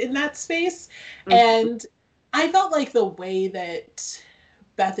othered in that space. And I felt like the way that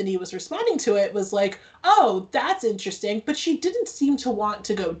Bethany was responding to it was like, oh, that's interesting. But she didn't seem to want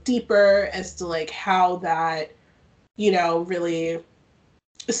to go deeper as to like how that, you know, really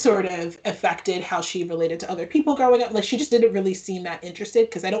sort of affected how she related to other people growing up. Like she just didn't really seem that interested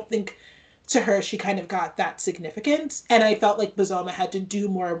because I don't think to her she kind of got that significant. And I felt like Bozoma had to do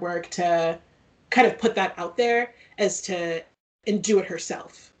more work to kind of put that out there and do it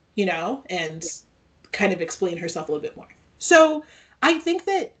herself, you know, and kind of explain herself a little bit more. So I think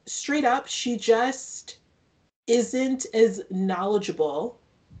that straight up, she just isn't as knowledgeable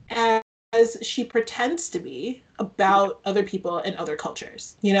as she pretends to be about other people and other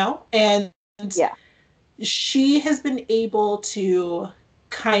cultures, you know? And she has been able to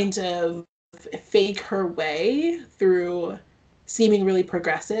kind of fake her way through seeming really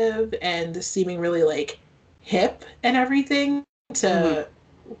progressive and seeming really like hip and everything to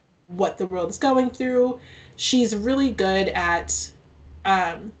what the world is going through. She's really good at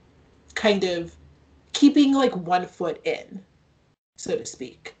kind of keeping like one foot in, so to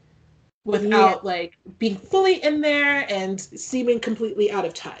speak, without like being fully in there and seeming completely out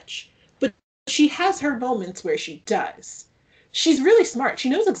of touch. But she has her moments where she does. She's really smart. She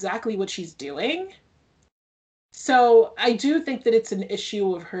knows exactly what she's doing. So I do think that it's an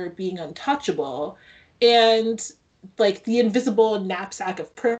issue of her being untouchable, and like the invisible knapsack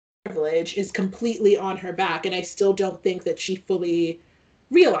of privilege is completely on her back, and I still don't think that she fully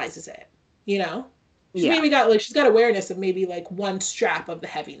realizes it, you know? She maybe got she's got awareness of maybe like one strap of the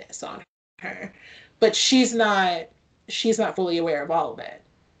heaviness on her, but she's not fully aware of all of it.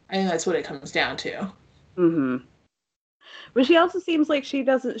 I think that's what it comes down to. But she also seems like she's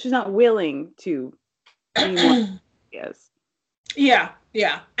not willing to be more yes. Yeah.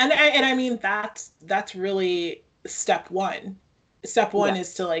 And I mean that's really step one. Step one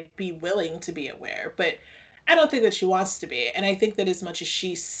is to like be willing to be aware, but I don't think that she wants to be. And I think that as much as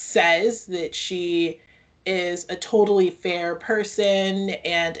she says that she is a totally fair person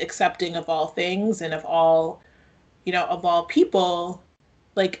and accepting of all things and of all, you know, of all people,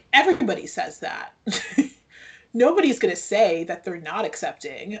 like everybody says that. Nobody's going to say that they're not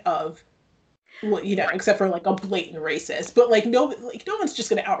accepting of, well, you know, except for like a blatant racist. But like no one's just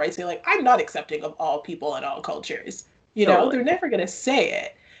going to outright say like, I'm not accepting of all people and all cultures. You know, they're never going to say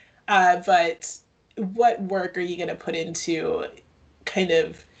it. But what work are you going to put into kind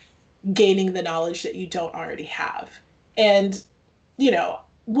of gaining the knowledge that you don't already have? And, you know,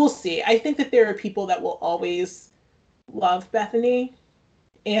 we'll see. I think that there are people that will always love Bethany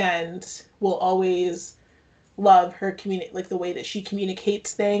and will always love her like the way that she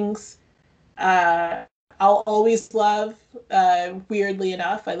communicates things. I'll always love, weirdly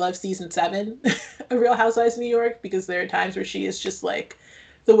enough, I love season 7 of Real Housewives of New York because there are times where she is just like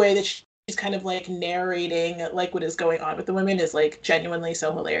the way that kind of like narrating like what is going on with the women is like genuinely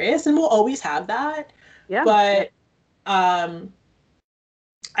so hilarious, and we'll always have that. Yeah. But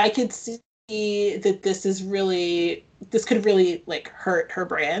I could see that this could really like hurt her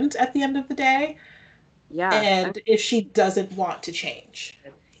brand at the end of the day. Yeah. And if she doesn't want to change,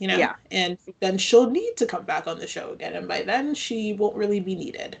 you know, Yeah. and then she'll need to come back on the show again. And by then she won't really be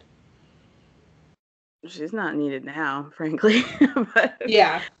needed. She's not needed now, frankly. But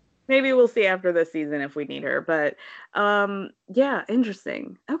yeah. Maybe we'll see after this season if we need her. But yeah,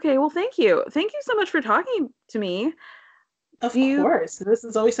 interesting. Okay, well, thank you. Thank you so much for talking to me. Of course. This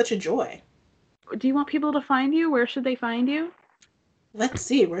is always such a joy. Do you want people to find you? Where should they find you? Let's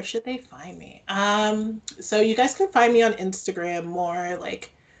see. Where should they find me? So you guys can find me on Instagram more,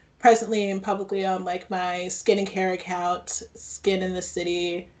 like presently and publicly on like my skin and care account, Skin in the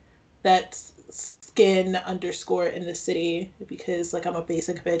City. That's skin_in the city, because like I'm a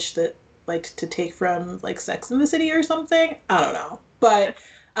basic bitch that liked to take from like Sex in the City or something. I don't know. But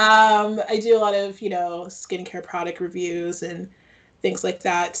I do a lot of, you know, skincare product reviews and things like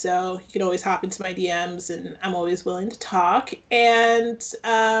that. So you can always hop into my DMs and I'm always willing to talk. And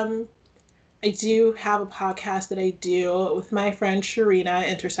I do have a podcast that I do with my friend Sharina,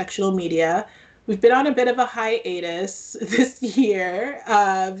 Intersectional Media. We've been on a bit of a hiatus this year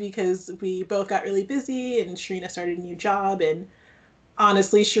because we both got really busy and Sharina started a new job. And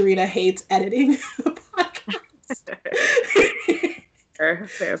honestly, Sharina hates editing the podcast. Fair.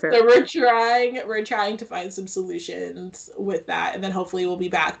 So we're trying to find some solutions with that, and then hopefully we'll be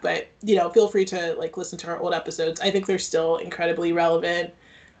back. But you know, feel free to like listen to our old episodes. I think they're still incredibly relevant.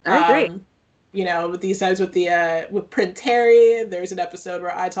 I agree. You know, with these times with the with Prince Harry, there's an episode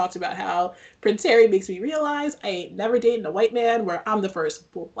where I talked about how Prince Harry makes me realize I ain't never dated a white man, where I'm the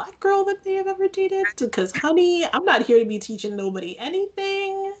first black girl that they have ever dated. Because honey, I'm not here to be teaching nobody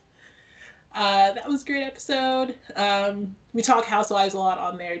anything. That was a great episode. We talk housewives a lot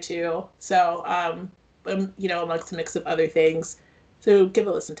on there too. So, you know, amongst a mix of other things. So give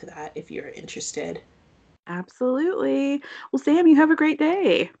a listen to that if you're interested. Absolutely. Well, Sam, you have a great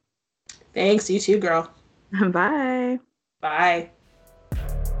day. Thanks. You too, girl. Bye. Bye.